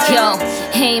heat. Yo,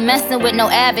 he ain't messing with no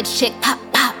average chick. Pop,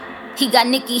 pop. He got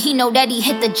Nicky, he know that he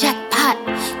hit the jackpot.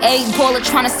 A baller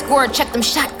tryna score, check them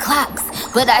shot clocks.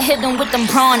 But I hit him with them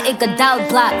brawn Iguodala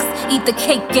blocks. Eat the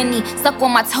cake and he suck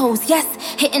on my toes, yes.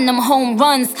 Hitting them home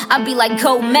runs, I be like,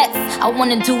 go Mets. I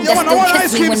wanna do that, still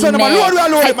kiss me when he mad.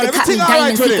 Type the cotton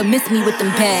diamonds, he can miss me with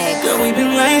them bags. Girl, we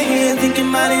been right here thinking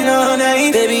about it all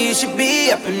night. Baby, you should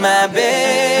be up in my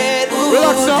bed. Ooh,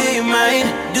 do you mind?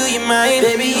 Do you mind?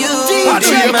 Baby, you do you mind?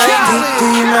 Do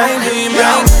you mind? Do you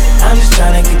mind? I'm just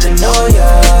trying to get to know ya.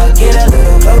 Get a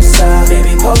little closer,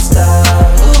 baby, post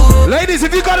up. Ladies,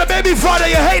 if you got a baby father,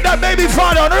 you hate that baby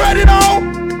father. Already know?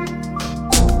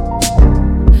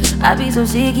 I be so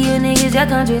sick of you niggas, y'all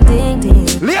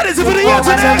contradicting. Ladies, if you're here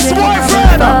to the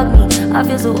ex-boyfriend, I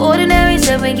feel so ordinary,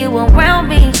 so when you around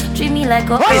me, treat me like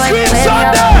a Ice Cream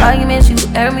Sunday. Arguments, you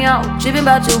air me out. Tripping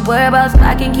about your whereabouts.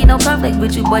 I can't keep no conflict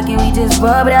with you, boy. Can we just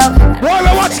rub it out? Boy,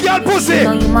 I watch girl pussy. You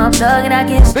know you my plug and I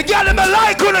can. The girl in my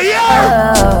like on the year.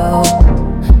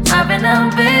 I've been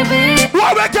out, baby.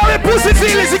 Why we carry pussy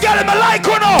feelings? The girl in my like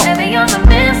on the. Baby, I'm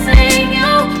missing you.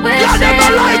 Girl in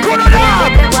my like on the.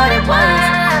 What it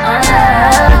was.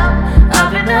 I've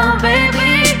been out,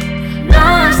 baby. No,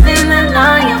 I'm still in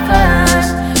line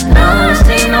first. No, I'm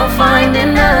still no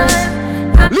finding us.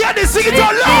 Ladies, sing it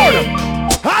out loud.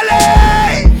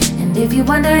 Halle! And if you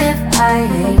wonder if I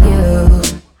hate you,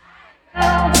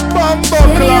 Bumbo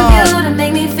you to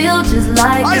make me feel just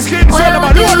like Ice Cream Sunday,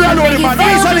 man.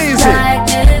 Nice and easy.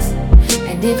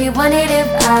 And if you wondered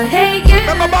if I hate you,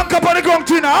 I'm a bank up on the ground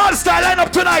tune. All style line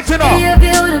up tonight, you know. if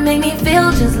you to make me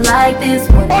feel just like this.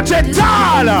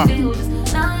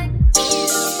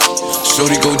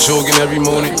 Shorty go jogging every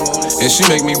morning, and she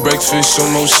make me breakfast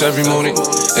almost every morning.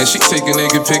 And she take a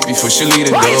nigga pic before she leave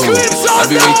the door. I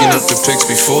be waking up the pics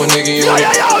before a nigga, yo.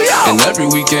 And every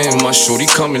weekend my shorty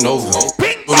coming over.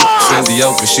 Fendi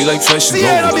out, but she like flesh and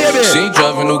over. She ain't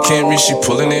driving no Camry, she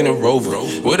pulling in a Rover.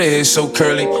 With her hair so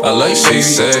curly, I like she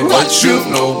said, what you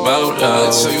know about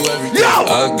us?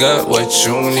 I got what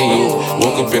you need.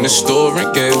 Woke up in the store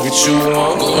and get what you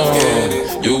want.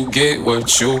 You get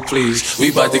what you please.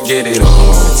 We bout to get it on.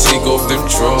 Take off them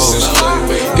drawers. It's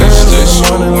just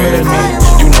you and me.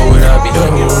 You know what I be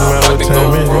doing. I'm about to go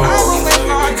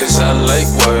wrong. Cause I like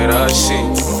what I see.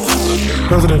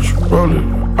 Presidential, roll it,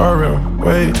 RM,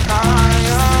 wait.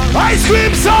 Ice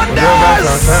Cream Sundays!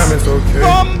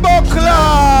 Bumbo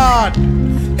Clot!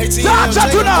 Tasha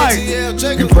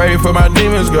tonight! You pray for my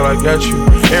demons, girl, I got you.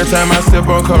 Every time I sip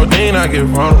on codeine, I get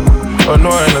vulnerable.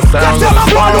 Annoying the sounds of the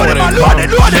song when they call me.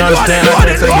 She understand I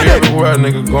can take me everywhere a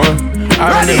nigga going. I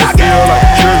can nigga feel like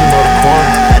a trigger on the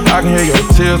corner. I can hear your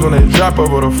tears when they drop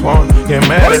over the phone. Get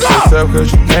mad at yourself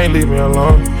cause you can't leave me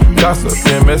alone. Gossip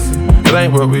and messy, it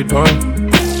ain't what we doing.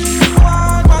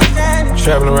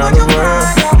 Traveling around the world,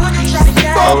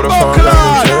 over the phone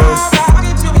like chairs.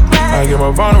 I get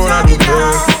more vulnerable when I do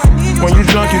pills. When you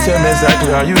drunk, you tell me exactly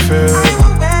how you feel.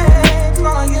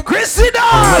 Chrissy I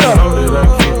know that I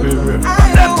keep it real.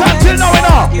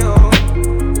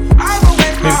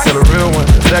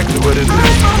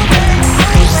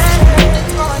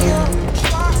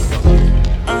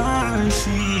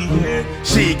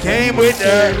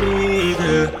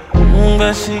 there.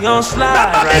 But she gon'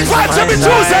 slide right to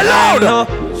my side.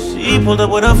 She pulled up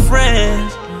with her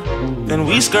friends. Then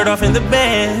we skirt off in the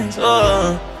bands.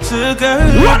 Oh, took her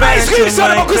back to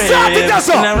my crib.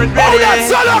 And I regret it.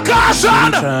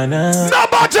 No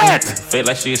budget. Feel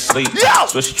like she asleep.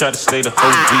 So she tried to stay the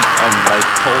whole week. I'm like,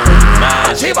 oh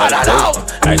man. She wanna know.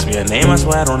 Ask me her name, I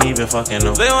swear I don't even fucking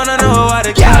know. They wanna know why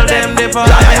they call them dip on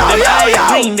me. Them eye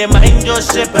green, them mind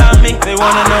just ship on me. They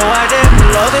wanna know why they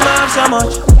love them up so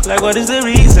much. Like what is the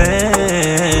reason?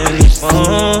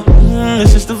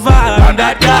 It's just the vibe.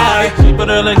 That guy, she put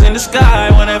her legs in the sky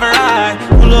whenever I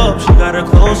pull up. She got her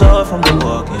clothes off from the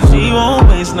walk and she won't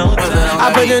waste no time.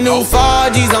 I put the new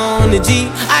 4Gs on the G.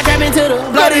 I trap into the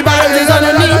bloody birds is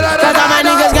underneath. Cause all my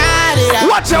niggas got it.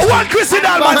 Watch your one Chrissy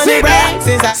Dalman, see that?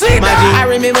 See that? I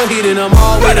remember hitting them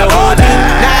all with a whole team.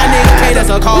 Now niggas pay us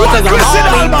a call cause I'm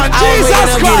hauling. I was waking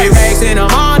up getting racks in the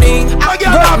morning.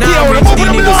 Now I'm rich, these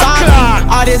niggas salty.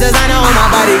 All this designer on my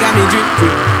body got me drip.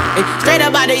 Straight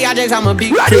up out the objects, I'm a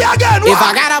big trip. If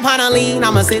I got up on a lean,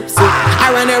 I'm a sip. I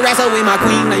run the wrestle with my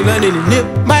queen, like London and Nip.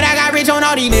 But I got rich on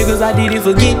all these niggas, I didn't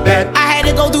forget that. I had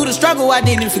to go through the struggle, I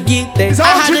didn't forget that.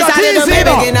 I decided to make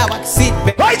it, now I can sit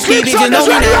back. These bitches know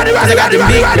me now, cause I got them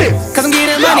big. Cause I'm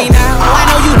getting money now, I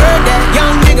know you heard that.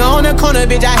 Young nigga on the corner,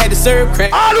 bitch, I had to serve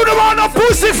crack. All of them on the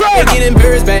pussy friend. Getting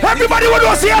birds back. Everybody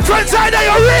wanna see a friend side that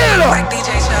you're real.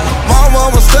 Mama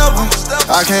was stepping,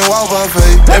 I can't walk by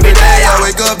faith. Every day I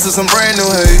wake up to some brand new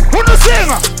hate. Who the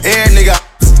singer? Every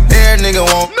nigga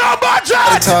want no budget.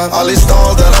 All these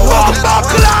stars that I walk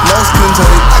most couldn't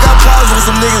take. I got problems with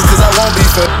some niggas cause I won't be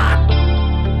fake.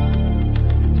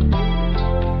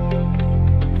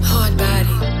 Hard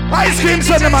body. Ice cream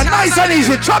son, man, nice and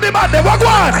easy. Chop him out there, walk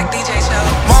one.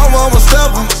 Mama was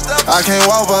stepping, I can't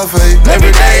walk by faith.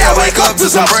 Every day I wake up to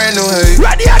some brand new hate.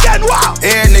 Ready again, wow.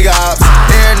 Every nigga ops,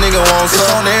 every nigga wants it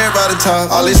on everybody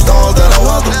top. All these stars that I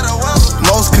walk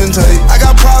most couldn't take. I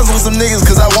got problems with some niggas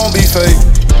cause I won't be fake.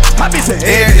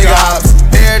 Every nigga ops,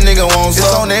 every nigga wants it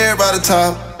on everybody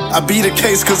top. I beat the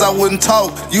case cause I wouldn't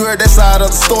talk. You heard that side of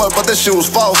the story, but that shit was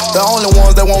false. The only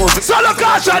ones that won't reveal. Solo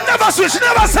Kasha, never switch,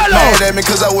 never sell out. Mad at me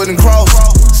cause I wouldn't cross.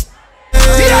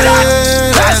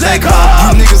 Let's take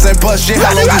off. You niggas ain't bust shit,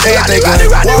 how long you think they gon'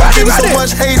 why give so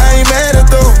much hate, I ain't mad at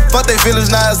them. But they feelings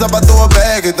nice up, I throw a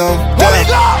bag at them.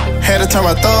 Had to turn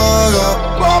my thug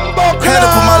up, had to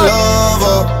put my love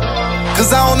up.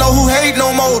 Cause I don't know who hate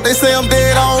no more. They say I'm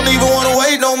dead, I don't even wanna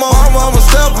wait no more. I'm a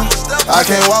stepper, I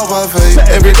can't walk by faith.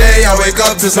 Every day I wake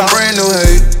up to some brand new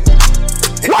hate.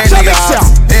 Every nigga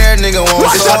ops, every nigga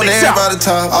wants it on everybody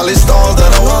top. All these stars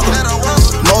that I walk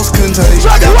most couldn't take.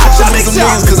 I got problems with some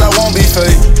niggas cause I won't be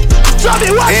fake.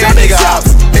 Every nigga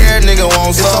ops, every nigga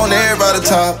wants it on everybody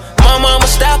top. My mama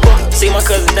stopper. See my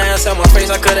cousin dance on my face,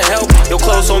 I couldn't help. Your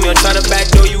clothes on me, I'm trying to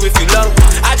backdoor you if you love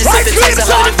them. I just said the text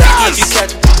 150 if you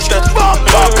catch them. Stretch them.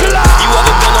 You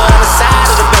ever been on the side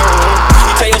of the barrel?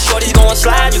 You tell your shorties gon'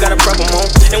 slide, you gotta prep them on.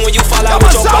 And when you fall out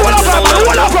with your brother, just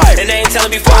don't love them. And they ain't telling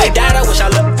before they died, I wish I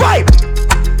loved them. Vibe!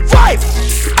 Vibe!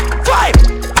 Vibe!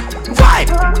 Vibe!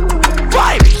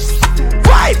 Vibe!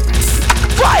 Vibe!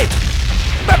 Vibe!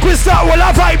 Make we start with a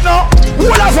vibe now.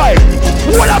 What a vibe!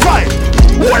 What a vibe!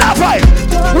 What a vibe!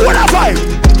 What a vibe!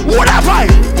 What a vibe!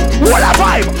 What a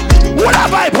vibe! What a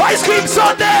vibe! Ice cream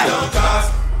Sunday!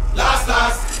 Last,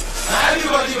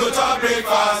 everybody go to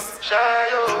breakfast.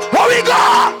 How we go?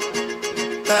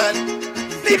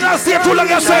 Need not stay too long,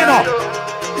 you say no.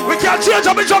 We can change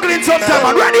up the juggling sometime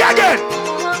and ready again.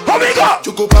 How we go?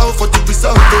 You go bow for the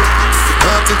result.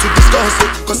 Nothing to discuss,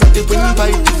 cause I did win by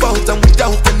default and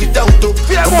without any doubt.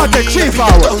 Yeah, I want the chief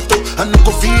out. I no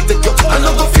go feed the girl, I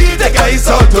no go feed the guys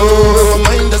out. My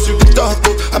mind that's with the talk.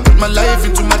 I put my life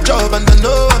into my job and I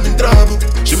know I'm in trouble.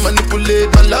 She manipulate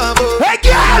my love. Hey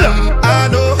girl, I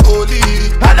know holy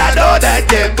and I know that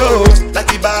them go like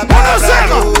the bar.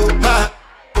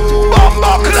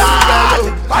 Bumbo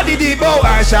Cloud, I need the bow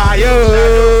and shadow.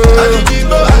 I need the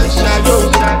bow and shadow.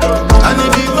 I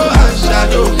need the bow and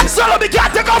shadow. Solo me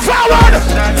can't take off forward.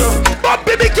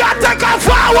 Bumpy me can't take off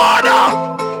forward.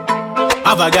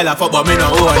 Have a girl a fuck but me no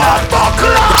own her. Bumbo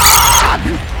Cloud.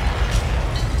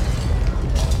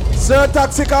 Sir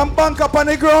Toxic and bank up on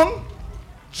the ground.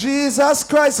 Jesus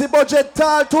Christ, the budget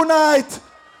tall tonight.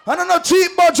 I don't know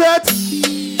cheap budget.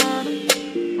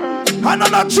 I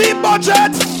don't know cheap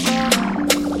budget.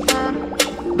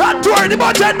 Not worry, the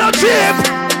budget not cheap.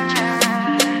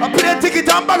 I put a ticket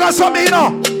and bag of something, you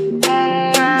know.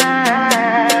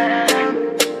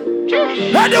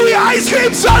 Anyway, ice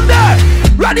cream Sunday.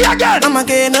 Ready again. I'ma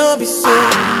get no be so.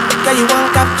 Girl, you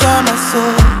won't capture my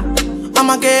soul.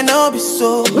 I'ma get no be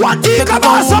so. What do you come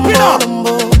on, up, you know?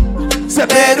 Say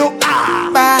Peru,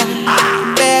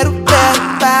 Peru,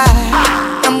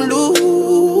 I'm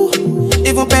loose.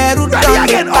 Even Peru done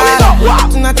get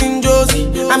nothing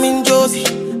Josie, I'm in Josie.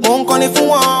 Won't call if you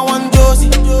want Josie.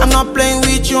 I'm not playing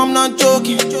with you, I'm not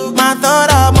joking. My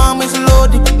thought of mom is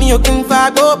loaded. Me you can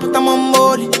fight up, but I'm on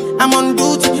body. I'm on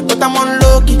duty, but I'm on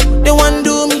low-key. They want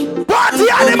do me. Party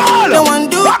animal! They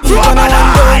want do Back me. to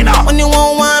When you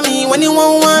won't want me, when you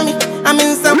won't want me, I'm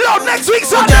in some. Load next week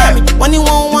Sunday. When you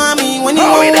won't want me, when you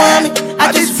won't want me,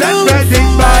 I just feel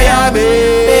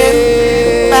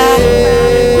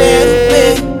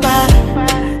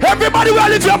Everybody will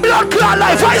live your blood clot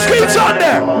life. Ice cream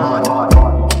Sunday.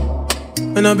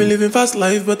 And I've been living fast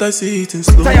life, but I see it in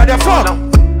slow. Say you're the fuck.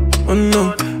 Oh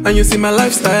no, and you see my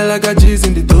lifestyle, I got G's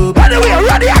in the dope. Anyway,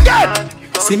 ready again.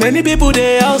 See many people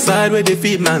there outside where they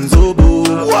feed man's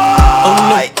oboe.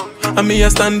 Why? Oh no, and me a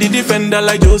stand the defender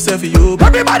like Joseph Yobo.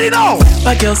 Everybody know.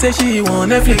 My girl say she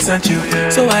want Netflix and chill,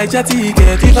 so I chatty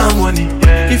get give her money.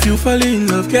 If you fall in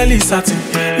love, Kelly satin,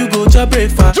 you go to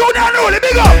breakfast. Junior Newly,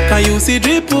 big up. Can you see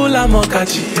dripple and more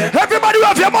catchy? Everybody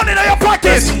have your money in your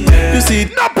pockets. You see,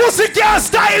 no pussy can't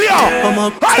style you. I'm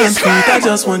up and sweet, I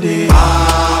just want the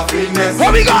happiness.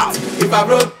 What we got? If I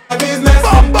broke my business,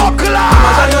 Bumbo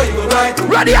Clan.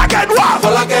 Ready again, what?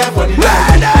 All I care for the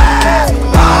ready.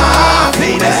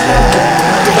 Happiness.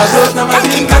 If I broke my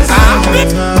business, ready.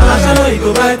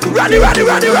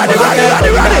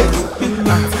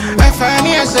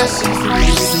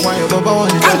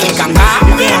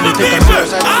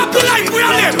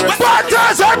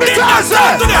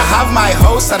 I have my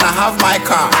house and I have my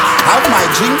car. I have my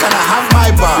drink and I have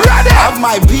my bar. I have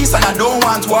my peace and I don't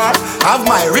want war. I have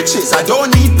my riches, I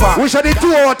don't need power. We should do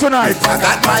 2 hours tonight. I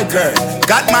got my girl,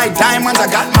 got my diamonds, I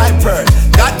got my pearl.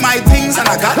 Got my things and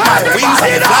I got my wings.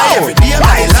 I fly every day,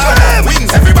 my love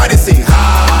wings. Everybody sing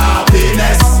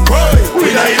happiness. We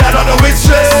don't eat on the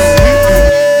witches.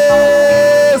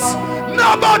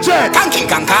 No budget. Kanking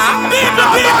kanka.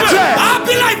 No budget.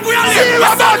 Happy life we are living. Zero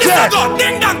budget.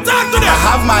 Ding dong, talk to them. I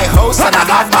have my house and I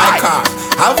have my car.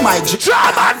 Have my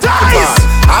dramatize.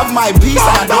 Have my peace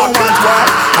and I don't want war.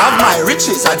 Have my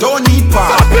riches, I don't need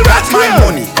power. Got my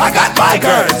money, I got my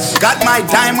girls. Got my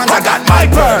diamonds, I got my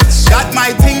pearls. Got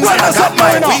my things and I got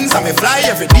my wings. I may fly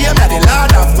every day, I'm the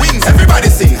lord of wings. Everybody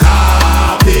sing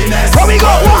happiness. Here we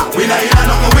go. We not in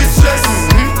nothing with stress.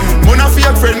 Gonna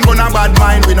fake friend, gonna bad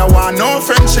mind. We no want no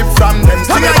friendship from them.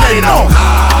 Sing again now.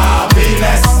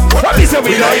 Happiness. We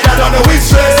not in nothing with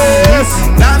stress.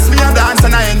 Dance me and dance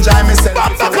and I enjoy myself.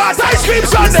 Bumbo Class ice cream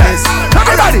Sunday.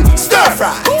 Everybody, stir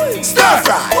fry, stir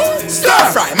fry,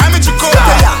 stir fry. Mami Chicote,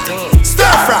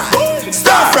 stir fry,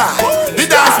 stir fry. The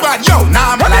dance band, yo,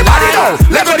 now I'm like,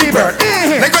 Lego the bird,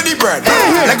 Lego the bird,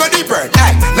 Lego the bird,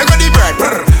 Lego the bird,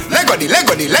 Lego the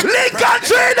Lincoln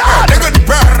Trader, Lego the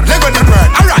bird, Lego the bird.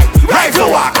 Alright, rifle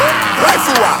walk,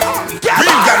 rifle walk.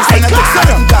 Real gangsta na take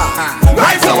some down.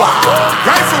 Rifle walk,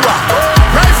 rifle walk,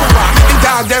 rifle walk. The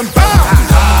dog them bang.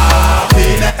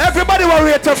 Everybody will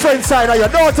rate your friend side of you.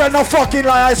 Don't tell no fucking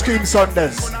lie ice cream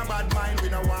Sundays.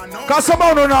 Cause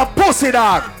someone on a pussy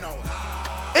dog.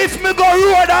 If me go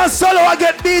road and solo I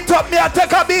get beat up, me I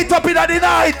take a beat up in the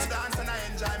night.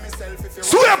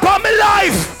 Swear upon me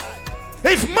life.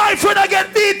 If my friend I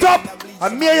get beat up,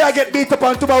 and me I get beat up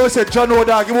and tomorrow say John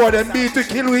O'Dog, you want them beat to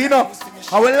kill you, you know.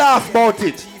 I will laugh about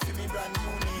it.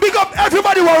 Big up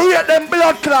everybody will rate them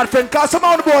blood clot friend, cause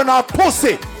someone born a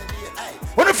pussy.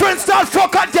 When the friend start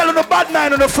fuck and tell on the bad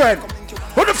mind on the friend.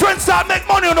 When the friend start make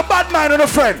money on the bad mind on the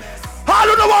friend. All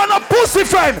who don't want a pussy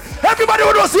friend. Everybody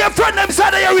who don't see a friend them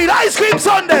side of your real ice cream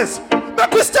Sundays.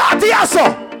 Make we start here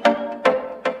so.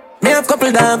 Me have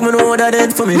couple dog, me know that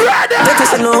dead for me. Better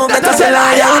say no, better say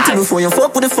loyalty. Before you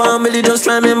fuck with the family, just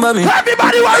remember me.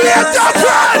 Everybody want to hear your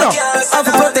friend. I have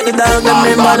to protect the dog, them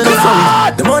remember the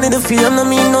family. The money, the fame, no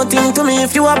mean nothing to me.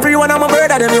 If you are free one, I'm a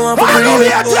brother, then you want to free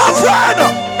me.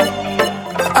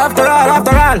 After all,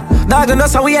 dog, you know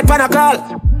so we had pan a call.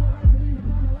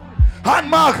 Hand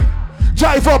mark,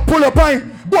 drive up, pull up, boys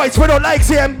we don't like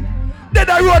see him. Then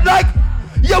the road like,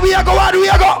 yeah we a go, how do we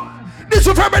a go? This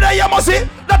is for me that you must see.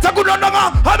 That's a good one,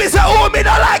 I be say, oh me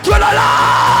don't like you, don't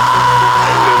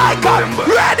like.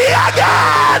 Ready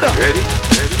again. Ready?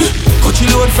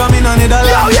 Coachy load from in another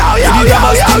land. Yo.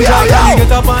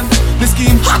 Get up on the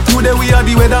scheme. Today we are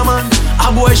the weatherman.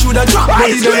 A boy should have dropped, but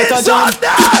he don't get a jump.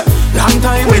 Long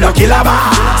time we no kill a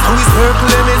man. So we circle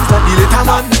them in for the little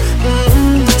man.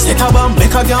 Set a bomb,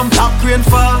 make a damn black rain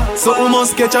fall. So we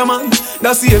must catch a man.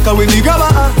 That's the echo when we grab a.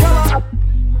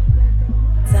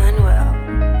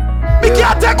 We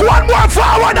can't take one more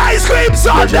forward ice cream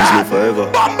Sunday.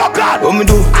 Bumbo Clan. What me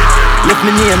do? Let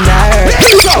me name that.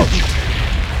 Here you go.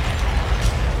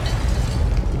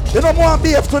 You know, more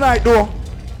beef tonight, though.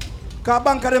 Because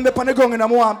bank of them up on the ground and I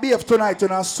want beef tonight,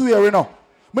 and I swear, you know.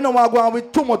 I don't want to go on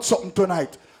with too much something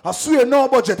tonight. I swear, no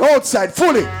budget, outside,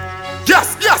 fully.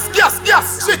 Yes.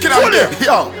 Chicken out there.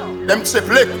 Yo, them chip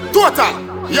lick.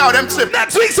 Total. Yo, them chip.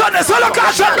 Next week Sunday, solo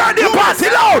cash and birthday party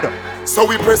loud. So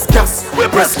we press gas.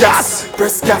 Press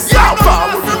gas. Yo,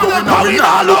 far we going now, we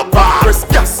not look back. Press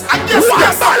gas.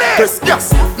 Press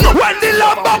gas. No. When the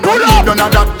lumber pull up. None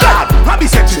of that. I be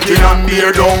said chicken and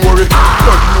beer, don't worry.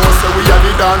 Don't know, so we are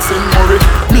the dancing Murray.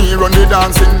 Me run the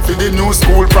dancing for the new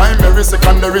school, primary,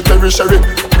 secondary, tertiary.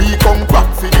 We come back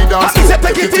for the dancing.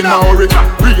 Take it in a hurry.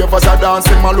 Ravers are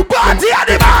dancing, my look. Party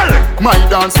animal. My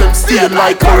dance them stain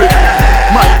like curry.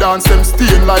 My dance them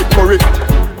stain like curry.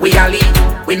 We are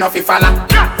lead, we no fi falla.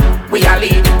 We are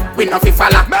lead, we no fi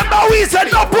falla. Remember we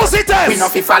said no pussy test. We no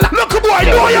fi falla. Look boy,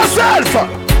 know yourself.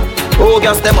 Oh,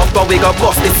 gas them up, but we got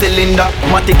bust the cylinder.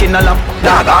 Matic in a lap,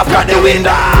 dog off got the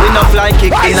window. We no fly kick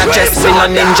in a chest, spin a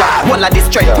ninja. One of the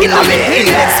strength in a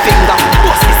index finger.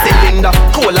 Bust the cylinder,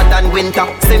 colder than winter.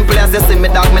 Simple as you see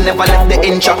me, dog, me never let the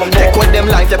inch. Take with them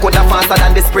life, you coulda faster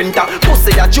than the sprinter.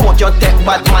 Pussy a joke, you take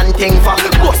bad man thing for.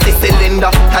 Bust the cylinder,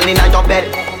 turn in your bed.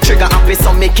 Trigger happy,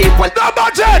 so me keep one. No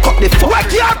budget, cut the fuck. Where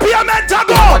can't payment to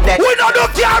go? We no do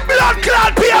can't blood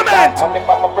clot payment.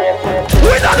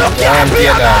 We no do can't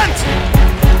payment.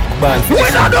 We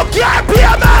no do can't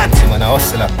payment. Man a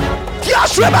hustler.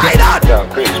 Cash reminder.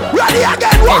 Ready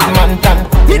again, what?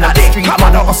 In the street,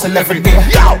 man a hustle every day.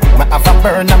 Yo, me have a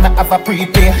burner, me have a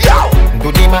prepay. Yo,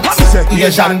 do the max,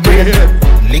 Asian brain.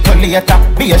 Little later,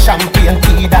 be a champagne,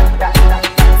 tea that.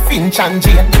 Finch and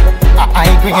Jane,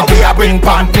 I green, we a bring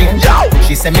pampain.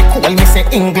 She say me cool, me say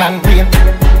England rain.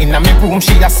 Inna me room,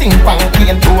 she a sing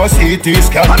pampain. Do a CT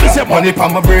scan, money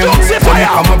pa my brain. Money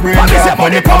pa my brain,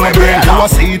 money pa my brain. Do a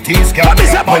CT scan,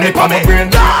 money pa my brain.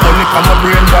 Money pa my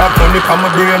brain, money pa my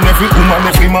brain. Every woman,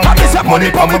 every man, money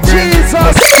pa my brain.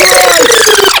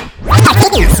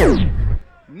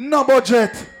 No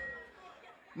budget,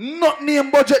 not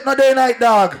name budget, no day night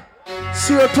dog.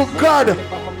 Swear to God.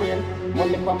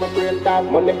 Money pa my brain,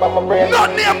 dog. Money pa my brain.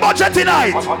 Not name budget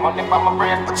tonight. Money pa my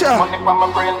brain. Money pa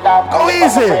my brain, dog. Go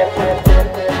easy.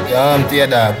 Yeah, I'm tear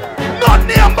dog. Not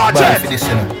name budget. Bad for this,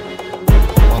 you know.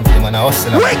 One thing man a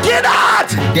hustler. Wicked hard.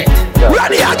 Death.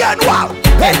 Ready again, wow.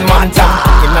 Head man down.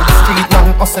 In the street,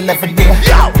 man hustle every day.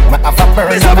 Yo. Me have a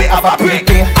burn, me have a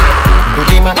prepay. Do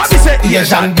the max,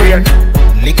 Asian brain.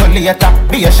 Little later,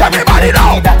 be a champagne.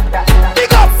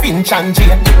 Big up. Finch and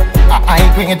Jane, I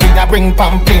green, we a bring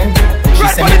pampain. She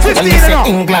say me cool, me say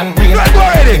England rain.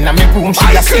 Inna me room, she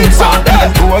a sing pampain.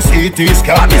 Do a CT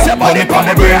scan, money pa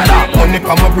my brain. Money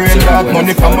pa my brain, dog,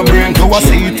 money pa my brain. Do a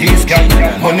CT scan,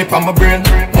 money pa my brain.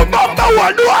 Number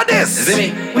one, do this.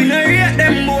 We no rate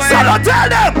them boy. So don't tell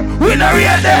them, we no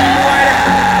rate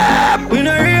them. We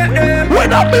no rate them. We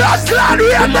no blood clan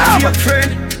rate them.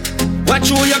 What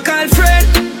you call friend?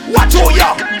 What you?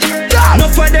 No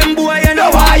for them boy, you know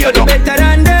why you do better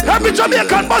than them. Every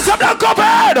Jamaican must have them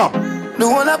covered. The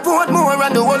whole of Portmore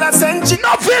and the whole of Century.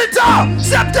 No filter.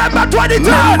 September 23rd.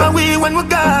 Remember we when we're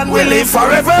gone, we live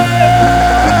forever.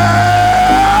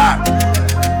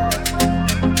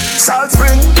 Salt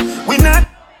Spring, we not.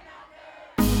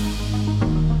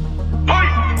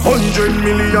 $100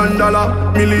 million,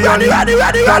 million ready.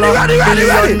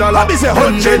 Let me say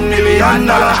 $100 million.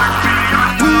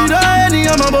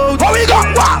 How we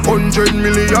got what? $100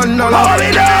 million. How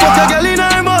we there? Put a girl in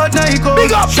her mouth, now you go.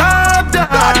 Big up. Sharp down.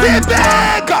 Big.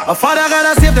 A father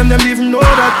gotta save them even know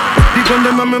that. The gun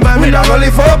them and me buy me not only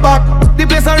for back. The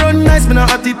place I run nice, me not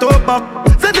hot it up back.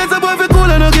 Say there's a boy fi cool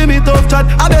and no give me tough chat.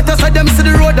 I better side them see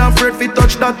the road and afraid fi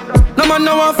touch that. No man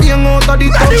now want fi hang out of the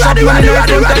top shop. When you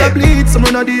front of the bleed, some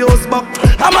run of the house back.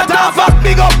 I'm a tough fuck,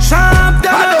 big up. Sharp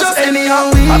down, just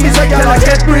anyhow we. I'm a girl I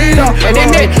get breed up. And then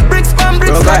they bricks from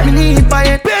bricks like me need buy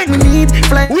it. Big. Me need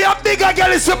fly. We have bigger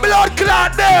girls with blood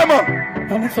clot them.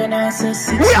 We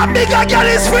have bigger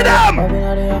girls for them.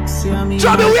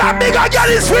 Trouble, we have bigger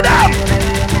girls for them.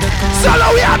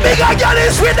 Solo, we have bigger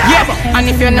girls for them. Yeah, and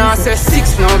if you're not say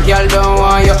 6, no girl don't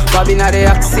want you. Bobby not the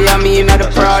Oxy, and me not the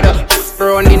Prada.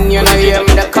 Running, you know you hear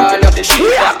me the call up.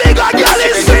 We have bigger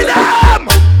girls for them.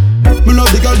 Me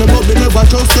love the girl them but me never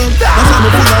trust them. That's why me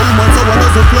full of woman so I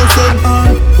doesn't close them.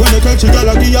 When they catch a girl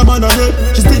I give a man a head.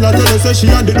 She still a tell her say she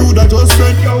and the dude that just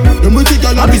friend. Them with the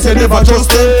girl and me say never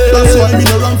trust them. That's why me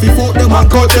no run fi fuck them and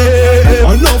cut them.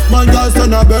 Enough man girls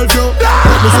turn a Bellevue.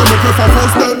 But me say me prefer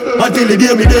first them until they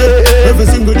give me there. Every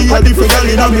single day a different girl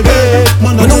inna me bed.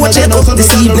 Man, I know check up this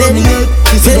evening.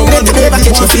 When that never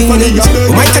catch your feelings.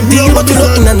 You might have deal, but you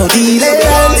know inna no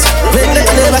dealings. When that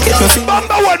never catch your feelings.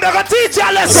 Remember when I got teach you a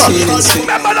lesson.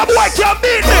 Remember the boy can't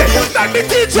beat me. Let me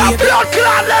teach you a blood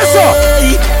clot lesson.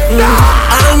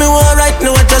 All me want right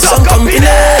now is just some company.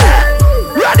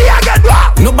 Ready again,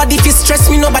 what? Nobody fi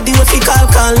stress me, nobody will fi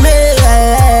call me.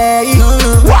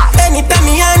 Anytime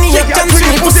me honey, you can see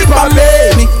me pussy for me.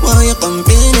 Me want your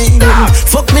company.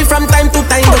 Fuck me from time to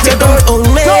time, but you don't own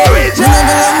me. Me no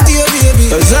belong to you,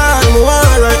 baby. Cause all me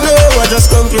want right now is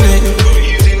just company.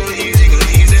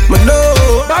 But no,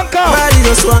 body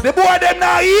just want. The boy them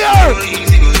not here.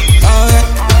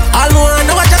 All me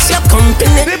want now is just your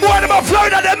company. The boy them a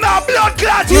Florida, them not blood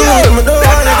clot here. Them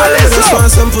not listen.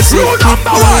 Rule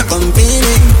number one.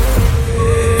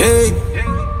 Hey.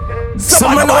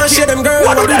 Someone wanna share them girl,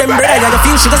 wanna do them bread. You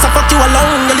feel she just a fuck you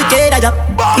alone, you look at ya.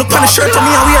 Look on the shirt on me,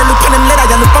 I wear, look on them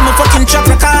leather. Look on my fucking truck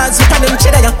records, look on them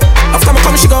cheddar. After me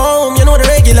come, she go home, you know the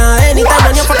regular. Anytime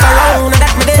when you fuck around,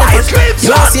 that me there. You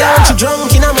wanna see how she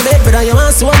drunk in my bed, brother. You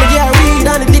wanna see what me get read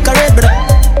on the dick a red, brother.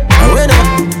 When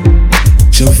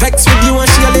she vex with you and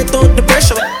she a let out the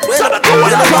pressure. So the two will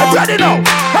have ready now.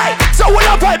 Hey, so we'll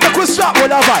have vibe, make we start, we'll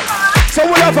have vibe. So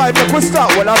we'll have vibe, make we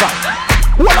start, we'll have vibe.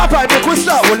 We'll have vibe, make we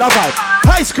start, we'll have vibe.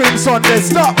 Ice cream Sunday,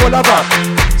 start, we'll have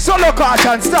vibe. Solo catch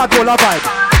and start, we'll have vibe.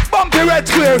 Bumpy red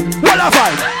square, we'll have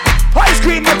vibe. Ice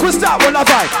cream, make we start, we'll have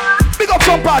vibe. Big up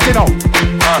some party now.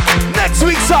 Next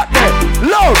week Saturday,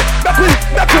 loud, make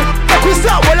we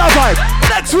start, we'll have vibe.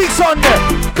 Next week Sunday,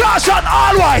 Clash and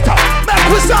All White, make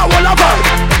we start, we'll have vibe.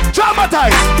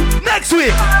 Dramatize, next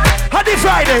week, Happy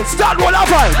Friday, start, we'll have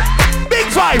vibe. Big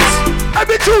vibes,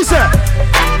 every Tuesday,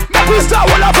 make we start,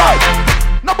 we'll have vibe.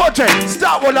 No budget,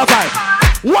 start, we'll have vibe.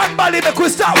 One body, make we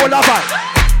start, we'll have vibe.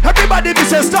 Everybody be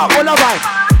say start, we'll have vibe.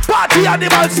 Party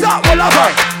animal, start, we'll have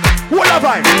vibe. We'll have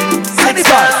vibe, any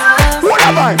vibe. We'll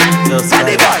have vibe,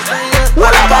 any vibe. We'll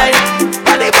have vibe,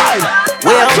 any vibe. We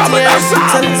are trouble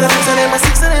outside. So them a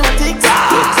six and them a tick.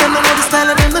 Them know the style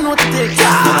of them, they know the tick.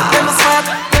 Them a smart,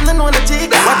 them they know the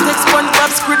tick. What takes SpongeBob,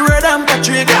 Squidward and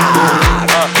Patrick?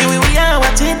 Here we are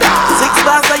watching. 6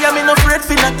 bars I am in no afraid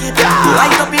for knock it.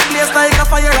 Light up in place like a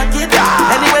fire rocket.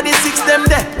 Anyway the 6 them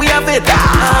there, we have it.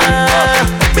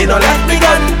 Me no like me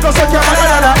gun, cause I can't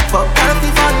have it. Fuck party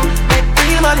fun, make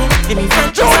real money. Give me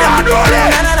friends. Jordan, roll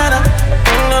it.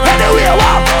 Anyway,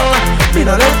 wow. Me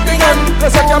no like me gun,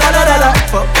 cause I can't have it.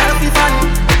 Fuck party fun,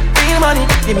 real money.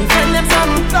 Give me friends them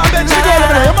some. Now bet you go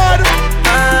over there, you mad?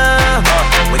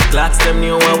 With clocks them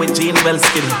new one with jean well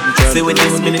skinny. See with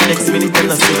this minute, next minute,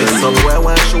 and I see it somewhere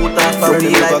one shoot off a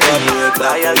real like me.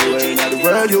 Loyal to Gina, the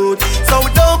world youth. So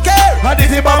we don't care. How did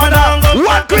it mama now?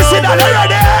 One Chrissy that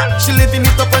already. She living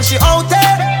it up when she out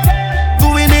there.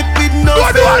 Doing it with no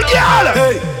fear. Go do it, girl.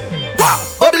 Hey.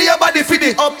 Bubble your body for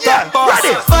the up top boss.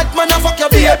 Ready. Fat man a fuck your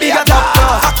baby a top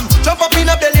class. Jump up in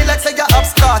a belly like say you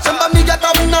upstart. Remember me get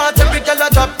up north, every girl a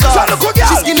drop class.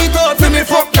 She skinny out for me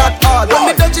fuck that hard. When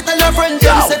me touch it tell her friend,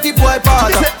 them say the boy ball.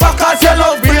 Back as your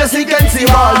love brace against the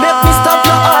wall. Make me stop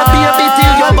your heart, baby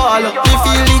till you ball. You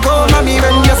feel the go, mommy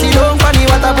when you see don't funny.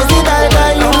 What a pussy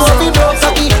die, you know if you broke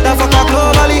saki. That fuck a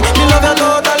globally, me love you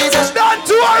totally. Just done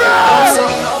to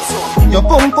her. Your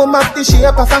pum pum up the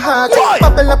shape of a heart.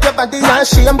 Bubble up your body and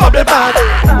shame bubble bath.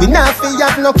 We not fi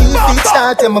have no key feet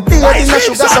start. My baby no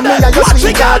sugar so me and your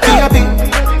sweetheart. Baby,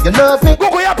 you love me.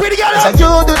 So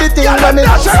you do the thing for me.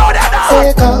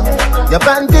 Take off your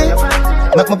bandit.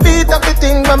 Make me beat up the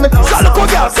thing for me.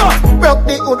 Broke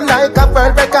the hood like a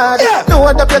world record.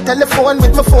 Load up your telephone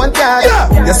with my phone card.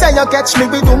 You say you catch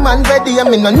me with woman ready. I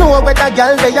mean I know what a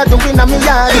girl they are doing on me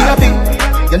yard. Baby,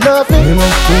 you love me,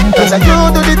 cause you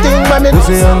do the thing when me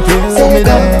say me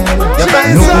there. Your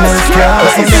bandit,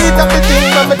 you beat up the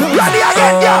thing when me. Ready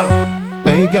again, girl.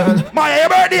 Hey girl, my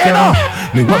birthday, you know.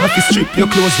 Me want to strip your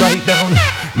clothes right down.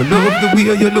 Me love the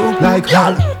way you look like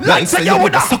girl. Like say you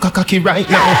with a sucker cocky right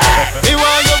now. Me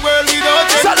want your girl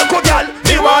without you. Salako girl,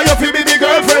 me want you to be my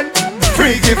girlfriend.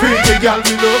 Freaky, freaky girl,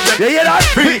 we love them. You hear that?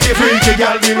 Freaky, freaky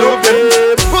girl, we love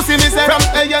them. Pussy me say from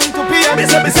AM to PM. Me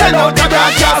say out the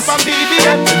broadcast from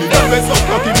BBM. Dress up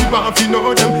cocky, we want to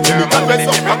know them. Dress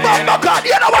up cocky. Oh God,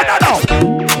 you know what I know.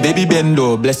 Baby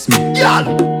Bendo, bless me.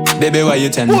 Girl. Baby, why you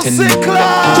tempting me? Pussy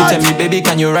class. She tell me, baby,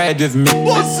 can you ride with me?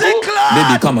 Pussy class.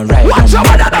 Baby, come and ride. Watch your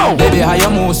mother now. Baby, how you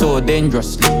move so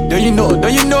dangerously? Don't you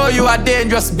know you are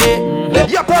dangerous, babe?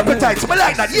 Yeah, purple tights, me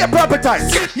like that. Yeah, purple tights.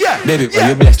 Yeah. Baby, why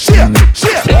you blessing me?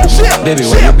 Share. Baby,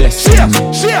 why you blessing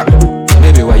me? Share.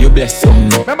 Baby, why you blessing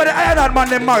me? Remember the Iron Man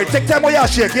them married. Take time where you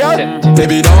shake, yeah?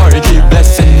 Baby, don't worry, keep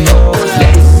blessing me.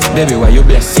 Baby, why you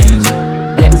blessing me?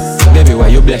 Baby, why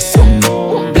you blessing me?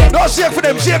 No shake for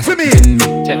them, shake for me.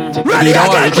 Ready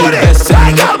again, go there.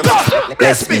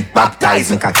 Bless me, baptize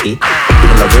me, cocky. I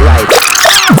love you right.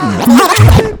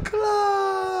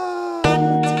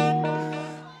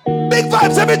 Big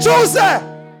vibes every Tuesday.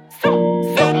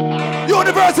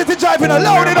 University driving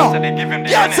alone, you know.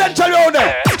 Yeah, Central round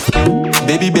there.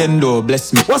 Baby Bendo,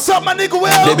 bless me. What's up, my nigga?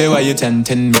 Well, baby, why you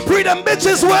tempting me? Free them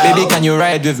bitches, well. Baby, can you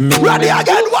ride with me? Ready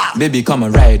again, what? Baby, come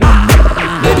and ride on me.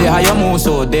 Baby, how you move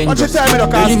so dangerous? Do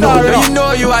you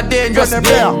know you are dangerous,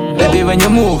 baby? Baby, when you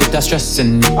move, it's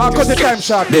stressing me. I'll cut the time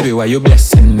short. Baby, why you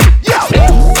blessing me? Yeah.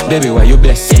 Baby, why you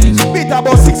blessing me? Beat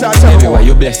about 6 or 7. Baby, why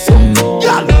you blessing me?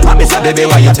 Yeah. Baby,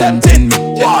 why you tempting me?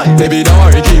 Baby, don't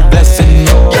worry, keep blessing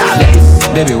me.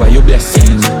 Yeah. Baby, why you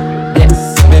blessing me?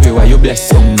 Baby, why you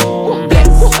blessing me?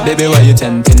 Baby, why you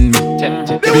tempting me?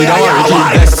 Baby, don't worry, keep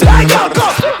blessing me.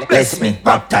 Bless me,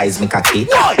 baptize me, cocky.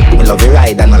 Me love you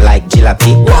ride and I like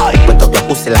jalopy. Put up your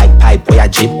pussy like pipe or your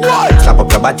jeep. Slap up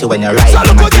your body when you ride.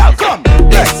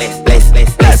 Bless me.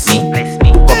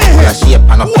 Cup full of shape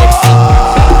and a Pepsi.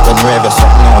 When you ever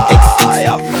something on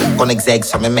X6. Connect eggs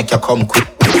so me make you come quick.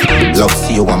 Love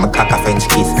see you want me cock a French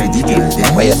kiss.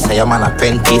 Where you say I'm an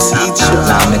apprentice.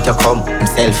 Now make you come, I'm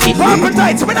selfie.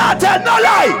 Appetite, me not tell no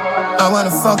lie. I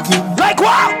wanna fuck you. Like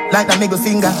what? Like that middle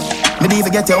finger. Me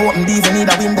even get you open, even need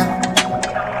a window.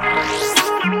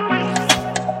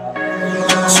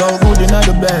 So good in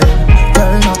the bed.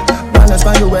 Turn up, balance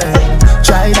for your head.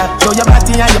 Try that, show your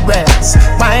body and your breasts.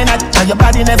 Why not? And your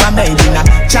body never made in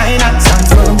China. Stand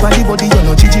firm for the body, you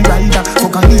know Gigi rider.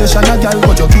 Fuck a nation, a girl,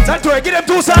 but you keep. That's right, get them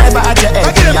two sides. Never at your head.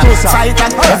 Get them two sides. Fight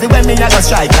that, everywhere me I go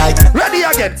strike like. Ready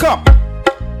again, come.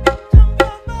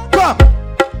 Come.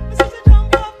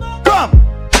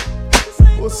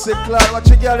 Pussy clot, watch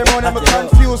your girl, them on them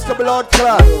confused to blood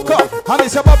clot. Come, and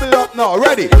it's a bubble up now,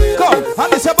 ready. Come,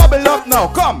 and it's a bubble up now,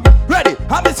 come. Ready,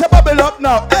 and it's a bubble up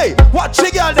now. Hey, watch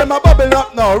your girl, them a bubble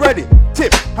up now, ready.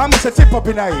 Tip, and it's a tip up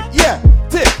in the head, yeah.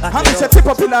 Tip, and it's a tip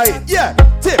up in the head, yeah.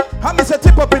 Tip, and it's a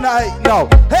tip up in the head now.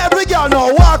 Every girl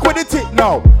now, walk with the tip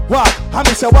now. Walk, and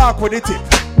it's a walk with the tip.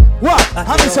 Walk,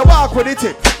 and it's a walk with the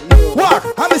tip. Walk,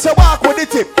 and it's a walk with the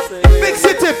tip. Mix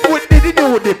the tip with the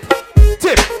new dip.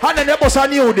 Tip, and then the boss a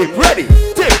new dip, ready.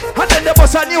 Tip, and then the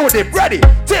boss a new dip, ready.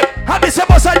 Tip, and this a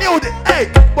boss a new dip. Hey,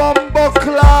 bumbo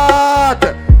clot.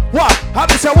 Walk, and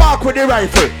this a walk with the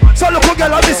rifle. So look who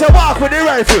girl, and this a walk with the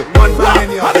rifle. Walk,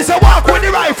 and this a walk with the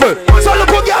rifle. So look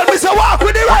who girl, this a walk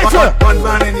with the rifle. One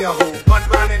man in your hole, one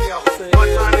man in your hole,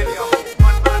 one man in your hole.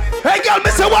 Hey girl,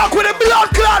 this a walk with a blood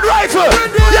clot rifle.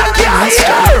 You can't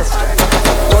hear.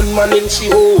 Gunman in she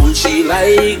hole, she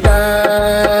like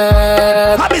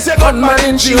that. Gunman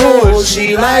in she hole,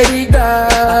 she like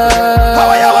that. How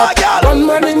are you, girl?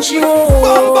 Gunman in she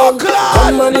hole,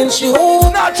 gunman in she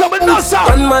hole. Not trouble, no sound.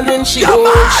 Gunman in she hole,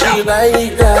 she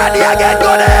like that. Ready again,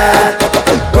 go there.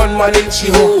 Gunman in she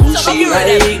hole, she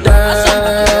like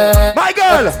that. My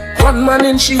girl. Gunman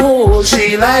in she hole,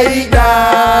 she like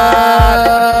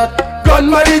that.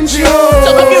 Gunman in she hole.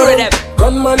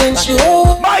 Gunman in she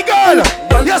hole. My girl.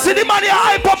 You see the man you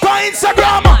hype up on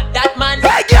Instagram. That man.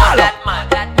 Hey girl. That man.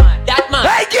 That man. That man.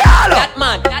 Hey girl. That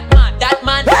man. That man. That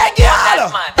man. Hey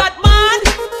girl. That man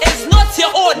is not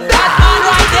your own. That man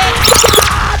right there.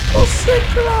 Oh, sick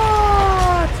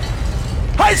Lord.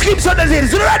 Ice cream Sunday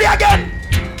ladies. Ready again.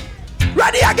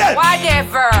 Ready again.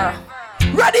 Whatever.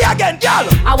 Ready again, girl.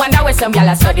 I wonder where some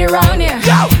gyal a study round here.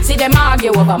 Yo. See them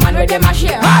argue over man where them a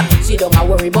share. See don't a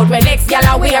worry about when next gyal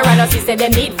a wear and us say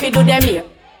them need fi do them here.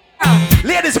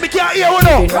 Ladies, we can't hear you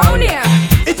now. Round here.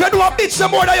 If you do a bitch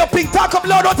some more than your pink, talk up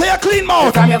loud out of your clean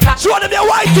mouth. Show them your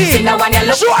white teeth. See now when you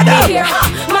look show them.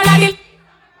 Man I get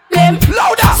them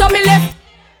louder. So me left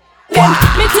them.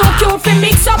 Me too cute fi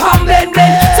mix up and blend.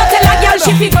 So tell a girl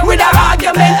she fi go with her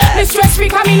argument. Me stress free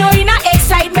 'cause me know in a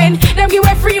excitement. Them give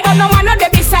away free but no man not there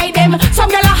beside them.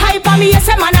 Some girl a hype on me, yes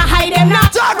a man a hide them. Now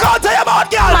talk out to your mouth,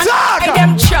 girl. Man talk. hide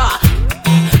them cha.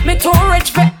 Me too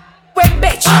rich for wet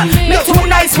bitch. Me too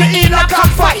nice for in a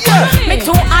cockfight. Me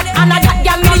too hot and I got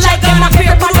girl no like them a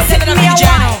pair for the set me a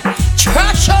wine.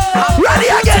 Trash up. Ready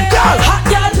again, girl. Hot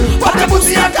girl. What the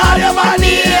pussy and call your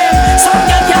money. Some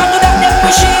girl can't do that them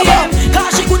machine.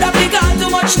 Cause she coulda big and too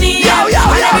much need. Yo.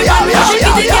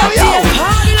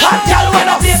 Hot girl when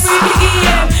I play free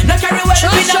game. No carry well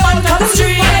with the man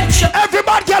constraint. Every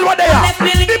bad girl what they are.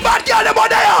 The bad girl them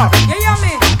what they are. You hear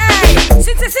me? Hey,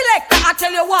 since it's selector, I tell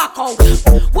you walk out.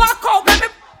 Walk out, let me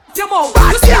your mouth.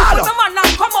 You see put the man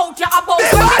and come out your about.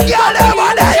 The bad girl them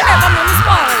what they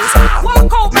are.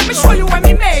 Walk out, let me show you when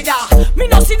me made her. Me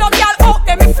no see no girl out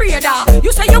there me afraid her.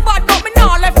 You say you bad but me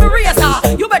now left me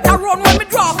razor. You better run when me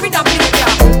drop with a blazer.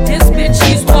 This bitch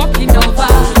she's walking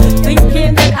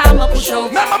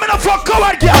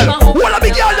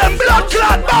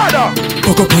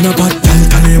fuck up on a bad girl,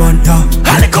 Taliban, yeah.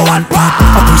 I go on pop.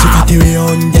 I push it 50 way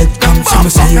on dead come. So me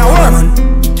say you are a man.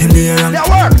 Tell me you're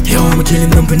wrong. Yo, I'm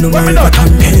killing them for no money.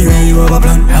 Anyway, you have a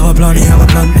plan, have a plan, have a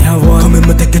plan, have one. Come in,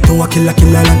 me take it to a killer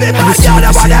land. Every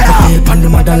single day, I can feel pan the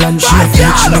motherland. She a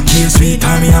bitch, she no play sweet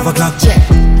time, me have a clock.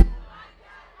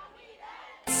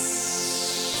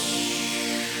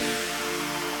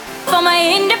 For my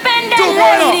independent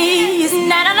ladies,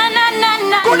 na na na na na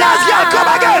na. Good ass girl,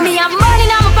 come again. Me have money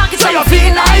in my pocket, so you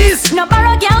feel nice. No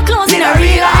borrow girl clothes in a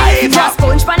real life. Just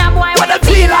punch pan a boy what it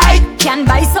feel like. Can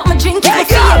buy something drink if you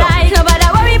feel like. Nobody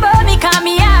worry about me, call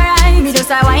me alright. Me just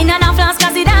a wine and a flask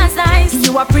 'cause it dance nice.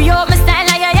 You a pre-up my style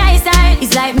like your eyesight.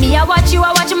 It's like me, I watch you,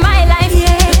 I watch my life.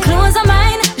 Yeah. The clothes are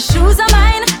mine, the shoes are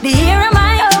mine, the hair are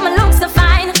mine. Oh, my looks are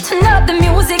fine. Turn up the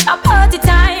music, a party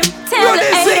time. Tell the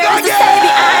haters to stay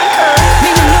behind. Me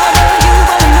know about you,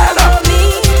 but we know about me.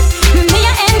 Me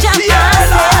a enjoy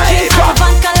myself. Drink some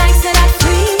vodka like say that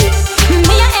free.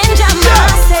 Me a enjoy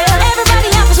myself. Everybody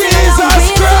have a Jesus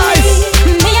Christ.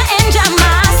 Me a enjoy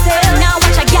myself. Now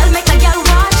watch a girl make a girl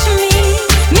watch me.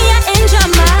 Me a enjoy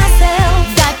myself.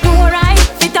 That do right.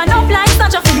 Fit on up like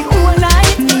such a for the whole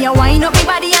night. Me a wind up my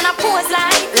body and a pose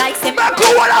like say. Back who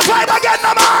wanna fight again,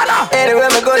 no man. Anywhere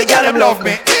me go, the girl them love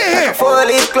me. Four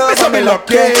leaf clothes and me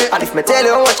lucky. And if me tell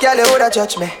you how much girl you woulda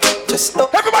judge me, just know.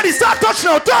 Everybody start touch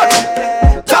now, touch.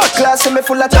 Touch class and me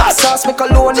full of touch sauce. Me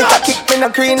cologne it a kick me no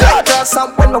green like grass.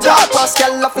 And when me walk past,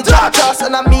 girl off the jaw cross.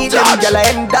 And I meet them, girl I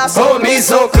end us. Oh me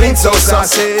so clean, so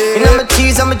saucy. Inna my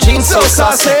tees and my jeans so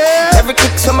saucy. Every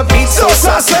kick so my beat so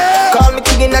saucy. Call me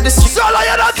king inna the street. So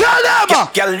you don't tell them.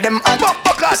 Girl them hot.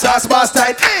 Sauce boss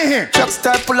tight. Truck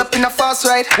start pull up in a fast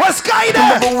ride. What's sky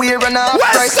there? Remember we run a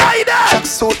What's sky there? Truck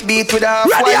suit beat with a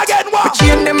ready white. Again, what? We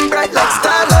chain them bright like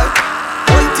starlight.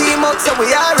 One team out so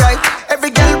we alright.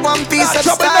 Every girl one piece of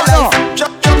starlight.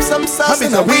 Drop some sauce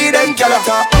in a weed and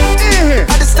gallagher.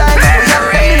 At the style we are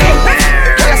ready.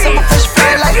 Girl I say my fresh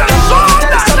feel like that.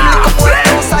 Tell us some liquor for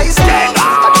no size.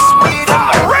 I just weed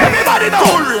and everybody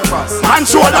know. Man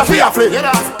shoulder for your flick.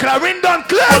 Clarendon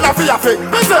clear. Shoulder for your flick.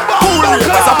 Cool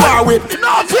as a bar with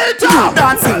no filter.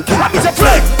 Dancing. Let me say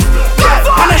flick.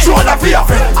 And a shoulder for your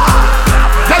flick.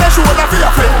 Tell a shoulder for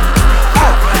your flick.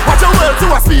 Watch your words to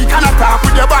a speak and a talk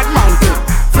with your bad man.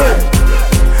 Flick.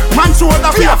 Man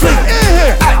shoulder for your flick.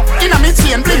 In a mid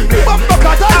chain bling bling.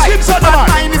 Bad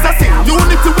mind is a sin.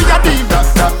 Unity we a team.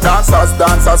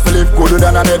 Dancers feel it gooder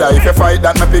than another. If you fight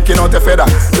that, me picking out a feather.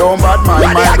 Don't bad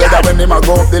mind my brother when him a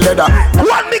go up the ladder.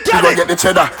 One me you go get the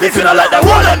cheddar. If you not like that,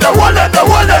 hold them there, hold them there,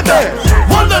 hold them there.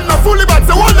 Hold them there, fully back,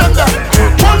 so hold them there.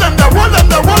 Hold them there, hold them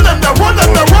there, hold them there, hold them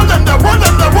there, hold them there, hold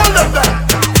them there, hold them there.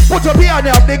 Put up here and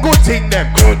you have the good thing them.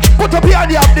 Put up here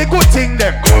and you have the good thing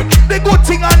them. The good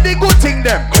thing and the good thing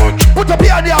them. Put up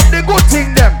here and you have the good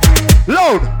thing them.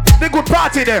 Loud, the good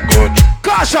party them.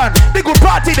 Caution, the good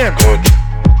party them.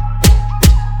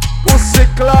 Pussy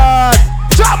clad.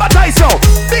 Dramatize out.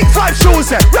 Big five shoes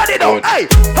them. Ready now. Hey,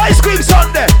 ice cream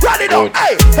Sunday. Ready now.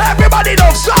 Hey, everybody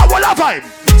know. So we'll have vibe.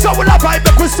 So we'll have vibe.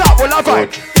 Make we start. We'll have vibe.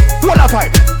 We'll have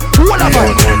vibe. We'll have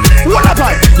vibe. We'll have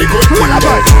vibe. The good thing. We'll have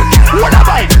vibe. We'll have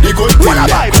vibe. The good thing. We'll have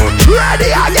vibe.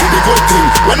 Ready again. The good thing.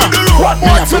 When I do what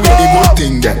more to do. The good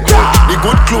thing then. The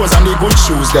good clothes and the good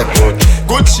shoes then.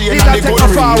 Good chain and the good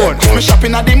ring then. Me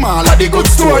shopping at the mall at the good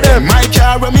store them. My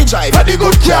car when me drive at the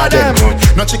good car them.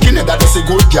 No chicken head that's a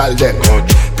good girl them.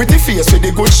 Pretty face with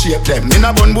the good shape them. In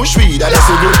a bun bush weed that's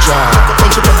a good job.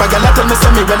 Country pepper girl tell me say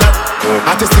me well that.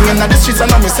 Artist singing at the streets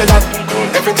and I me say that.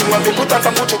 Everything when we put out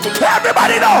from Gucci to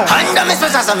everybody know. Hand on me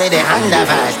special so me the hand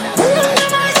of us.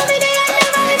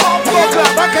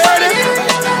 Back here it.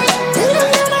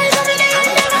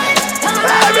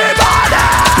 Everybody.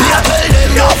 Me a tell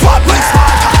them no fuck with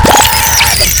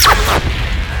Sparta.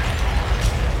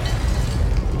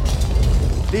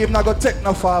 Leave not go take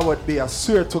no forward, be I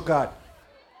swear to God.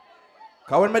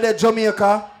 Cause when me there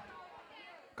Jamaica,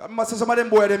 cause I must say some of them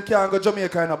boy them can't go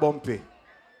Jamaica in a bumpy.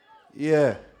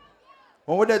 Yeah.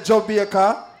 When we there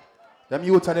Jamaica, them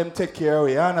youth and them take care of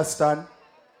you understand?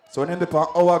 So when them dip on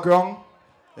our ground,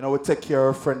 you know, we take care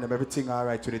of our friend them, everything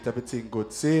alright with it, everything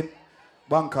good. See?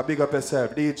 Banka, big up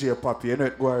yourself, DJ Papi, you know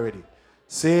it go already.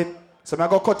 See? So I'm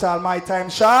going to cut all my time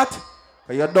short,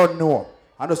 because you don't know.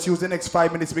 And just use the next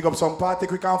 5 minutes to pick up some party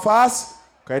quick and fast,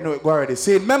 because you know it go already.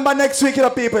 See? Remember next week, you know,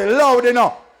 people, loud, you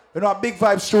know. You know, Big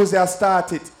Vibes Tuesday has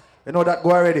started. You know that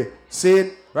go already.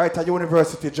 See? Right at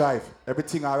University Drive.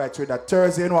 Everything alright with that.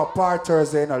 Thursday, you know, apart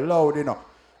Thursday, you know, loud, you know.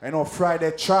 You know,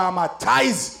 Friday,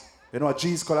 traumatize. You know,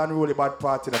 G's call and really bad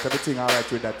party. That everything alright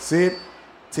with that. See?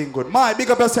 Thing good. My,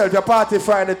 big up yourself. Your party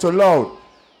Friday to loud.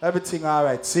 Everything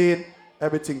alright. See?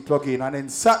 Everything plug in. And then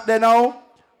Saturday now,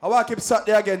 I want to keep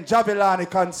Saturday again, Javilani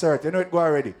concert. You know it go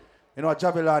already. You know,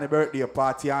 Javilani birthday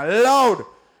party and loud.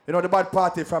 You know the bad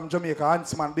party from Jamaica,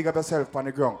 Huntsman, big up yourself on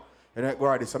the ground. You know it go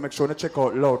already, so make sure you check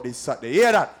out loud this Saturday.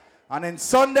 Hear that? And then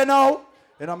Sunday now,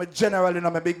 you know, my general, you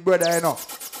know, my big brother, you know,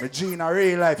 my Gina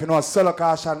real life, you know, solo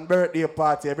caution birthday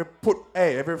party, every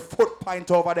foot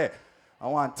pint over there. I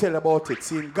want to tell about it.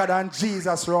 Seeing God and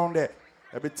Jesus around there.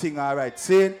 Everything all right.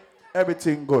 Seeing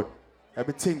everything good.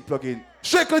 Everything plug in.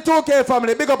 Strictly 2K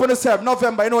family. Big up on yourself.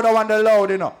 November, you know the one the loud,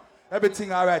 you know.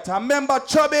 Everything all right. And remember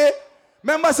Chubby.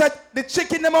 Remember said the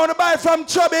chicken them want to buy from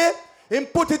Chubby. Him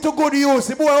put it to good use.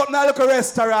 The boy open a local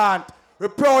restaurant. We're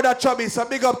proud of Chubby. So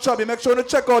big up Chubby. Make sure you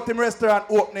check out him restaurant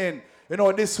opening. You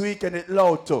know, this weekend it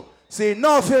loud too. See,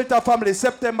 No Filter family,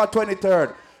 September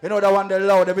 23rd. You know, the one they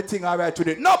loud, everything all right with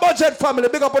it. No Budget family,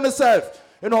 big up on yourself.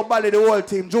 You know, Bally, the whole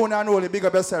team, Junior and Oli, big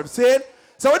up yourself. See?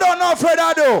 So we don't know further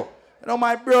ado. You know,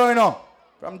 my bro, you know,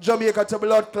 from Jamaica to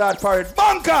Blood Clot for it.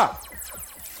 Bunker!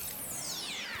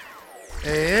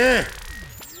 Hey,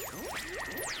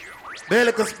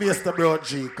 barely could space the bro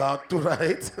G, cause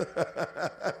tonight.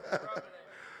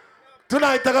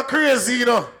 Tonight I go crazy, you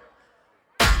know.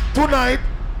 Tonight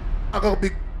I go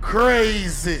be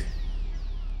crazy.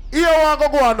 Here I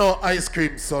go on no ice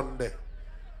cream Sunday.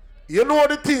 You know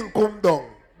the thing come down.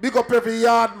 Big up every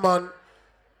yard man.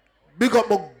 Big up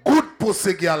my good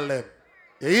pussy girl them.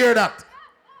 You hear that?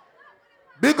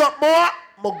 Big up my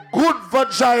good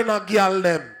vagina girl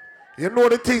them. You know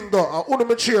the thing though. I want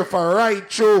to cheer for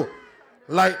right through.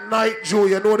 Like night Joe,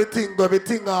 you know the thing though.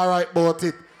 Everything alright about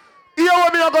it. Here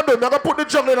what me I go do? Me I go put the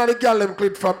juggling on the girl them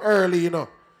clit from early, you know.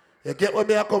 You get where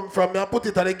me I come from? Me I put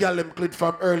it on the girl them clit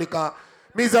from early cause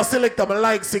me is a selector, I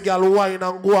like see girl wine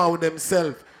and go out with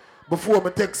themselves before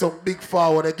me take some big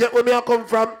forward. You get where me I come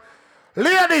from?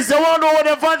 Ladies, you want to know when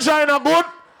the vagina good?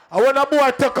 And when a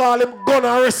boy take all him gun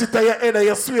and rest it on your head and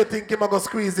you swear think him I go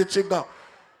squeeze the trigger.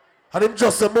 And him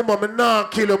just say, mama, me nah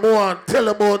kill him, I want tell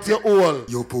about your all.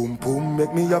 Your pum pum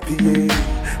make me happy,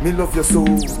 yeah. Me love your soul,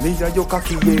 me and your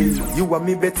cocky, yeah. You are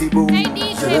me Betty Boo.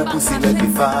 Your pussy make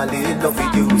me fall in love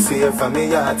with you. Say from me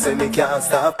heart, say me can't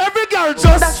stop. Every girl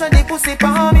just dash when the pussy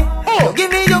for me. Oh,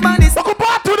 give me your body. Welcome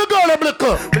back to the girl, I'm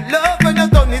liquor. Love when you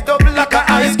turn it up like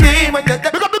a ice cream. When you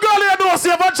pick up the girl here, know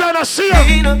see a vagina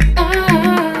shame.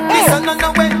 This a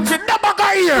no when you never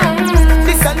got here.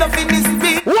 This a love in this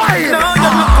beat. Why? No, you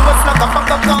look to us like a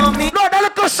fuck up on me. No, that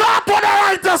little sharp on the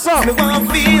right or so. Me want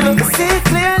feel, see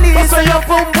clearly. What's on your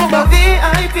boom boom?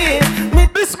 VIP.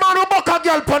 This man who buck a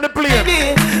girl on the plane.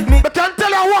 Me can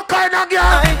tell you what kind of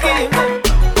girl.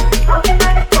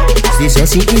 She said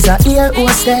she is a ear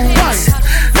hostess.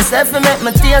 Myself make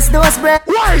my taste those breath.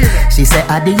 She said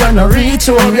I do you no reach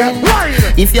home yet.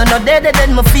 If you're not dead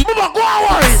then my feet.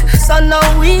 So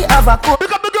now we have a cook.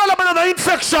 Pick up the girl about an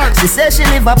infection. She said she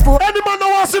live a poor. Any man who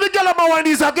wants to see the girl about when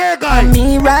he's a gay guy.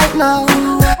 Me right now.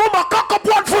 Mama cock up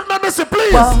 1 foot now missy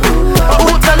please.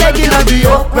 Put your leg in the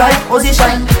upright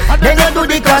position. Then you do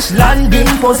the crash landing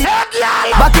position.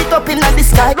 Back it up in the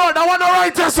sky. No, that one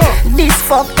right so. This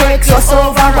fuck takes us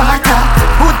over water.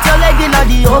 Put your leg in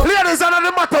the up. Ladies, it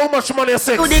doesn't matter how much money you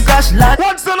say. Do the crash land.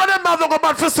 Once none of them have go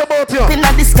bad fist about you. In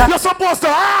the sky. You're supposed to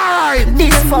alright.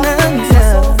 This fuck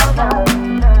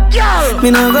girl. Me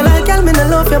no go like girl, me no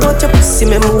love you, but your pussy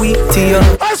make me weak to you.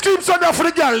 Ice cream Sunday for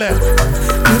the girl there.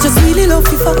 Me just really love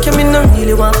you, fuck you, me no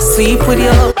really want to sleep with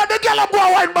you. But the girl a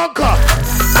boy wine bunker.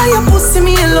 I your pussy,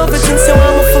 me in love with you, so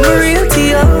I'm for me real to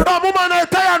you. No woman I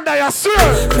tie under you, swear.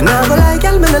 Me no go like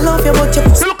girl, me no love you, but your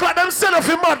pussy. You look like them son of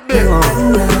a madman.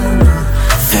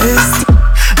 First,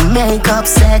 makeup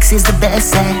sex is the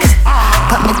best sex.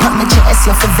 Put me chest,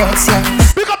 you for vex, yeah.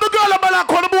 Pick up the girl and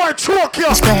like when the boy choke you.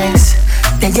 Express,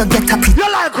 then you get up. You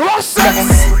like rough sex.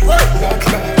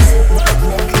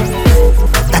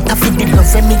 That I feel the love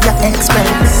when me your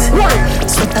express. Why?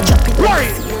 Sweat a drop it. Why?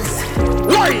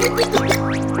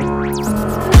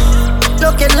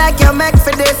 Looking like you're made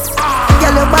for this.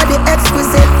 Girl, your body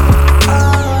exquisite.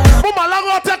 Mama, long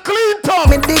out a clean tongue.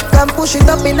 Me dick and push it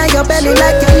up in your belly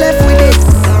like you left with it.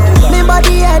 Me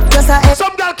body head just a head.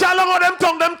 Some girl can't long out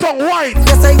them tongue white.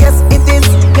 Just a yes, it is.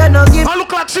 You know give. I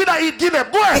look like she that eat Guinea,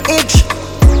 boy. Itch,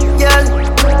 girl.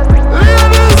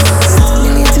 Ladies. Me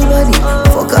little body,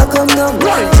 fuck her come down.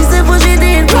 She say push it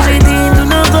in, do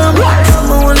not come.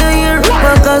 I wanna hear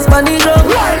because money drum.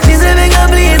 She say make her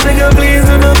please, do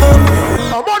not come.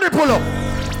 Money pull up.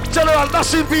 General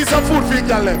dashing piece of food for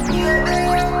girl them.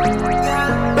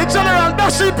 The general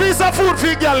dashing piece of food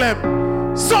for girl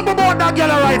them. Some about that girl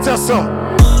right here, so.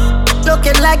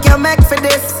 Looking like you're made for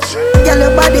this. Girl,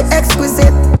 your body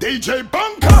exquisite. DJ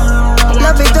Bunker.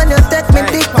 Love it when you take me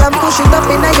dick and push it up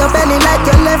in your belly like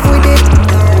you left with it.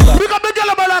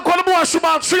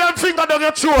 tree and finger down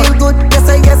your throat. Feel good, yes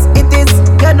I guess it is.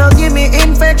 You know give me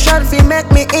infection, fi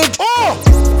make me itch. Oh,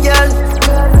 girl.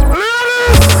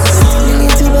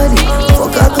 Ladies, body,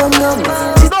 fuck her come down.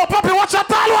 No, Poppy, watch a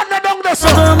tall one down there,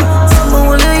 sir.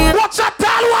 Watch a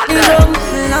tall one there.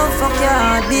 Now fuck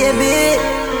your baby.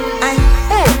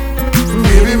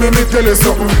 Baby, let me tell you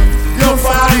something. You're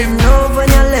fine. Love when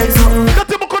your legs open. The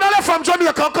people could have left from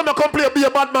Jamaica, come and play Be a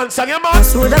Bad Man song, yeah, man.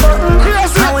 So the button.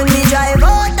 Crazy. Now when we drive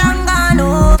out and gone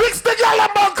home, fix the girl and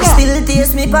bunker. Still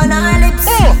taste me on her lips.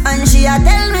 And she a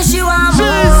tell me she want more.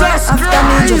 Jesus After Christ.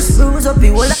 me just bruise up the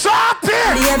whole. Shut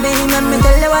it. Baby, let me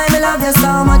tell you why me love you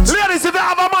so much. Ladies, if you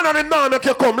have a man on him now, make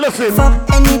you come, left him. Fuck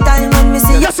anytime when me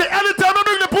see you. You say anytime I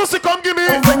bring the pussy, come give me.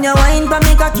 When you wine pa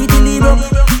me cocky deliver.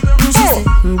 She say,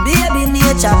 baby,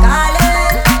 nature calling.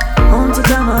 Won't you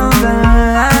come over?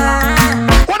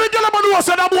 What the girl about do?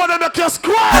 Say that boy make you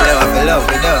scream. I love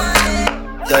it.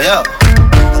 Yo.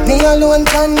 Me alone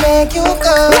can make you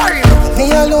come.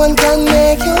 Me alone can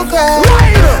make you cry.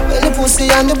 When the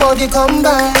pussy and the body come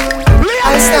by,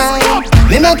 I stand.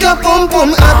 Me make your pum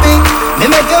pum happy. Me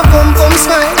make your pum pum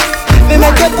smile. Me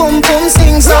make your pum pum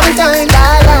sing sometime.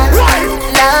 La la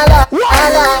la la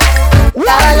la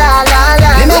la la la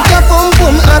la. Me make your pum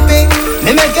pum happy.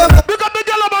 Me make your pum. Because the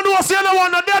girl about do say you don't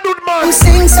want a dead dude man.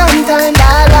 Sing sometime.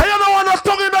 La la. You don't want a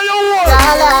tongue in your wall.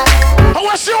 La la. How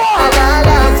was she want? La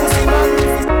la.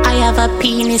 I have a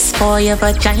penis for your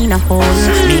vagina hole.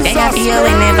 Be there for you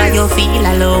whenever you feel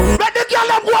alone. Let the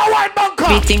girl go a white bunker.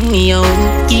 Beating me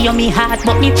on. Give you me heart,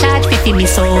 but me charge 50 me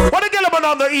soul. What the girl about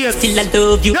on the ears? Still I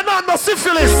love you. You're not no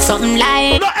syphilis. Something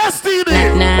like no STD.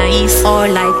 Not nice or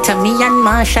like Tommy and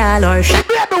Marshall or Shaq.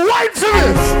 Baby, white for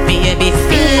me. Baby,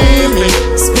 feel me,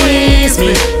 squeeze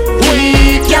me.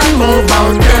 We can move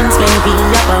mountains when we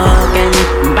are broken.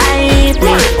 Bite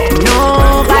me.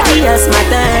 Nobody else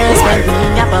matters when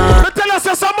we are broken. Me tell you,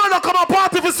 say some man come a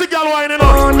party for see girl wine, you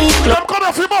know. Them come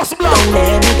a free bus block.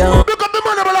 Let me go. Because the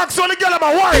man never like so the girl am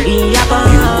a wine. We are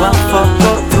broken. You are fucked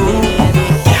up too.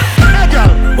 Hey girl.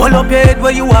 Hold up your head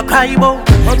where you are cry about.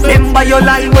 Remember your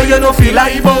line where you don't feel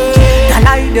like about. The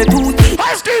line the truth.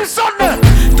 Ice cream Sunday.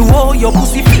 To all your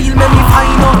pussy feel me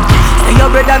find out. Say your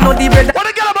brother know the brother. What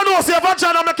the girl about do? Say if I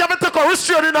try to make you take a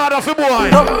restraining order for boy.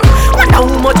 But how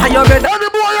much are your brother? Any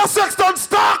boy your sex done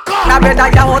stalker. The brother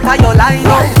you out of your line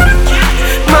out.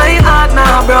 My heart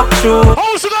now broke through.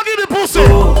 How should I give the pussy?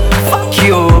 Fuck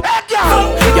you. Hey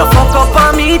girl. You fuck up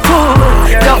on me too.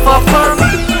 You fuck on me.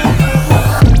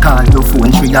 Call your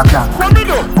phone 3 o'clock. What me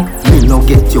do? Me no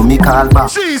get you, me call back.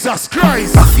 Jesus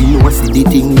Christ. I feel no see the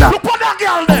thing that. Look at that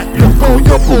girl there. Look how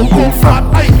your boom boom fat.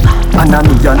 And I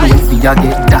know you know if you get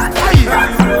that.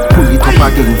 Pull it up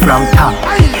again from top.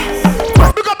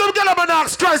 Because them girl have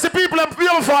asked Christ, the people and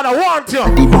your father want you.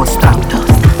 The bus stop.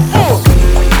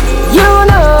 You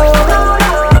know.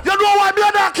 You know why me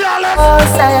and that girl left? Oh,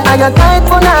 say I got tight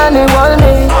for nanny, hold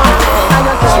me. I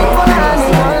got tight for nanny,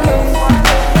 hold me.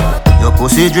 Your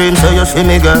pussy dream say you see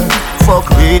me girl. Fuck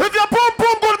me. If you boom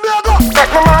boom good, me I go.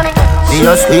 Take my money. Me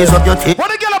just squeeze up your teeth.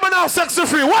 What the girl have now sexy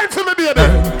free? Wine for me, baby.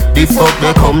 The fuck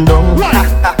they come down. What?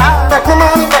 Take my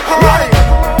money, take my money.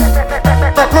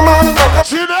 Take my money, take my money.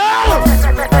 Chanel.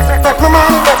 Take my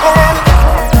money, take my money.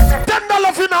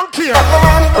 $10 for non care.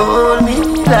 Hold me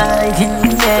like you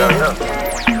can.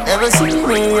 Never see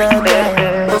me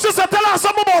again. Sister, tell us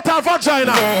something about her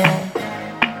vagina.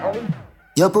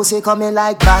 Your pussy coming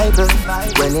like Bible.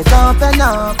 When it open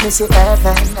up, me see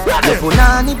heaven. Your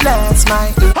punani bless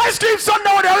my Ice cream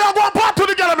Sunday with you. We are going part to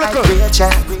the girl.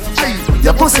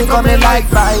 Your pussy coming like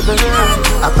Bible.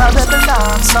 A parable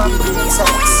of some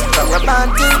sex. From your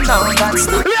panty, now that's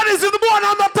the ladies, is the boy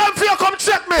on the time for you come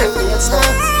check me.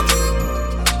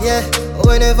 yeah,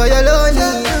 whenever you're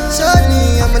lonely,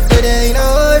 shortly, I'ma do that in a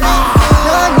hurry.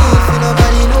 No need for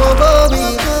nobody know about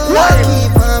me. I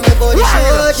keep on my body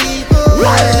shorty.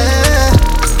 Yeah,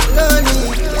 lonely,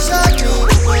 shortly,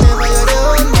 whenever you're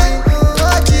lonely.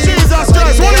 Jesus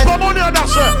Christ, what is the money on that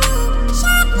shit?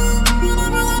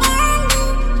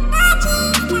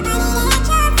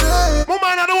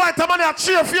 Woman on the white, the money I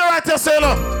cheer for you right here,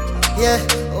 sailor. Yeah,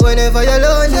 whenever you're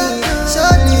lonely,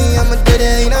 shortly, I'ma do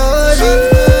that in a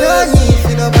hurry. No need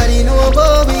for nobody know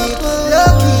about me.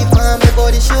 Lucky for my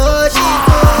body shorty.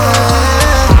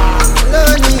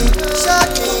 Lonely,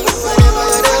 shortly, whenever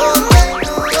you're lonely.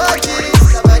 Shorty,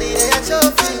 somebody there at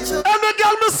your feet. And the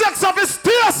girl me sex of is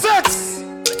still sex.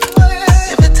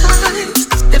 Every time,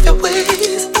 every way.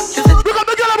 Because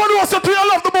the girl about to you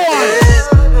love the boy.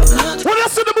 When you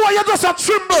see the boy, you just a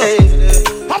tremble.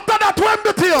 After that, when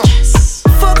the tear.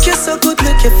 Fuck you so good,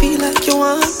 make you feel like you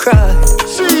wanna cry.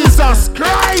 Jesus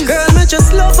Christ. Girl, me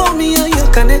just love how me and you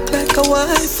connect like a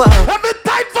Wi-Fi. Let me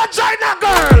tight vagina,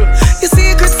 girl. Your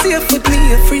secret safe with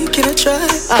me, a freak in a try.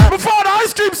 Before the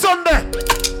ice cream Sunday.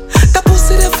 That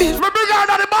pussy that feel. Me big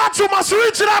out of the bathroom, must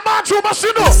reach in that bathroom, must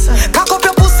you know. Cock up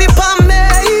your pussy pa me,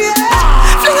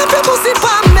 yeah. Fling up your pussy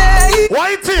pa me.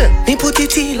 Whitey. Me put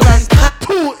it in like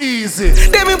too easy.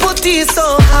 Then me put it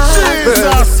so hard.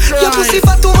 Jesus Christ. Your pussy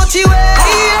for too much away,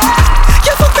 yeah.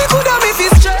 You fuck me good and me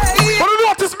feel straight. But you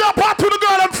notice me apart to the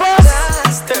girl them first.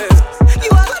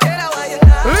 You are dead, why you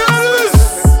ladies.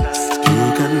 You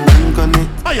can bank on it.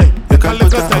 You can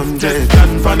put 100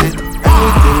 grand on it.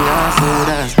 Everything I say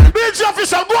that's not. DJ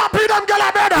official, go and pay them girl a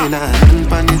better. In a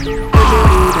hand on it.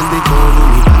 Then they call me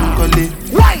Uncle.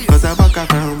 Why? Cause I walk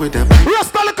around with them.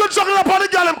 Rest a little juggle up on the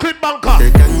girl and clip banker.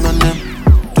 They gang on them.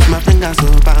 Put my fingers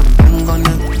up and bang on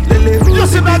them. You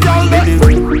see that girl there?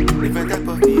 Different type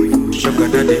of people. Sugar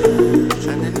daddy.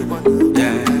 And anyone.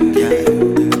 Yeah.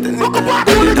 Look up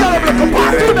to the girl, look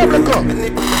up to them,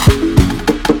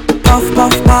 Puff,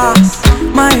 puff, pass.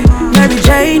 My Mary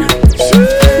Jane.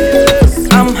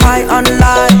 I'm high on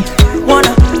life.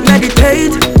 Wanna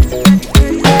meditate.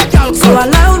 So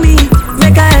allow me,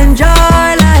 make I enjoy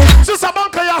life. Just a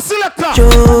banker, you're a selector.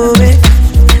 Joey.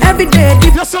 Every day,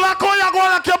 give you select how you're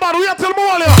going like your body. Wait till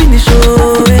morning. Finish,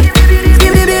 show it.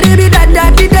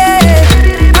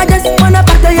 I just wanna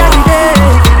party every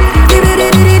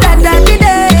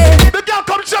day. The girl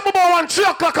come jump about 1, 3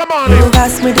 o'clock a morning.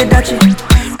 Pass me the dutchie.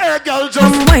 Hey girl, just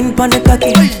I'm wine pon the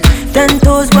cocky. 10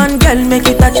 toes, one girl, make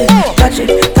it touch it, touch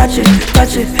it, touch it,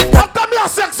 touch it. After me a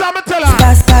sex, I'ma tell her.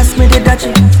 Pass me the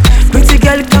dutchie. Pretty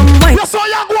girl, come wine. You saw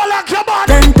you go like your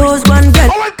body. 10 toes, one girl.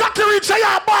 Oh, when cocky reach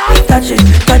your bar. Touch it,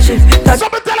 touch it, touch it. So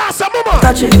me tell her, say mama.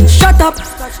 Touch it. Shut up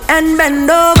and bend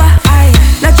over. Aye.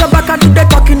 Let your back do the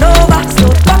talking over. So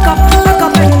back up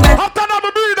and bend. After that, me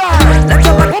be there. Let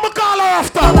your back. What me call her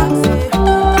after?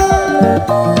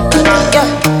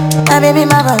 Yeah, baby,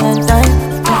 my Valentine.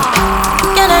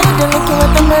 Can I do the making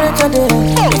what I'm ready to do?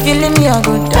 If you leave me a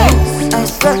good time, I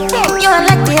swear. You are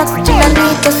like the oxygen I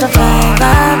need to survive.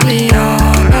 I'll be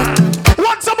alright.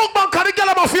 What's a mukbang? Can you get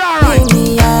him off your right?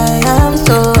 Baby, I am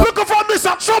so looking for Miss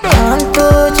a trouble. I want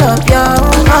to chop your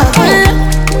heart.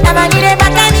 Never need a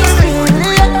back and it's real.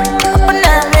 Open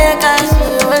up, make I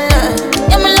see you alone.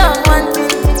 You're my love, one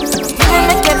thing. You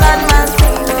make a bad man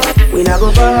sing. We not go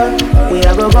far, we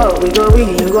not go far. We go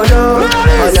win, you go know.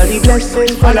 All of the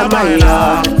blessings fall on my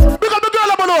yard. Pick up the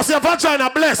girl about us, your vagina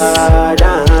bless.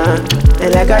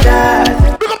 And like a dad.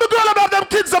 Pick up the girl about them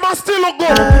kids, them still look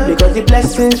good. Because the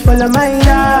blessings fall on my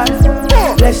yard.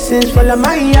 Blessings fall on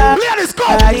my yard. Ladies, go.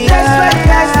 That's why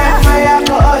I set fire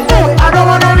for all you. I don't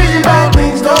wanna reason bad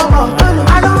things no more.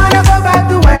 I don't wanna go back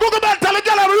to work. Go back, tell the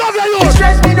girl I love you. You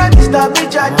stress me, don't disturb me,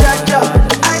 ja.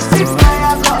 I set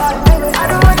fire for all you. I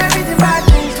don't wanna reason bad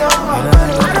things no more.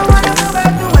 I don't wanna go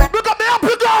back to work. Pick up the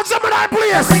happy girls, some of that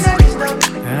place.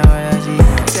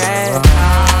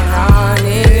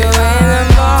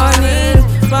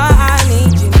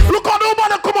 Look how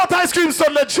nobody come out ice cream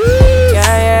Sunday.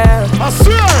 Yeah. I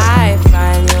swear. I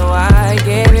find you, I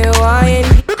give you wine.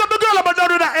 Pick up the girl about down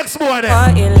with that ex-boy there.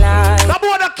 That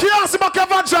boy that can't see my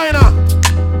vagina.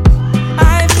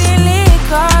 I feel it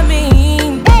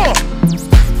coming. Oh.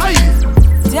 Aye.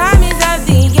 Time is of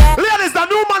the gap. Ladies, the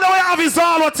new man that we have is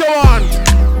all what you want.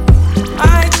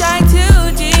 I try to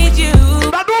teach you.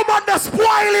 The new man that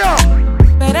spoil you.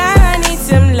 But I need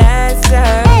some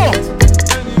lessons. Oh.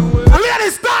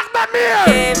 Ladies, talk to me.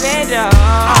 Give it all.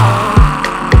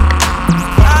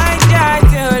 I try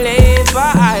to live,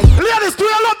 but ladies, do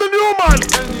you love the new man?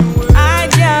 I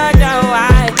don't know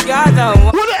why you're the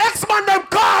one. Will the ex-man them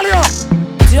call you?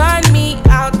 Join me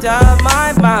out of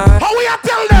my mind. How we are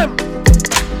tell them?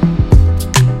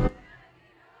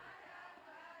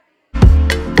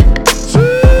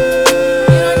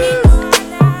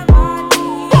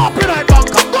 Go up in that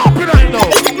bunker. Go up in that now.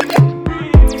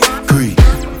 Greed.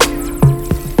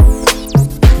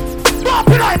 Go up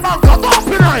in that bunker. Go up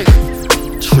in that.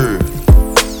 True.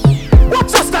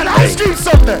 What's us that ice cream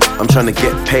Sunday? I'm trying to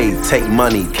get paid, take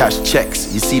money, cash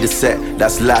checks. You see the set,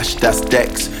 that's Lash, that's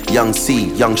Dex. Young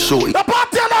C, Young Shorty. The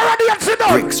party already and sit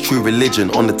down. Bricks, True Religion,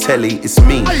 on the telly, it's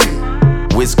me.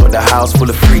 Wiz got the house full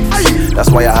of freaks. That's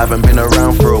why I haven't been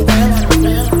around for a week.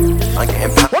 I'm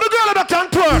getting packed. What a girl that can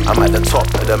twerk. I'm at the top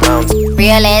of the mountain.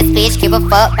 Real ass bitch, give a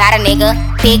fuck about a nigga.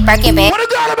 Big Birkin bag. What a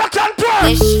girl that can twerk.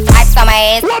 Wish ice on my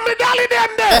ass. What me dolly them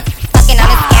there? Fucking on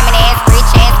this scamming ass,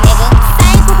 rich ass nigga.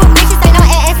 Same group of bitches, ain't no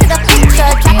ass to the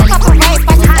future. Drop a couple race,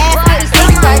 watch his ass for his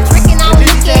speaker. Drinking on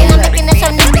liquor, and I'm looking at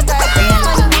your nigga.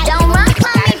 Don't run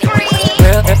for me, free.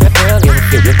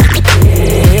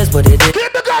 Here's what it is.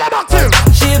 Keep the girl about you.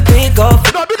 She a big old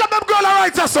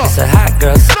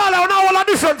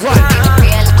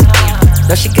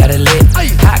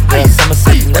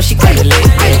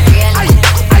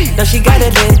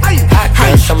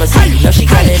I'ma see. No, she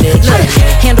got it in.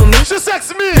 Handle me. She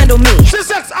sex me. Handle me. She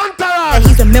sex Entourage. And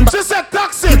he's a member. She sex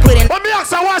Toxic. When me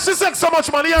ask her why she sex so much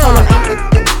money, I'm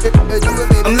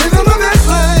living my best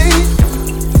life.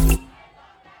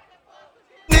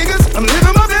 Niggas, I'm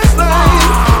living my best life.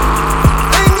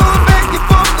 Ain't going back and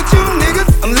forth with you,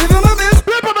 niggas. I'm living my best.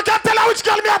 People, I can't tell her which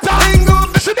girl me at. Ain't going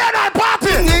back. She there at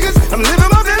party. Niggas, I'm living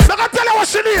my best. I can't tell her what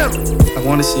she name. I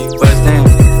wanna see you bust down.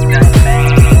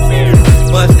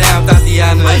 Bust down,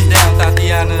 Tatiana. Bust down,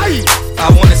 Tatiana. I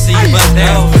wanna see you bust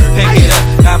down. Pick it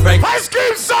up, now break. Ice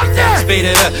cream Sunday. Speed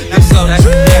it up, now slow that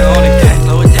shit down on the gas.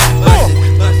 Slow it down,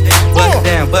 bust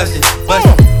down, bust it,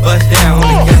 bust down on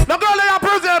the gas. Now girl, they are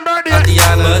birthday and birthday.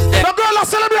 Tatiana, bust down. Now girl, I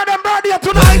celebrate them birthday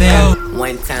tonight.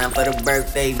 One time for the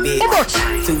birthday, bitch. How much?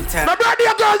 2 times. My birthday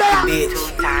girl there. Bitch.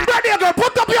 Birthday girl,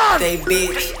 put up your hand. Birthday,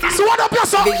 bitch. So what up your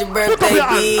son? Bitch, your Put up birthday, your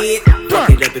hand. bitch. Fuck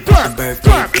it up if it's your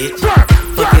birthday, bitch.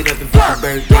 Fuck it up if it's your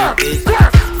birthday, bitch.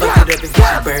 Fuck it up if it's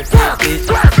your birthday, bitch.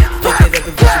 Fuck it up if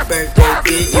it's your birthday,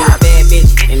 bitch. You a bad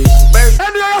bitch and it's your birthday.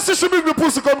 And I say she bring me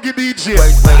pussy come give me DJ.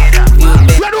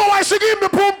 You know why she give me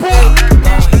pum pum?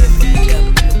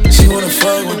 She wanna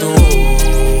fuck with the woo.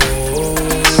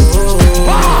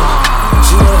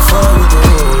 She wanna fuck with the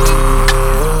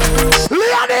woo.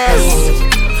 Leonis!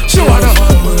 She wanna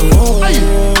fuck with the woo.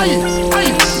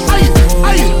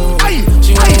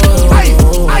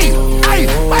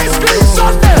 Ice cream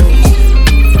Sunday.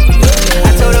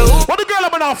 What the girl I'm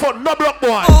gonna for? No block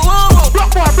boy. Block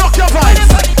boy, block your vibes.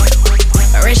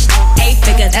 Rich 8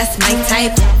 figure, that's my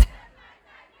type.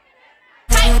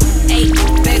 8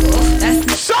 figure, that's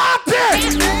my Shorty!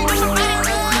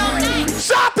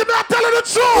 Shorty, me I'm telling the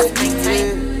truth.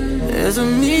 There's a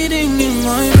meeting in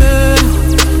my bed.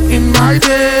 In my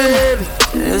bed.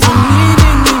 There's a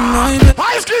meeting in my bed.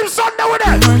 Ice cream Sunday with it.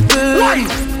 Right.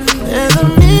 There's a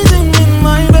meeting in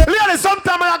my bed. Really,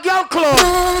 sometime I girl club.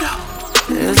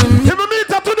 If you meet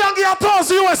her today and give her toss,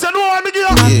 you will say no, I'm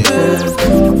here.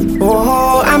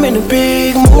 Oh, I'm in a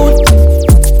big mood.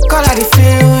 Call I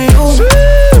feel you.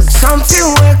 Something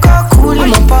wake up cool in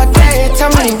my body. Tell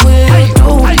me what you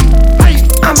do.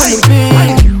 I'm in a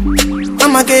big.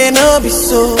 I'ma get no be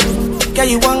so. Girl,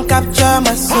 you won't capture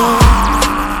my soul.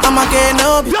 I'ma get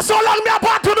no be. You're so long, me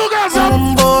apart to do girls.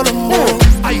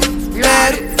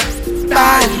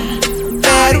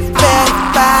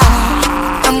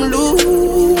 I'm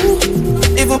loose.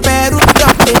 Even better,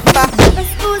 don't be back.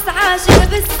 بسبوس عاشق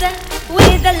بسه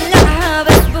ويدلعها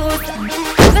بسبوسة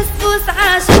بسبوس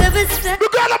عاشق بسه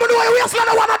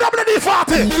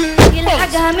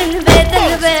يلحقها من بيت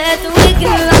البيت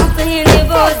ويقول اعطيني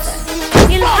بوسة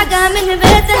يلحقها من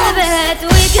بيت البيت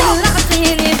ويقول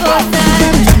اعطيني بوسة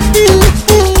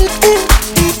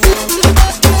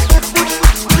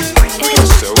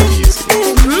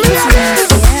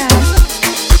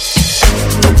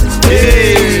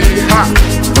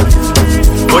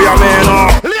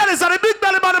Ladies are the big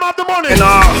belly bottom of the money. I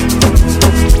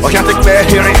can't take bad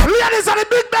hearing. Ladies are the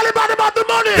big belly bottom of the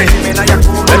money.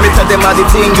 Let me tell them how the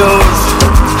thing goes.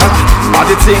 How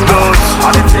the thing goes.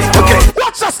 Okay.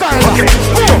 Watch the style. Okay.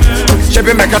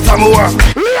 Chevy make a tamua.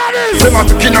 Ladies. Say my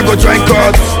kina go join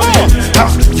God.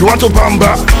 You want to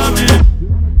bamba?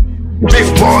 Big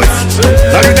boys.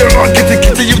 Now you the wrong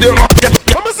kitty, you the wrong.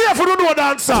 Let me see if you don't know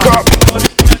dancer.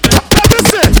 Let me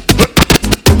see.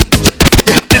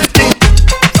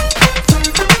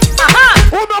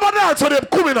 Who remember dance for them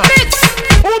coming up?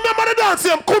 Who remember the dance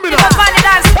them coming up?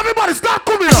 Everybody start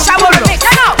coming up. Shower a bit,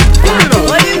 come on.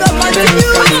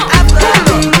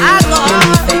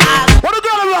 What the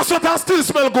girl who sweat and still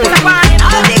smell good?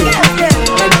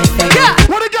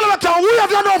 What the girl who can we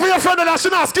have you know for your friend and she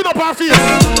not skin up her face?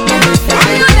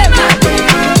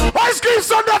 Ice cream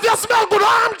Sunday if you smell good,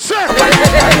 I'm check.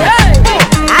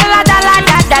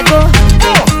 Aladaladago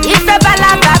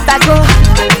Isabalabago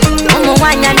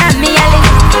Umuwanya na miyale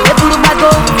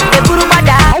Eburubago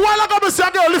Eburubada A while ago me see a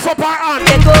girl lift up her hand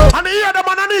and the ear them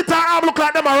underneath her arm look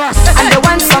like them a rust. And they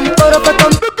want some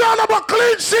porokotom. The girl have a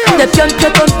clean shield. The pion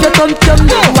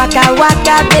waka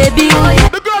waka baby.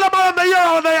 The girl have the ear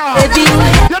on the arm. Baby,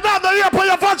 you got the ear for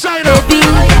your vagina. Baby,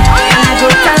 and I go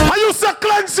tell. Are you say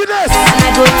cleansiness? And I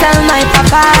go tell my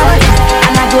papa.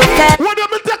 And I go tell. When you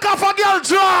me take off a girl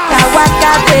dress.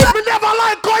 Waka baby. Me never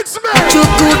like how it smell.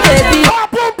 Chuku baby. Oh,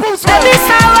 boom boom smell. Baby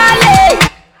sawale.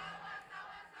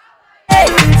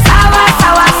 Sawa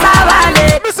sawa sawale.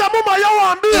 Me say mama you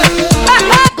want me.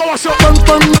 Go wash up.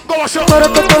 Go wash up.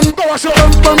 Go wash up.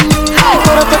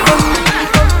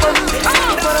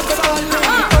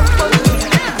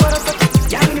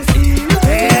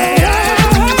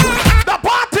 The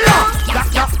party.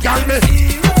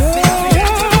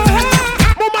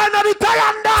 Mama not retire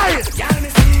and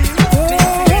die.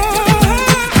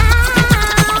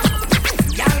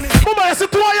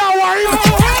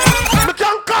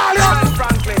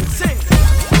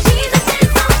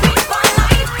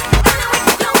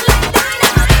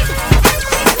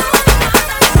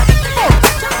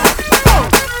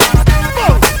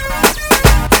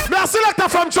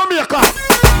 from Jamaica.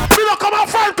 We don't come and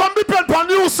find, come depend on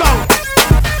new song.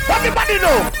 Everybody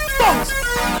know. Bounce.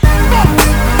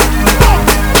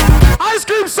 Ice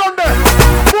Cream Sunday.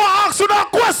 Who ask you that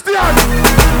question?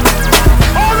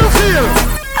 How do you feel?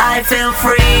 I feel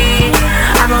free.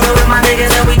 I'm over with my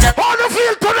niggas and we just. How do you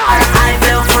feel tonight? I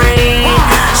feel free.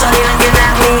 Shawty looking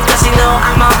at me cause she know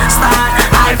I'm a star.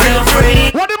 I feel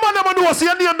free. What the man ever do is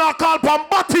your name not call from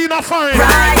Batty in a fine.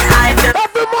 Right, I feel.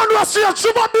 Every man will see a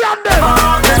sugar behind them.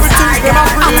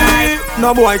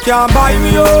 No boy can't buy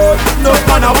me out. No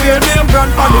man a wear name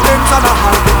brand on the ends and a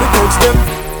hand to the touch them.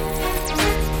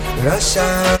 Russia.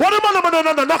 What the man ever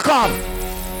do knock off?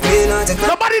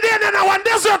 Nobody there in our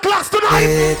desert class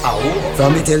tonight.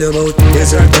 From me tell you about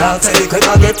desert clocks, I quick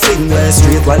I get fingers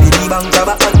straight while the bank grab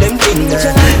up on them fingers.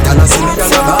 Can I see me on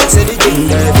the ball, say the king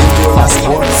there.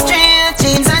 Straight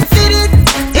jeans and fitted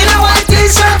in a white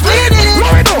t-shirt fitted.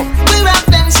 We rock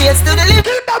them shades to the lip.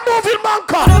 Keep that moving,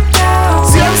 banker.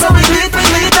 See I'm so we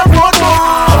lead up one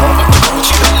more.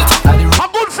 A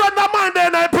good friend of mine there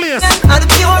in that place. And the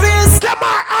purest. Get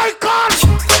my icon.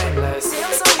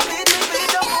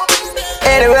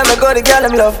 Anywhere me go, the girl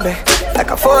them love me.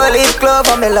 Like a 4-leaf glove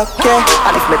on me luck, yeah.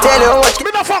 And if me tell you what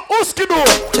me not fuck Uski do.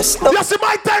 Just look. You see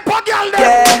my type of girl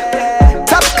there. Yeah.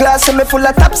 Top class and me full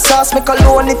of top sauce. Me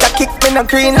cologne it a kick me no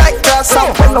green like grass.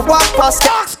 Up when me walk past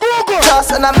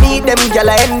toss and I meet them girl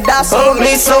I end up. Oh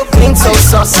me so clean, so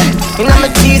saucy. You know my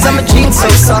cheese and my jeans so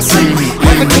saucy.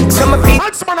 Every kick so my feet.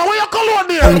 Man, where you cologne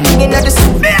there? I'm thinking of this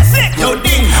basic.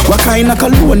 What kind of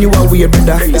cologne you are weird with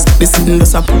that? Listen to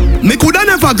some. Me coulda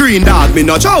never green dog, me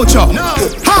no chow chow.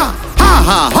 Ha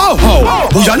ha ho ho.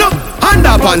 Who you know?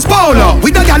 Underpants polo.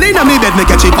 With the gal inna me bed, me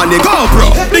catch it on the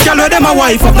GoPro. The gal where them a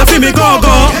wife up, nothing me go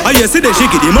go. I yesterday she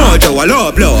give the mojo a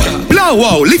low blow. Blow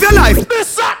wow, live your life.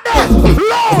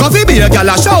 Coffee be a gal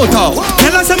a shout out.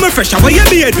 Tell us I'm fresh, how you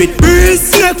beard with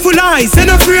breeze. Neck full ice,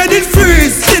 and afraid it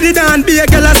freeze. Steady down, be a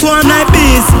gal a swarm like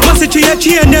bees. Bust it to your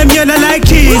chain, them yellow like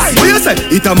cheese. What you say?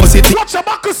 It a must it. Watch your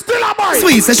back still a boy.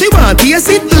 Sweet, say she want taste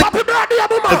it. Happy birthday,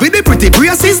 woman. With the pretty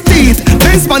braces teeth.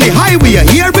 Benz on the highway,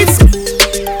 here it's.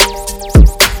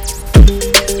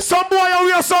 Some boy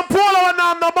wear some polo and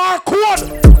I'm the barcode.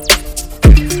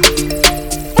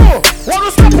 Oh, what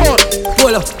is step on?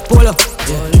 Polo.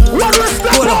 What is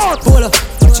step on? Polo.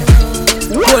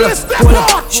 What is step on?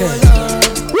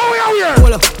 What we are here?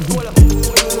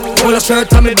 Polo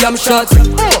shirt and me damn shorts.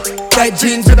 Tight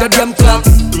jeans with a damn clocks.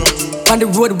 On the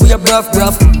road we a rough.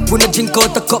 When I drink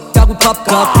out a cup, that we pop.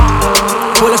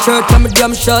 Polo shirt and me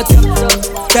damn shorts.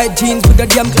 Tight jeans with a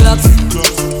damn clocks.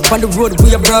 On the road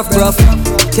we a rough.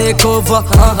 Take over,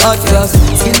 hot glass.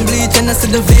 Skin bleach and I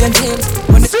see the vein.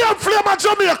 Same flame of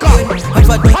Jamaica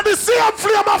and the same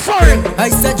flame of foreign. I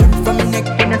said from my neck.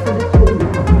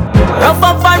 Rough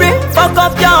up for it, fuck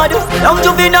up yard. Young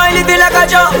juvenile living like a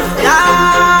job.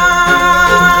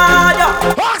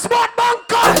 Passport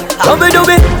banker. How we do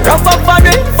it? Rough up for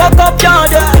it, fuck up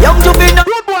yard. Young juvenile.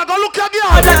 Good boy, go look at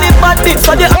yard. Let me bad bitch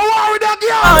so they. How are we that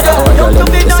yard? Young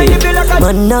juvenile living like a job.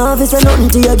 Man, now if you say nothing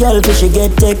to your girl, cause she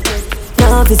get tech.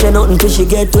 Now if you say nothing till she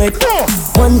get wet.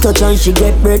 One touch and she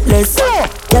get breathless.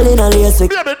 Girl in a lace with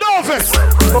baby, don't vex.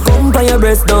 Come by your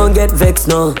breast, don't get vexed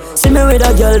now. See me with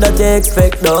a girl that you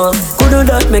expect now. Couldn't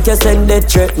that make you send that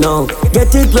threat now?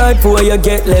 Get it right before you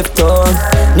get left on.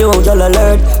 New girl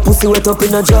alert. Pussy wet up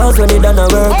in the jaws when it done a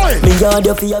work. Me yard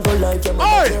you feel go like your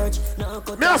mother church.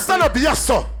 Me a stand up yes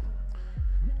sir.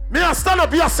 Me a stand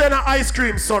up yes sir in a ice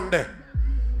cream Sunday.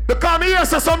 Because me hear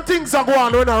say some things are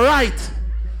going on right.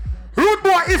 Rude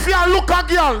boy, if you look a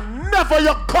girl, never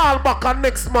you call back a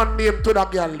next man name to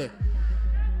that girl there.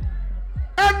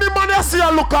 Any man you see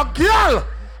you look a girl,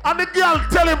 and the girl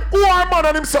tell him who are man,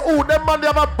 and him say, oh, them man they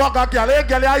have a bag of girl. Hey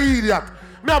girl, you idiot.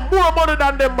 Me have more money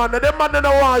than them man. Them man they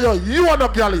don't want you. You are no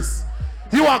girlies.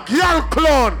 You are girl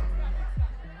clone.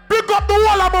 Pick up the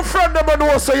wall of my friend them and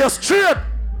know so you're straight.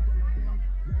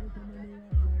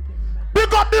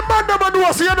 Pick up the man them and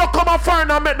know so you don't come and find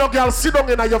and make no girl sit down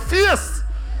in your face.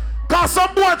 Cause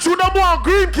some boy chew them one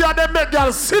green key and they make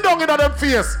girls sit down in them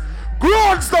face.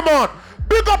 Groans them out.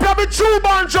 Big up your true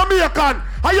born Jamaican.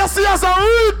 And you see as a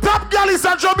real top girl is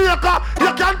a Jamaica,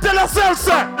 you can tell yourself,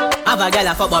 sir. Have a girl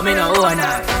a fuck but me no own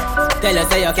her. Tell her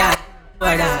say you can't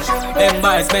afford her.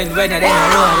 Embarrassment when you're in a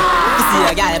road. You see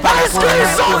a girl by the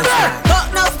phone.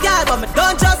 Fuck enough girl but me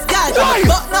don't trust girl.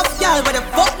 Fuck enough girl but the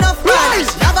fuck enough girl.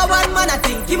 Never one man I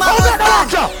think him a husband.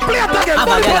 Have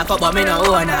a girl a fuck but me no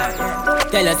own her.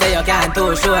 Tell her say you can't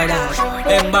too sure that.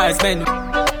 Embarrassment.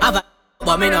 Have a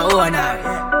but me no own her.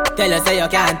 Tell her say you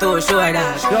can't too sure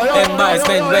that.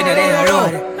 Embarrassment when you're in a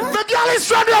road. The girl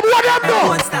is ready, what them do?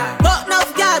 Fuck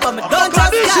enough girl but me don't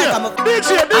trust girl.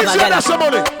 DJ, that's your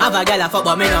money. Have a girl a fuck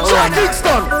but me no own.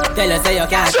 Kingston. Tell her say you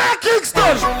can't.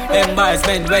 Kingston.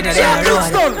 Embarrassment when you're in the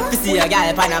road. You see a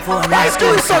girl on a phone.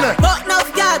 Fuck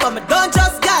enough girl but me don't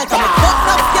just girl. Cause me fuck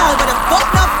enough girl but me fuck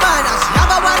enough man. And she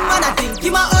have a one man I think he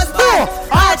my husband.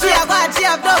 All she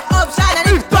have no option.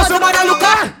 And it doesn't matter look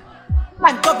at.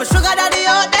 And couple sugar daddy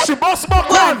out there. She must smoke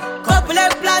one. Couple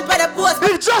implant by the post.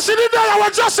 If Joshie did that, I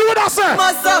want Joshie with us, sir.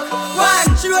 Must up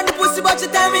one. She run the pussy but she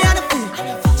tell me on the feet.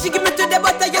 She give me to the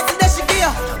butter yesterday she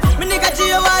give. Me nigga G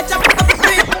watch up the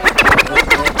free.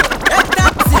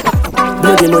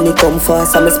 Bloody money come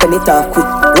fast and me spend it off quick.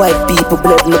 White people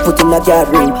blood me put in a yard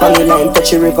ring. Pangy line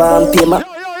touch the river and pay my.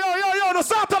 Yo, the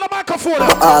sound of the microphone.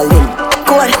 All in.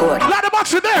 Code. Let the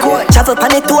box in there. Travel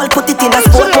pan it all, put it in a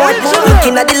sport mode.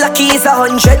 Looking at the lucky is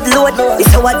 100 load.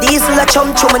 It's how a diesel a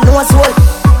chum chum and nose hole.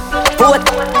 Port.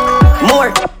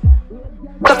 More.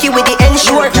 Lucky with the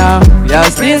ensure. Yo,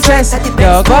 still stress.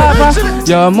 Yo, guava.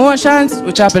 Yo, emotions.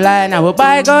 We chop a line and we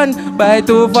buy gun. Buy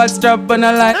 2 for strap on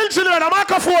a line. Engineer, the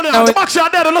microphone there. The box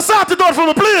shot there. The sound the door for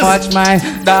me, please. Watch my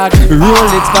dog.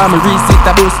 Roll it for me. Reset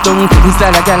a boost down.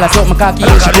 Instead of girl, I suck my cocky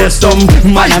and she bust down.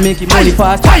 Man, I make it money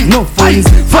fast. No funds.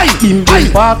 Fight him,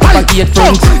 bring park up a gate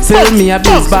front. Sell me a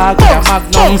biz bag with a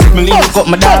magnum. Me link up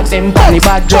my dog, them panny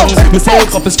bad drums. Me sell a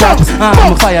couple straps. I'm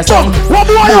a fire song. What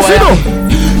do I do?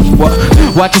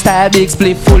 Watch the style, big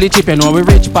split, fully chip. You know we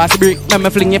rich, pass the brick. Let me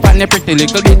fling it on the pretty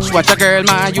little bitch. Watch a girl,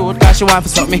 my youth, cause she want to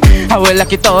suck me. I will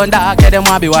lock it on, dog, yeah, them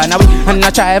want be one away. And I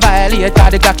try violate,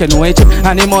 cause the Glock, you know it chip.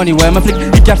 And the money where me flick,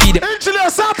 it can feed it. Engineer,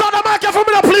 sound on the mic for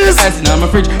me, please. I see now my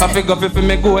fridge, I figure if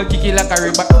me go, I'll kick it like a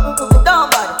river.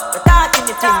 Don't bother, we're talking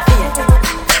the thing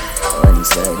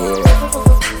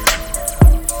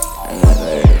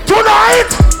tonight,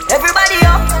 everybody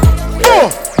up.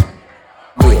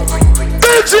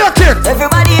 DJ King.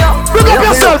 Everybody up. Bring up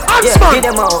yourself, Huntsman. Get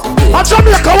them out. And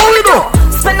Jamaica, what we do?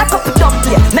 Spend a couple dumb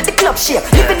here, make the club shake.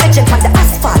 Living legend on the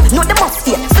asphalt, know the must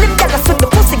here. Slim gal suit the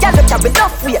pussy gal that carry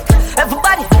enough weight.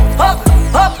 Everybody up,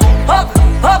 up, up,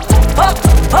 up, up,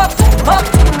 up,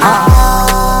 up.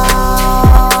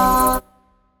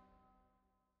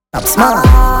 Stop smart.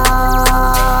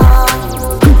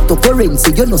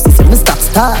 Cryptocurrency, you know, see me stop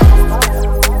start.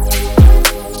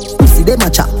 Pussy them a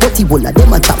chop, potty bola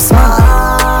them a chop smart.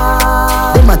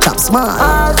 Them a chop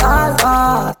smart.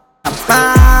 Smart.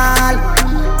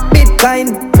 Bitcoin,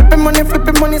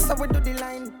 flipping money, so we do the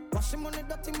line. Washing money,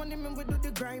 dirty money, man, we do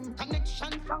the grime.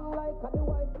 Connection strong like the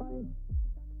Wi-Fi.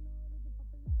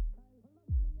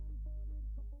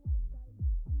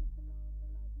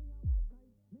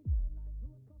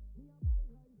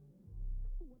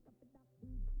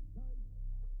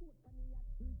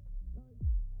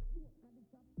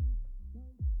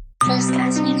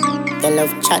 They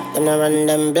love chat and I run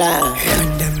them black.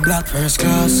 Run them black first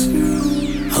class.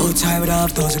 Outside with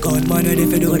half those gold money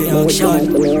if you do the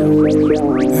action.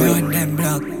 Run them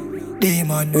black.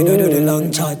 Demon, we don't do the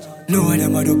long chat. No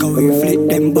them a do cause we flip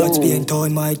them butts. Being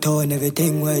torn, my tone,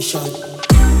 everything we shot.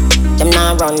 Them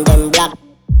now run them black.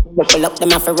 We pull up them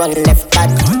have to run left back.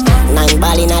 9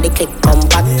 ball inna the click come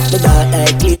back. The dark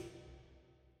like clip.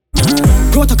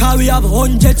 Protocol we have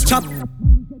 100 chop.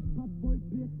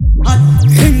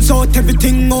 Rims out,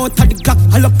 everything out of the clock.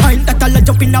 All a pint that all a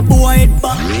jump in a boy head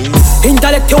back.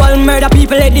 Intellectual murder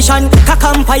people edition. Cock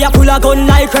and fire full of gun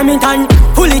like Remington.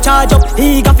 Fully charge up,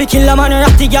 he got fi kill a man.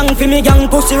 Ratty gang fi me gang,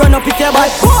 pussy run up if you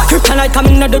bad. Kryptonite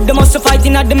coming out of the must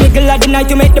fighting at the middle of the night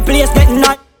to make the place get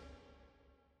nice.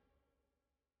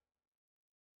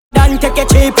 Dan take a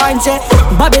cheap and say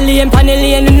Babylon,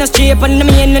 Panellian in the street and the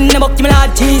main in the book to me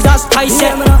Lord Jesus Christ.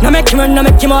 No make him run, no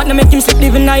make him out, no make him sleep.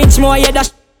 Living a inch more, yeah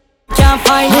that's can't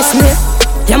find this me,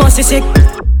 you must be sick.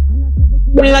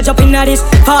 Will I jump in at this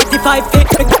 45 feet?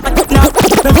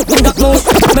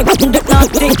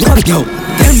 Yo,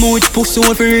 them much pussy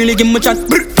if you really give me chat.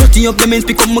 Dirty up the men,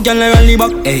 pick up my gal and rally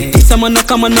back. This a man a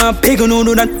come and a beg no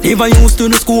do that. Never used to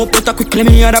the school, but I quickly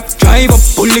me adapt. Drive up,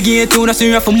 pull the gate to the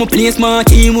syrup from my place. My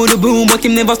team with the boom, but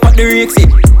him never spot the rakes.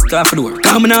 Start for the work,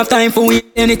 coming off time for we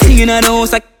anything in the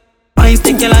house. Like mine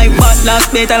stinking like what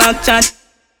last better like chat.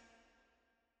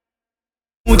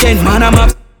 Man, I'm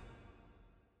up.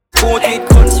 Oh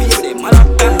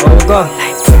God,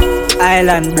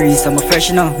 Island breeze, I'm a fresh,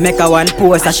 you know. Make a one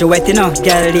post, and she wet, you know.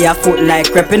 Girl, they a foot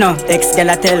like crep, you know. Ex girl,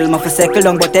 I tell me for circle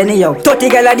long, but anyhow. 30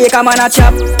 girl, a day come on a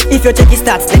chop. If you check his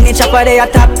stats, then the chopper they a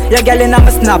top. Your girl in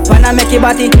a snap, and I make it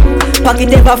body.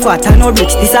 Pocket ever fat, I no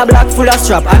rich. This a black full of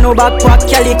strap. I no backpack,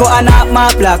 calico, and a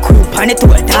my black hoop. And it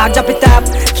will dog, drop it up.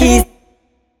 Keys.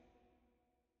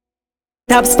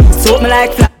 Taps, soap me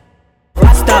like flat.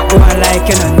 Stop going like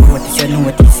you don't know what you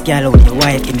notice, girl, with your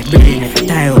wife in the brain. If you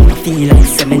tire, I feel like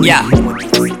 7 Yeah.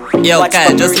 Yo,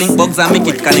 Kyle, just link bugs and make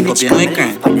it connect up, you know you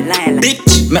can.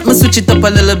 Bitch, make me switch it up a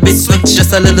little bit. Switch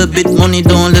just a little bit, money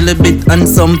down a little bit. And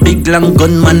some big long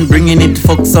gunman bringing it.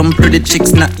 Fuck some pretty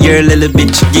chicks, not your little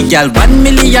bitch. Give y'all 1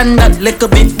 million, that little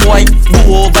bit, boy.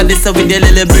 Go over this with your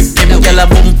little brick. Them y'all a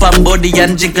bump and body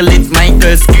and jiggle it. My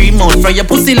girl scream out from your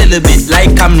pussy little bit.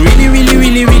 Like I'm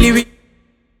really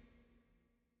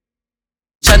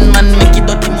man, make it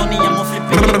dirty money, I'm a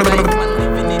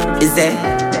flip. Is there?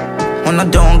 On a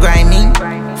don't grind me.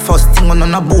 First thing on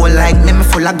a bowl like me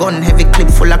full of gun, heavy clip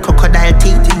full of crocodile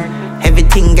teeth.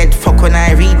 Everything get fuck when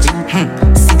I reach.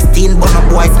 16 bun a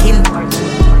boy skin.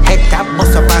 Head tap,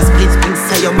 bust up and split.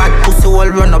 Say your bad pussy all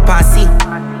run up and see.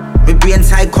 My brain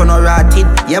side corner rotted.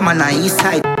 Yeah man, I east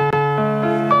side.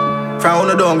 From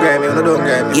on a don't grind me, on a don't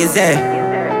grind me. Is there?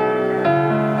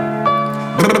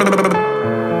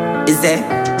 Is there?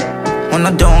 On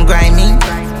a don't grind me.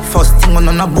 First thing on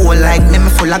a bowl like me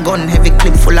full of gun, heavy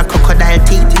clip full of crocodile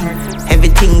teeth.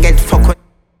 Everything get fuck with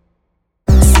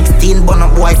 16 bun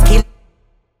up boy skin.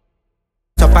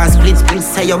 Top and split,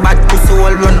 say your bad pussy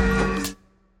all run up.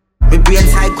 My brain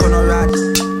side corner rod.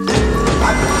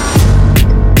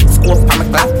 Scope on my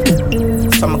clap.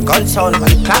 Some gun sound on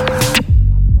the clap.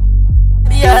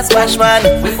 Yeah, smash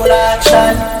man, we full of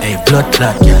action. Hey, blood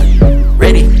clot, yeah.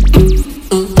 Ready?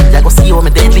 I go see you on my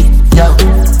deadly. Yo,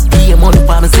 be a money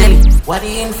for my zelly. What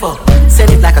you in for? Send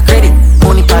it like a credit.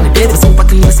 Money for the dead, super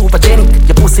clean, super jenny.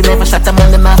 Your pussy never shot a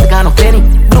man, the master got no penny.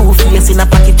 Blue face in a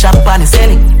pocket, chop on the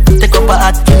selling. Take up a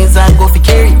hot guineas and go for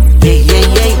carry.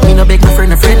 Yeah. Me no beg my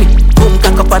friend a friendly. Boom,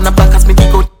 cock up on the back as me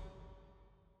big go.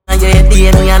 And your head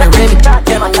DNA and a remy.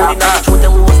 Yeah, man, you did shoot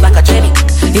them walls like a Jenny.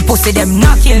 The pussy them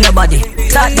not kill nobody.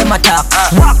 Start them attack.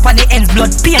 Walk on the ends,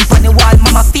 blood paint on the wall.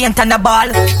 Mama faint on the ball.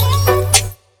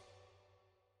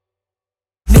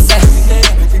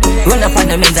 Run up on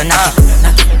the men's and knock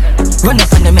it. Run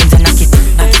up on the men's and knock it.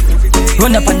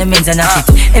 Run up on the men's and knock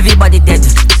it. Everybody dead.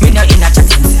 Me no in a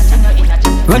chatting.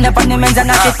 Run up on the men's and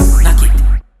knock it.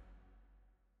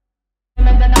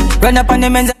 Run up on the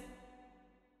men's.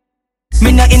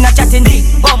 Me no in a chatting.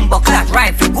 Bumbo clock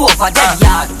rifle go over them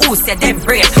yard. Who said them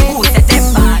brave? Who said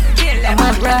them bad? Kill them.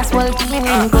 I'm a brass wall king.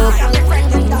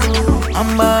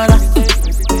 I'm a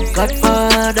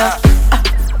Godfather.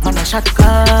 Man a shot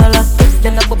caller.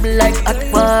 Then a bubble like hot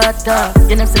water.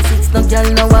 You know say 6 no girl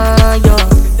no want yo.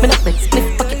 Me no flex, split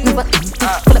pocket never empty.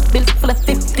 Full of bills, full of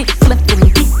 50, full of 20.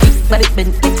 Body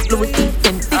bent, Louis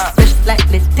T20. Fresh like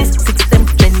lettuce, 6 them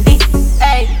trendy.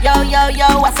 Hey, yo,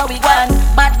 what's how we want?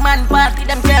 Bad man party,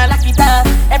 them girl like it up.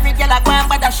 Every girl I want,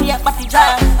 but a shape, but the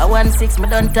jar. I want 6, me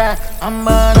don't talk. I'm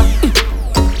born.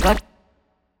 God.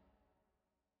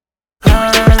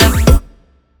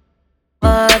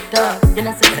 You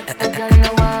know say 6 no girl no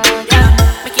want.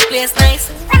 Make it place nice.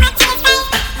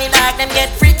 Me like them get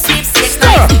free cheap, six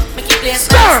nice. Make it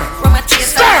place nice. From a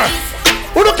chase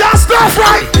who don't got stuff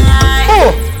right?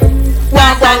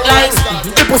 One lines.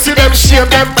 People see them shame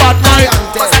them bad mind.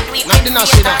 Not the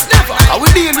national. How we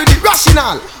deal with the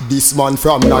rational? This man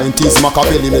from 90s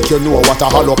Machiavelli make you know what a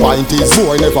hollow pint is.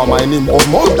 Boy never mind him of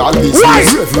mortal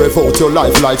business. Rev out your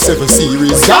life like 7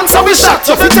 series. Dance how we shot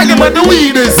you, tell him where the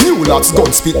weed is. New locks gun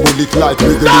spit bullet like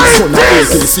Wrigley's. Gun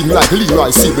AK sing like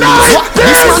Leroy Sibbles.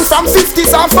 This man from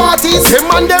 50s and 40s. Him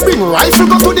man they bring rifle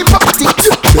go to the party.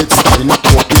 Let's start not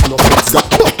walking no flex got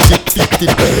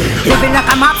living like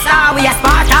a mob star, we a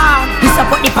Sparta. We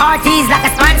support the parties like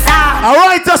a sponsor.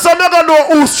 Alright, so never know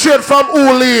who's straight from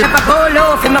who lead. From a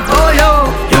polo, from a polo.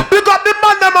 Pick up the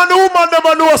man them and the woman them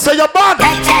and know say you're bad.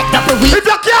 If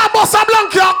you can't bust a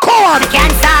blank, you're cold. You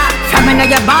can't stop. From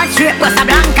another bad straight, bust a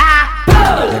blanca.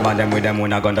 Them and them with them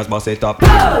when I gun just bust it up.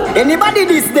 Anybody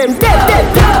this them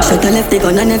dead. Shut the left the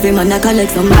gun and every man a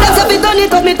collect some. Let's have it,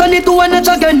 turn it to one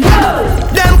again.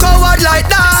 Them coward like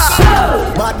that.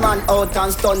 Bad man out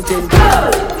and stunting.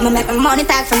 Me make my money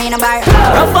talk for me in a bar.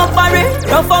 Rough up Barry,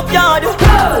 rough up yard.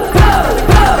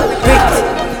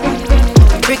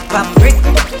 Brick pam brick.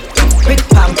 Brick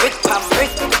pam brick pam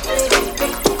brick.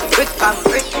 Brick pam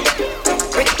brick.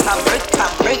 Brick pam brick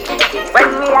pam brick.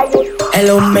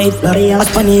 Hello mate, I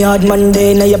spun the hard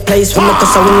Monday. Now your place from the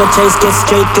cause I wanna chase. Get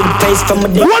straight to the place from a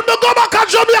day. When me go back and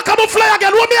Jamaica, come fly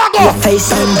again. When me I go? Your face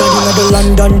I'm done in the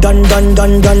London, done.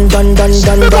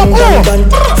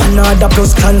 Fanada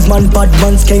plus clansman, bad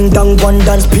man's king, down one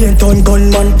dance, paint on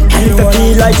gunman. And if you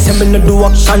feel like sending to do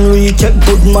action, recheck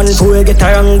good man, go get a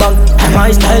wrong bang.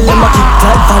 My style, I'm a kick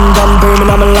like Van Damme,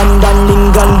 Birmingham, London,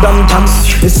 England, Brampton.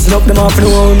 Listen up, them off the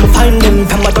road, find them,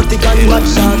 come a 30 gun,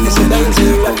 watch out, this is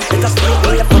Nigeria.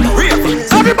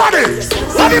 Everybody!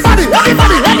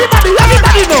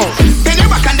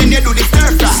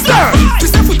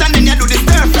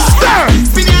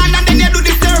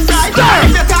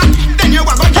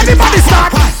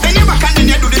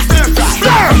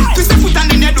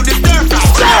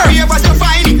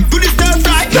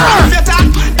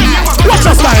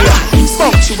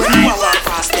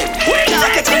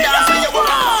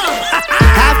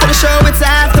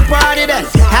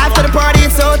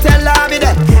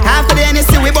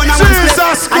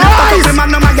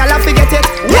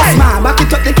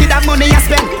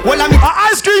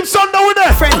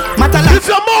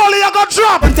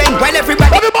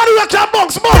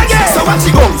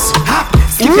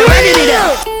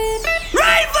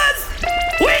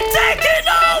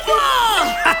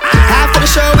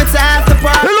 show, it's after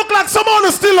party. It look like someone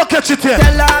who still look at it yet.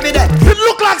 Tell her be there. It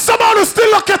look like someone who still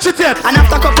look at it yet. And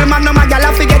after couple man, no my gal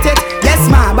I forget it. Yes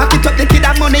ma, back it up the kid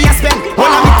have money I spend.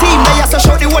 All of me team, they so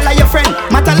show the whole of your friend.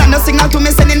 Matalan no signal to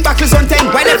me sending back on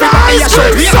 10. When everybody a show,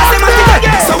 we have them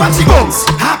again. So watch it goes.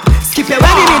 Hop, skip your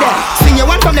way me there. Swing your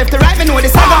one from left to right, me know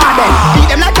the saga man then. Beat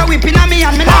them like a whipping on me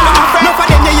and me now my friend. No for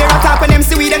them you hear a talk when them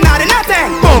see we them not nothing.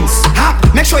 Bumps, hop,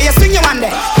 make sure you swing your one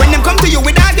there. When them come to you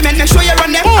with argument, make sure you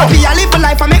run them. Happy I live a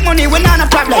life, I make money, we not a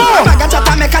problem. If I got chat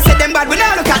and make I say them bad, we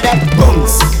not look at them.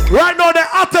 Bumps. Right now the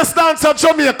hottest dance of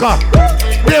Jamaica.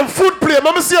 Them food play.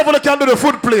 Let me see if I can do the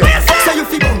food play. So you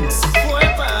feel bumps.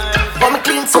 I'm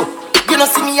clean so. You don't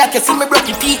see me, I can see me broke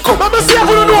your peak up. Let me see if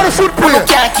I do the food play. I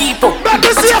can't keep up. Let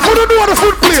me see if I do the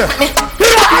food play. You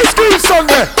know ice cream song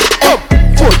there.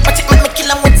 Foot. Watch it make me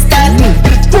kill 'em with style.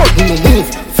 Foot.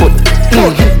 Move. Foot.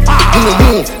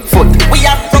 Move. Foot. We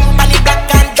have rum on the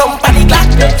black and jump on the glass.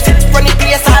 Sit from the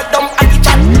place all dumb at the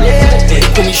chat.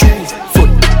 Come me shoes. Foot.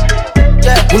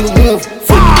 Yeah. Move.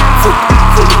 Foot.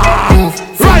 Move.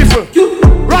 Rifle.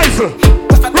 Rifle.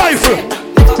 Rifle.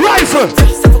 Rifle.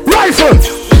 Rifle.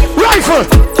 Rifle.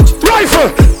 Rifle.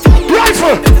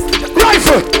 Rifle.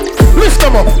 Rifle. Lift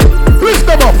them up. Lift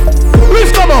them up.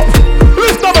 Lift them up.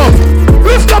 Lift them up.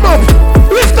 Lift them up.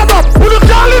 Lift them up. We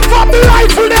can't lift up the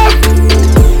rifle them.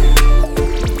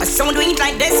 Someone doing it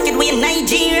like this, kid, we in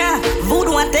Nigeria.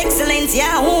 Voodoo and excellence,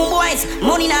 yeah, homeboys.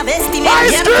 Money not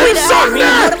estimate, yeah, with a ring.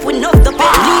 Load up with enough the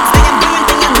pet leads. They am doing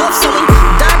thing enough, so we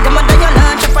dark, I'm a dial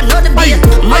launch up another beat.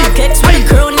 Mark X with a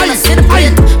crown, you see the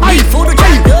plate. Big voodoo,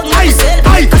 jack, dog, now you sell.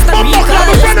 Costa Rica,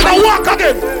 let's walk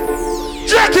again.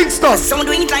 Jack Kingston. Someone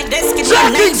doing it like this, kid, we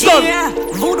in Nigeria.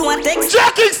 Voodoo and excellence.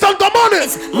 Jack Kingston, come on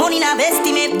it. Money not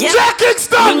estimate, yeah. Jack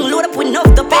Kingston. Ring load up with enough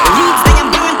the pet leads. They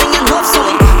am doing thing enough, so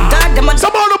we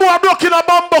some of the boy broke in a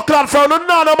bamboo clad from the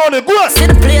nana money. Go ahead. See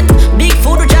the plate, big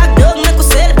food jack dog, make us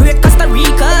celebrate Costa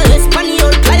Rica,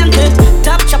 Espanol clientele.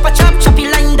 Top chopper chop, choppy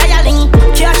line dialing.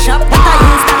 Cash up, with a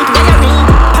instant wiring.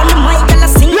 On the mic, I'll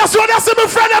sing. Yes, when I see my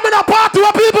friend, I'm in a party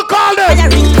where people call them.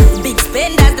 Wiring, big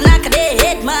spenders, the knock of their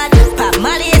head mad. Pop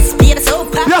Molly, speed, so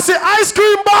pop. Yes, the ice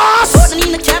cream boss. Putting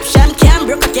in the caption, can't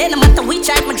broke again, no matter which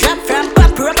type my drop from.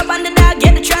 Pop rubber band the dog,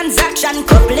 get the transaction.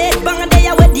 Couple it, bang a day,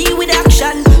 I will deal with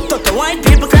action. White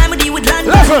people crime deal with land.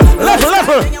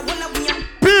 Level.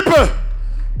 People,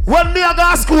 when me I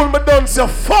go to school, me done say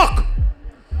fuck.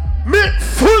 Me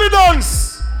fully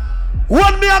dance.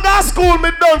 When me I go to school,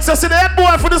 me done say see the head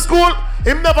boy for the school.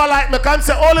 Him never like me. Can't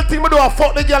say all the thing me do is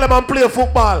fuck the girl and play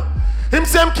football. Him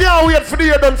say him can't wait for the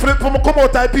year done for me come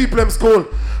out of people in school.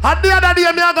 And the other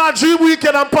day me I got a dream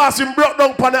weekend and pass him broke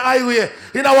down on the highway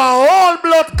in our whole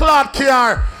blood clot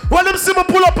car. When them see me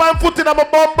pull up and put in a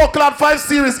Bumbo Clad 5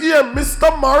 Series, here,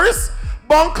 Mr. Morris,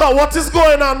 Bunker, what is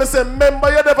going on? I say, remember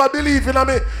you never believe in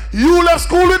me. You left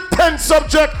school with 10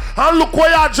 subjects and look where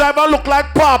you drive and look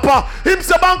like Papa. Him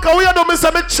say, Bunker, we do me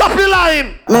say me choppy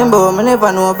line. Remember, me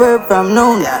never know a verb from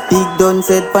noun. Big done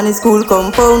said pan the school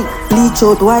compound. Bleach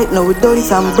out white, now we done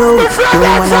some brown. Don't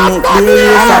wanna make babies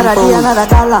and pound. Another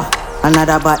color.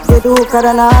 Another bat get hooked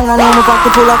and hang and I'm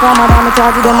pocket full of camera, I'm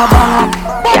charge them a banger.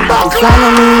 It's not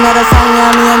me, another song,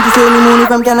 yeah, me and to say me money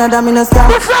from Canada, me no scam.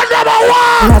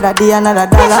 Another day, another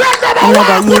dollar,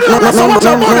 another youth.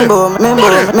 Remember,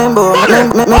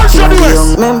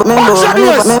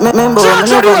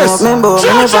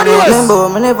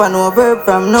 me never know a verb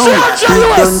from no. Big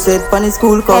done said pan the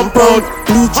school compound.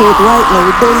 Bleach out white, now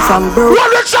we done some broke.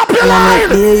 And I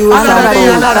make the you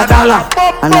another dollar.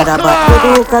 Another bat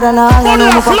get hooked and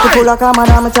I'm pocket full of camera,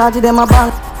 I'm charge them a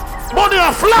bank. Money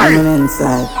a fly. I'm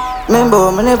inside.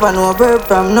 Remember, me never know a verb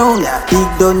from noun. Big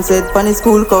done said pan the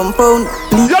school compound.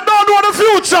 You don't know the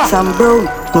future. Some brown.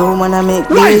 No man I make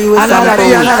the you another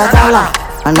dollar.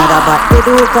 Another bat get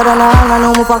hooked and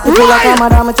I'm pocket full of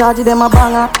camera, I'm charge them a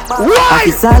banger.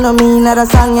 Officer no me another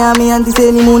song, yeah, me and to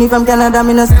say me money from Canada,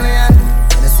 me no.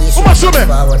 How much you make?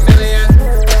 How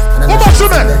much you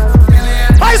make?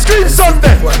 Ice cream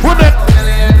Sunday, women.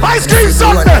 Ice cream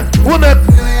Sunday, women.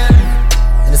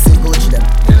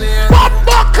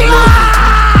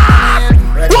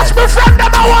 Watch my friend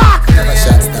them a walk.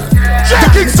 Jay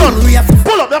Kingston,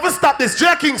 pull up, never stop this.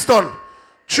 Jay Kingston,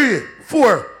 3,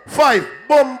 4, 5,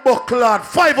 Bumbo Clad,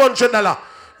 $500.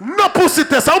 No pussy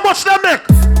test. How much they make?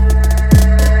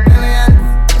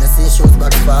 You see shoes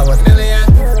back forward. And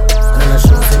then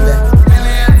shoes in there.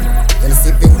 You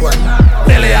see pink one.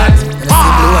 Million. You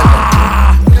see blue one.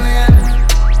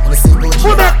 You see Gucci.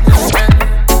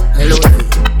 Hello.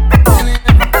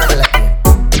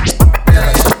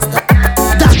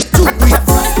 That's too brief.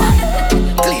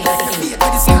 Clean like a beer,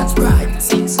 but it's not bright.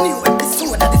 New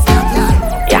episode that is not live.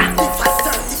 Yeah.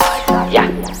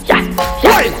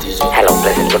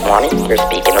 morning, you're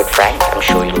speaking with Frank. I'm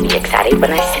sure you'll be excited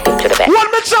when I step into the bag.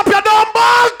 One me chop your dumb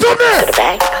ball to me. To the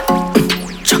bag.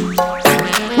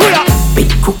 Big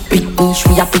cook, big niche,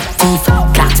 we a big thief.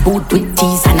 Class food with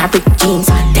teas and a big jeans.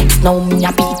 Text now me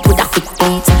a beat with a quick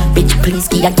beat. Bitch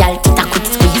please give a gal get a quick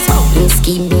squeeze. In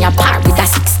scheme me a par with a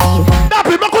 16.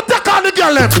 Nappy, me could take on the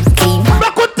girl them. Keep clean.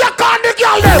 Me could take on the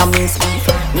girl them. Now me Steve,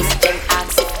 Miss Jen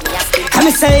asks if me a speak.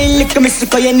 I'm say lick me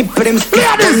sick of your nipple them split.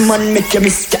 Man make you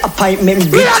miss your appointment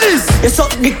bitch. You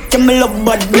suck dick and me love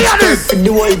bad bitch. For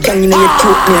the whole gang in your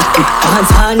throat me a spit.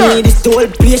 Hands on me this the whole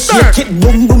place shake it.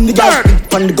 Boom boom the gas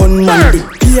spit on the gunman dick.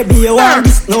 Baby you want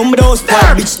this no me don't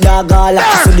spot bitch dog all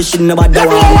like so this shit nobody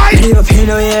want. Leave up here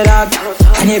no way dog.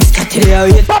 And if it's got to the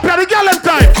way Pop ya the girl them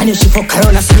time. And if she fuck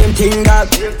around the same thing dog.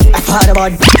 I thought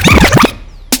about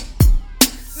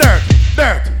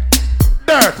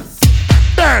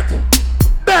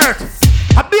Dirt.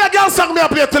 I be a girl song me a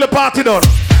play till the party done.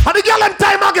 And the girl them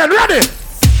time again, ready?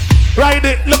 Ride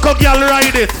it, look how girl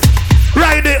ride it.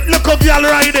 Ride it, look how girl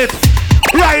ride it.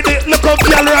 Ride it, look how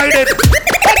girl ride it.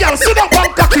 Hey girl, sit down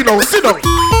one cocky now, sit down.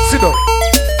 Sit down.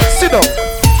 Sit down.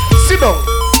 Sit down.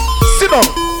 Sit down.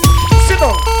 Sit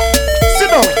down. Sit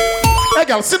down. Hey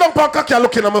girl, sit down one cocky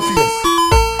looking at my face.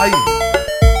 Aye.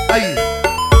 Aye.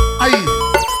 Aye.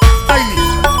 Aye.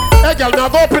 Hey girl, now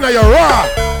go up in your raw.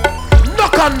 No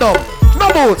condom, no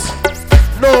boots,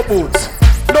 no boots,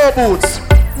 no boots,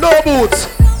 no boots,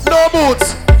 no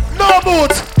boots, no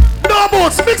boots, no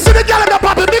boots. Mix in the girl and the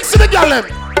puppy, mix in the girl them.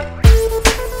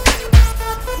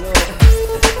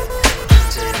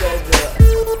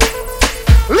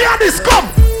 Ladies, come,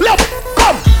 love,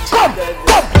 come.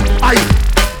 Aye,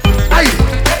 aye,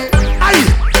 aye,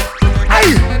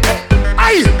 aye,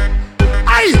 aye,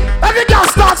 aye. Every girl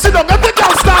start sit down, every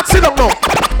girl start sit down now.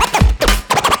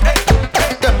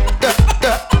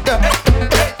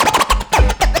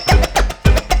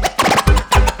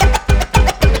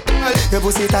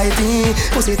 Pussy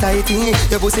tighty,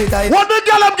 your pussy tight. What the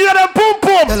girl I'm give them boom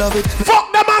boom? I love it.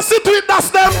 Fuck them and sit with that's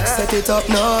them. Set it up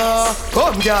now,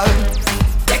 come girl.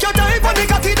 Take your time on the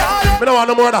cocky darling. We don't want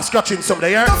no more of that scratching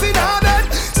someday, yeah? Coffee darling.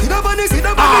 See the bunny, see the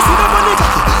bunny, see the bunny.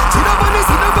 See the bunny,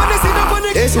 see the bunny, see the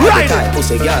bunny. It's right. Time,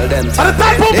 pussy girl them time. And the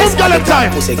time boom boom girl them time.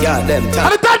 Pussy girl them time.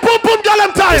 And the time boom boom girl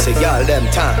them time. Pussy girl them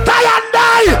time. Die and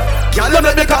die. Girl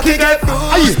let me cocky get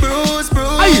bruise, bruise,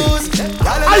 bruise.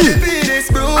 Girl let me feel this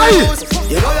bruise.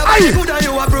 You know your body good and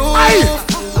you a bruise.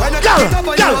 When you get up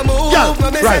and you a move,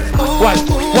 right, why?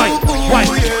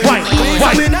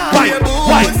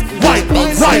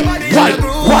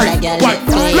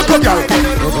 Look at girl.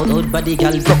 Good body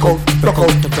girl. Rock out.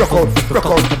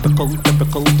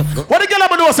 What the girl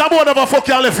ever do? Some boy never fuck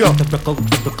you and left you.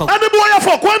 Any boy you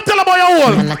fuck, what tell about your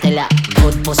whole? I'ma tell ya,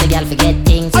 good pussy girl forget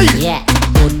things. Yeah.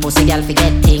 Good pussy girl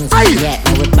forget things. Yeah,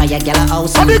 I would buy a girl a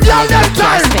house. And the girl them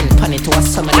time. Spend money to a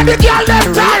summer. And the girl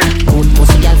them time. Good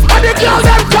pussy girl forget. And the girl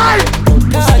them time.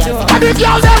 And the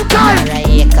girl them time.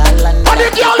 And the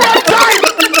girl them time.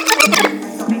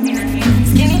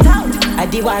 Skin it out. I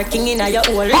be working in a your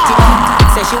old rich.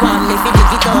 Say she want me fi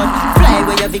dig it out. Fly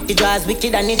where your Vicky draws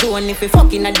wicked and it one. If you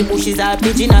fucking at the bushes or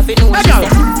pigeon off it know she say.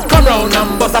 Come round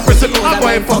and bust a prison. I'm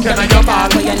going fucking on your ball.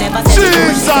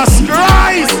 Jesus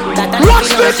Christ. Watch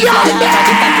the girl there.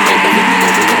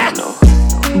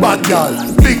 Bad girl,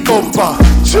 big bumper.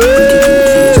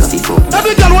 Jeez.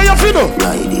 Every girl where you feel?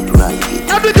 Ride it.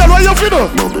 Every girl where you feel?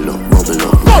 Bubble up.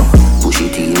 Come. Push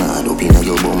it in hard up in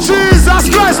your bum. Jesus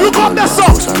Christ, look up the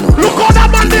sun. Look how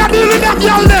that man there dealing with that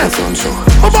girl there.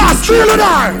 Come on, steal with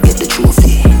her. Get the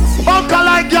trophy. Uncle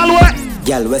like girl where?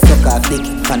 Girl we suck her dick.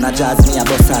 Can a jazz me a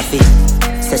bust her feet.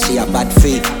 Say she a bad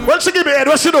freak. When she give me head,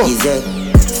 what she do? Easy.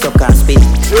 Suck her spit.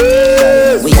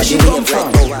 Where she come from?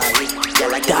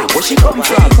 Where she come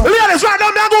from? Ladies, right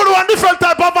now, me go to one different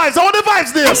type of vibes. I want the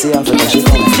vibes there. See Africa, she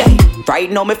come. Right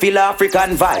now me feel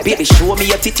African vibe. Baby, show me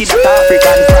your titty that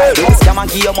African pride. Don't come and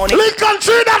give your money. Lincoln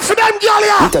tree that for them, girl,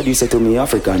 yeah. Introduce it to me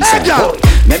African side. Hey, girl.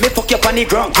 Let me fuck you on the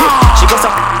ground. She goes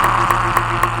up.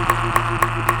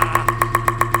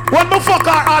 When me fuck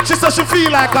her, she says she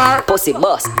feel like her. Pussy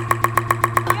boss.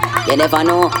 You never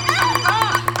know.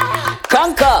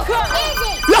 Conquer.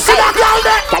 You see that girl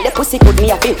there? Girl, your pussy good, me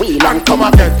a fi wheel and come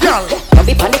again, girl. You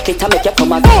be panic it and make you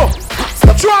come again.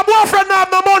 Your boyfriend not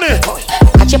have no money.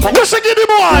 Catch up on you should give the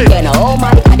boy. You know, oh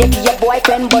my, I dey your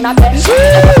boyfriend born again.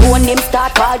 When him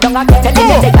start call down again. Tell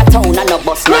him take a town and no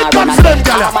bus now run again.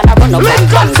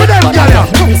 Lincoln for them, girl.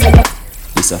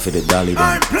 This is for the dolly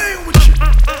then.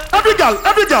 Every girl.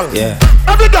 Yeah.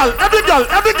 Every girl.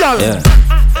 Yeah.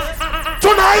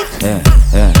 Tonight.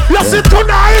 Yeah. You see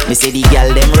tonight. Me say the girl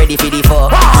them ready for the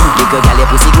fuck. Because girl your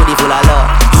pussy good full of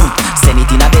love. Send it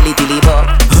in a belly till it up.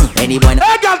 Any boy.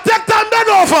 Hey girl, take time, bend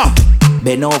over.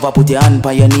 Bend over, put your hand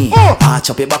on your knee.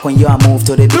 Chop your back when you move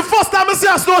to the beat. The first time I see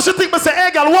her snow, she think me say,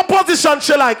 hey girl, what position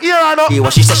she like? Here or no?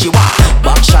 What she say she want.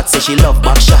 Back shot, say she love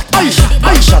back shot. Back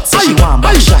shot, say she want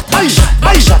back shot.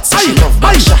 Back shot, say she love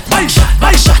back shot. Back shot,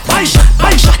 back shot, back shot,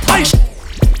 back shot, back shot.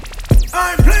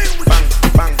 I'm playing with bang,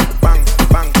 bang, bang,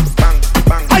 bang, bang,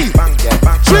 bang, bang,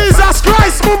 bang. Jesus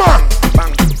Christ, mama.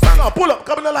 No, pull up,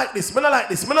 come in like this, me not like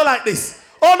this, me not like this.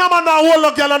 Oh no man, now hold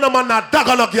up girl, and no man, now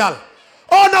dagger no girl.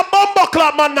 Oh no bumbo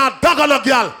clap man, now dagger no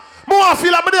girl. More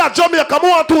feel like me there Jamaica,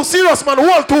 more too serious man,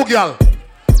 hold two girl.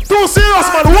 Too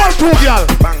serious man, hold two girl.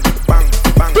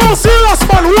 Too serious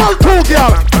man, hold two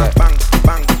girl.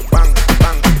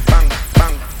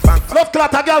 Love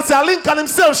clat, a girl say a Lincoln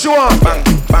himself, she want.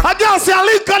 A girl say a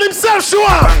Lincoln himself, she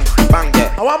want.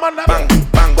 I want man that bang,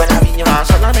 bang, when I mean you want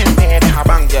something, I mean bang,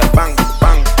 yeah, bang,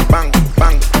 bang, bang,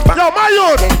 bang. Yo, my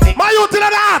youth in the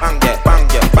heart. Bang,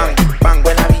 yeah, bang,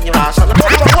 when I mean you want something.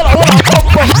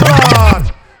 Hold on,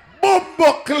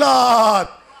 Bumbo Clad.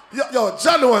 Yo,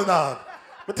 John was now.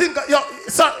 I think, yo,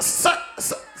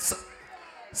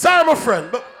 sorry, my friend,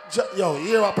 but yo,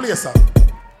 here I play song.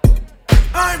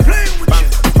 I'm playing with bang,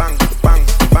 bang, bang,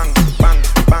 bang, bang,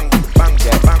 bang, bang,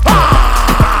 yeah, bang.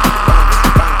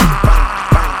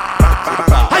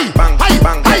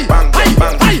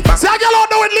 See a girl out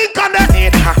there with Lincoln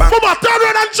there. Mama, turn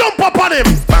around and jump up on him.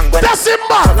 That's him,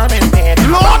 man. Lord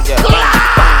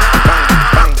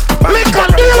Lincoln,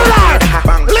 deal with her.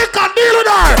 Lincoln, deal with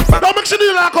her. Don't make sure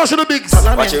deal with her because she the bigs.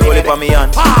 Watch it roll it for me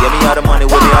on. Give me all the money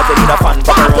with me, I'll take it a fan.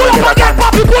 Pull up again,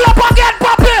 Poppy. Pull up again,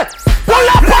 Poppy. Pull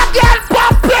up again,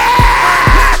 Poppy.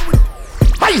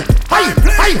 Hey.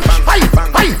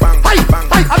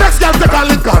 A next girl take on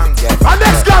Lincoln. A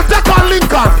next girl take on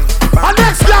Lincoln. A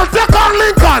next girl take on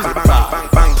Lincoln.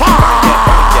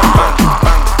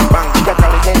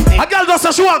 A girl just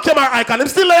says she want camera icon. I'm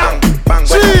still there.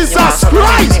 Jesus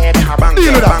Christ.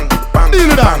 Deal with her. Deal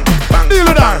with her. Deal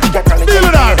with her. Deal with her. Deal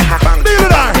with her. Deal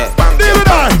with her. Deal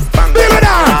with her. Deal with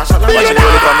her.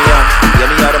 Give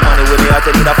me all the money with me, I'll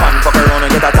take it a fan. Fuck around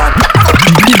and get a tan.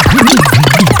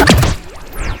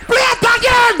 Play it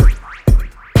again.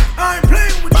 I'm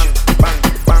playing with bang, bang,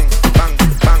 bang, bang,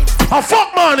 bang. A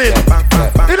fuck morning.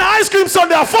 In the ice cream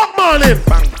Sunday, a fuck morning.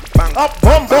 A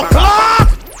bumbo clock.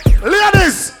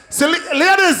 Ladies,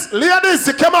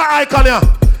 see camera icon here.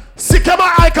 See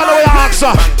camera icon where you ask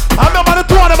her. I remember the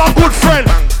two of them are good friend.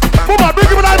 Mama, bring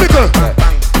him in the middle.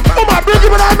 Mama, bring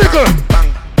him in the middle.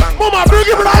 Mama, bring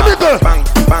him in the middle.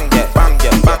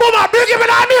 Mama, bring him in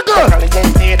the middle.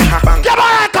 Camera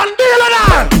icon, deal with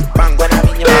her.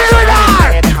 Deal with her.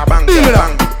 Deal with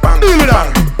her. Deal with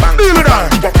her. Deal with her.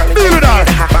 Deal with her.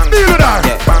 Deal with her.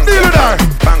 Deal with her.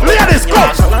 Ladies, go.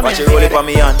 Watch it roll it for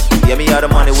me on. Give me all the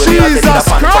money with me, I'll take it a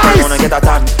fan. Fuck around and get a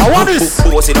tan. I want this. I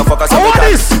want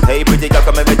this. Hey, pretty girl,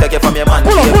 come and take it from your man.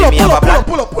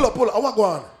 Pull up. I want go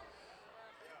on.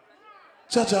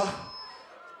 Cha-cha.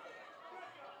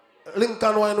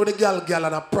 Lincoln wine with the girl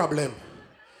and a problem.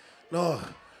 No,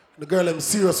 the girl them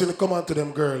serious when they come on to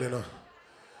them girl, you know.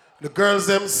 The girls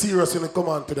them serious when they come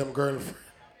on to them girlfriend.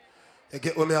 You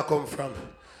get where me I come from.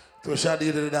 So she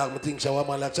did the dog, I think she want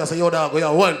man like she say, yo dog, you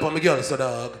one for me girl, so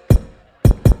dog.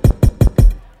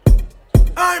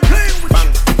 I'm playing with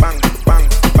bang, bang, bang,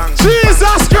 bang.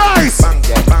 Jesus Christ! Bang,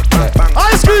 bang, bang, bang.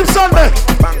 Ice cream Sunday!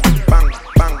 Bang, bang,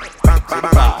 bang, bang,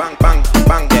 bang, bang, bang,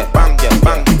 bang, bang,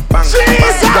 bang, bang.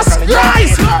 Jesus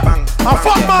Christ! A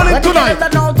fuck morning tonight.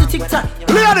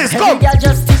 Ladies, come!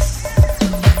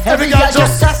 Every girl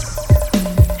just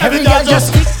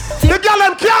the girl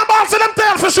them can't bounce them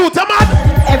tail for shoot, man.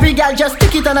 Every girl just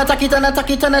tick it and attack it and attack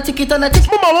it and tick it and tick.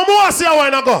 Mama, what see how I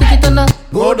go? Tick it and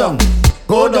go down.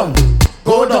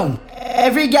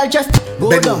 Every girl just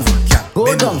go down.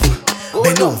 Go down.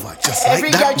 Bend over, just like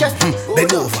every that. Girl just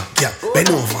Bend over, yeah, bend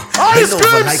over. Ice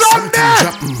cream like Sunday.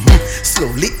 Drop.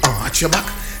 Slowly arch your back,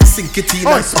 sink it in.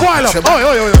 Oh, spoil up.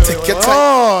 Oh. Take your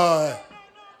time.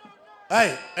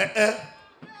 Hey.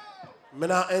 Me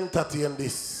not entertain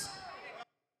this.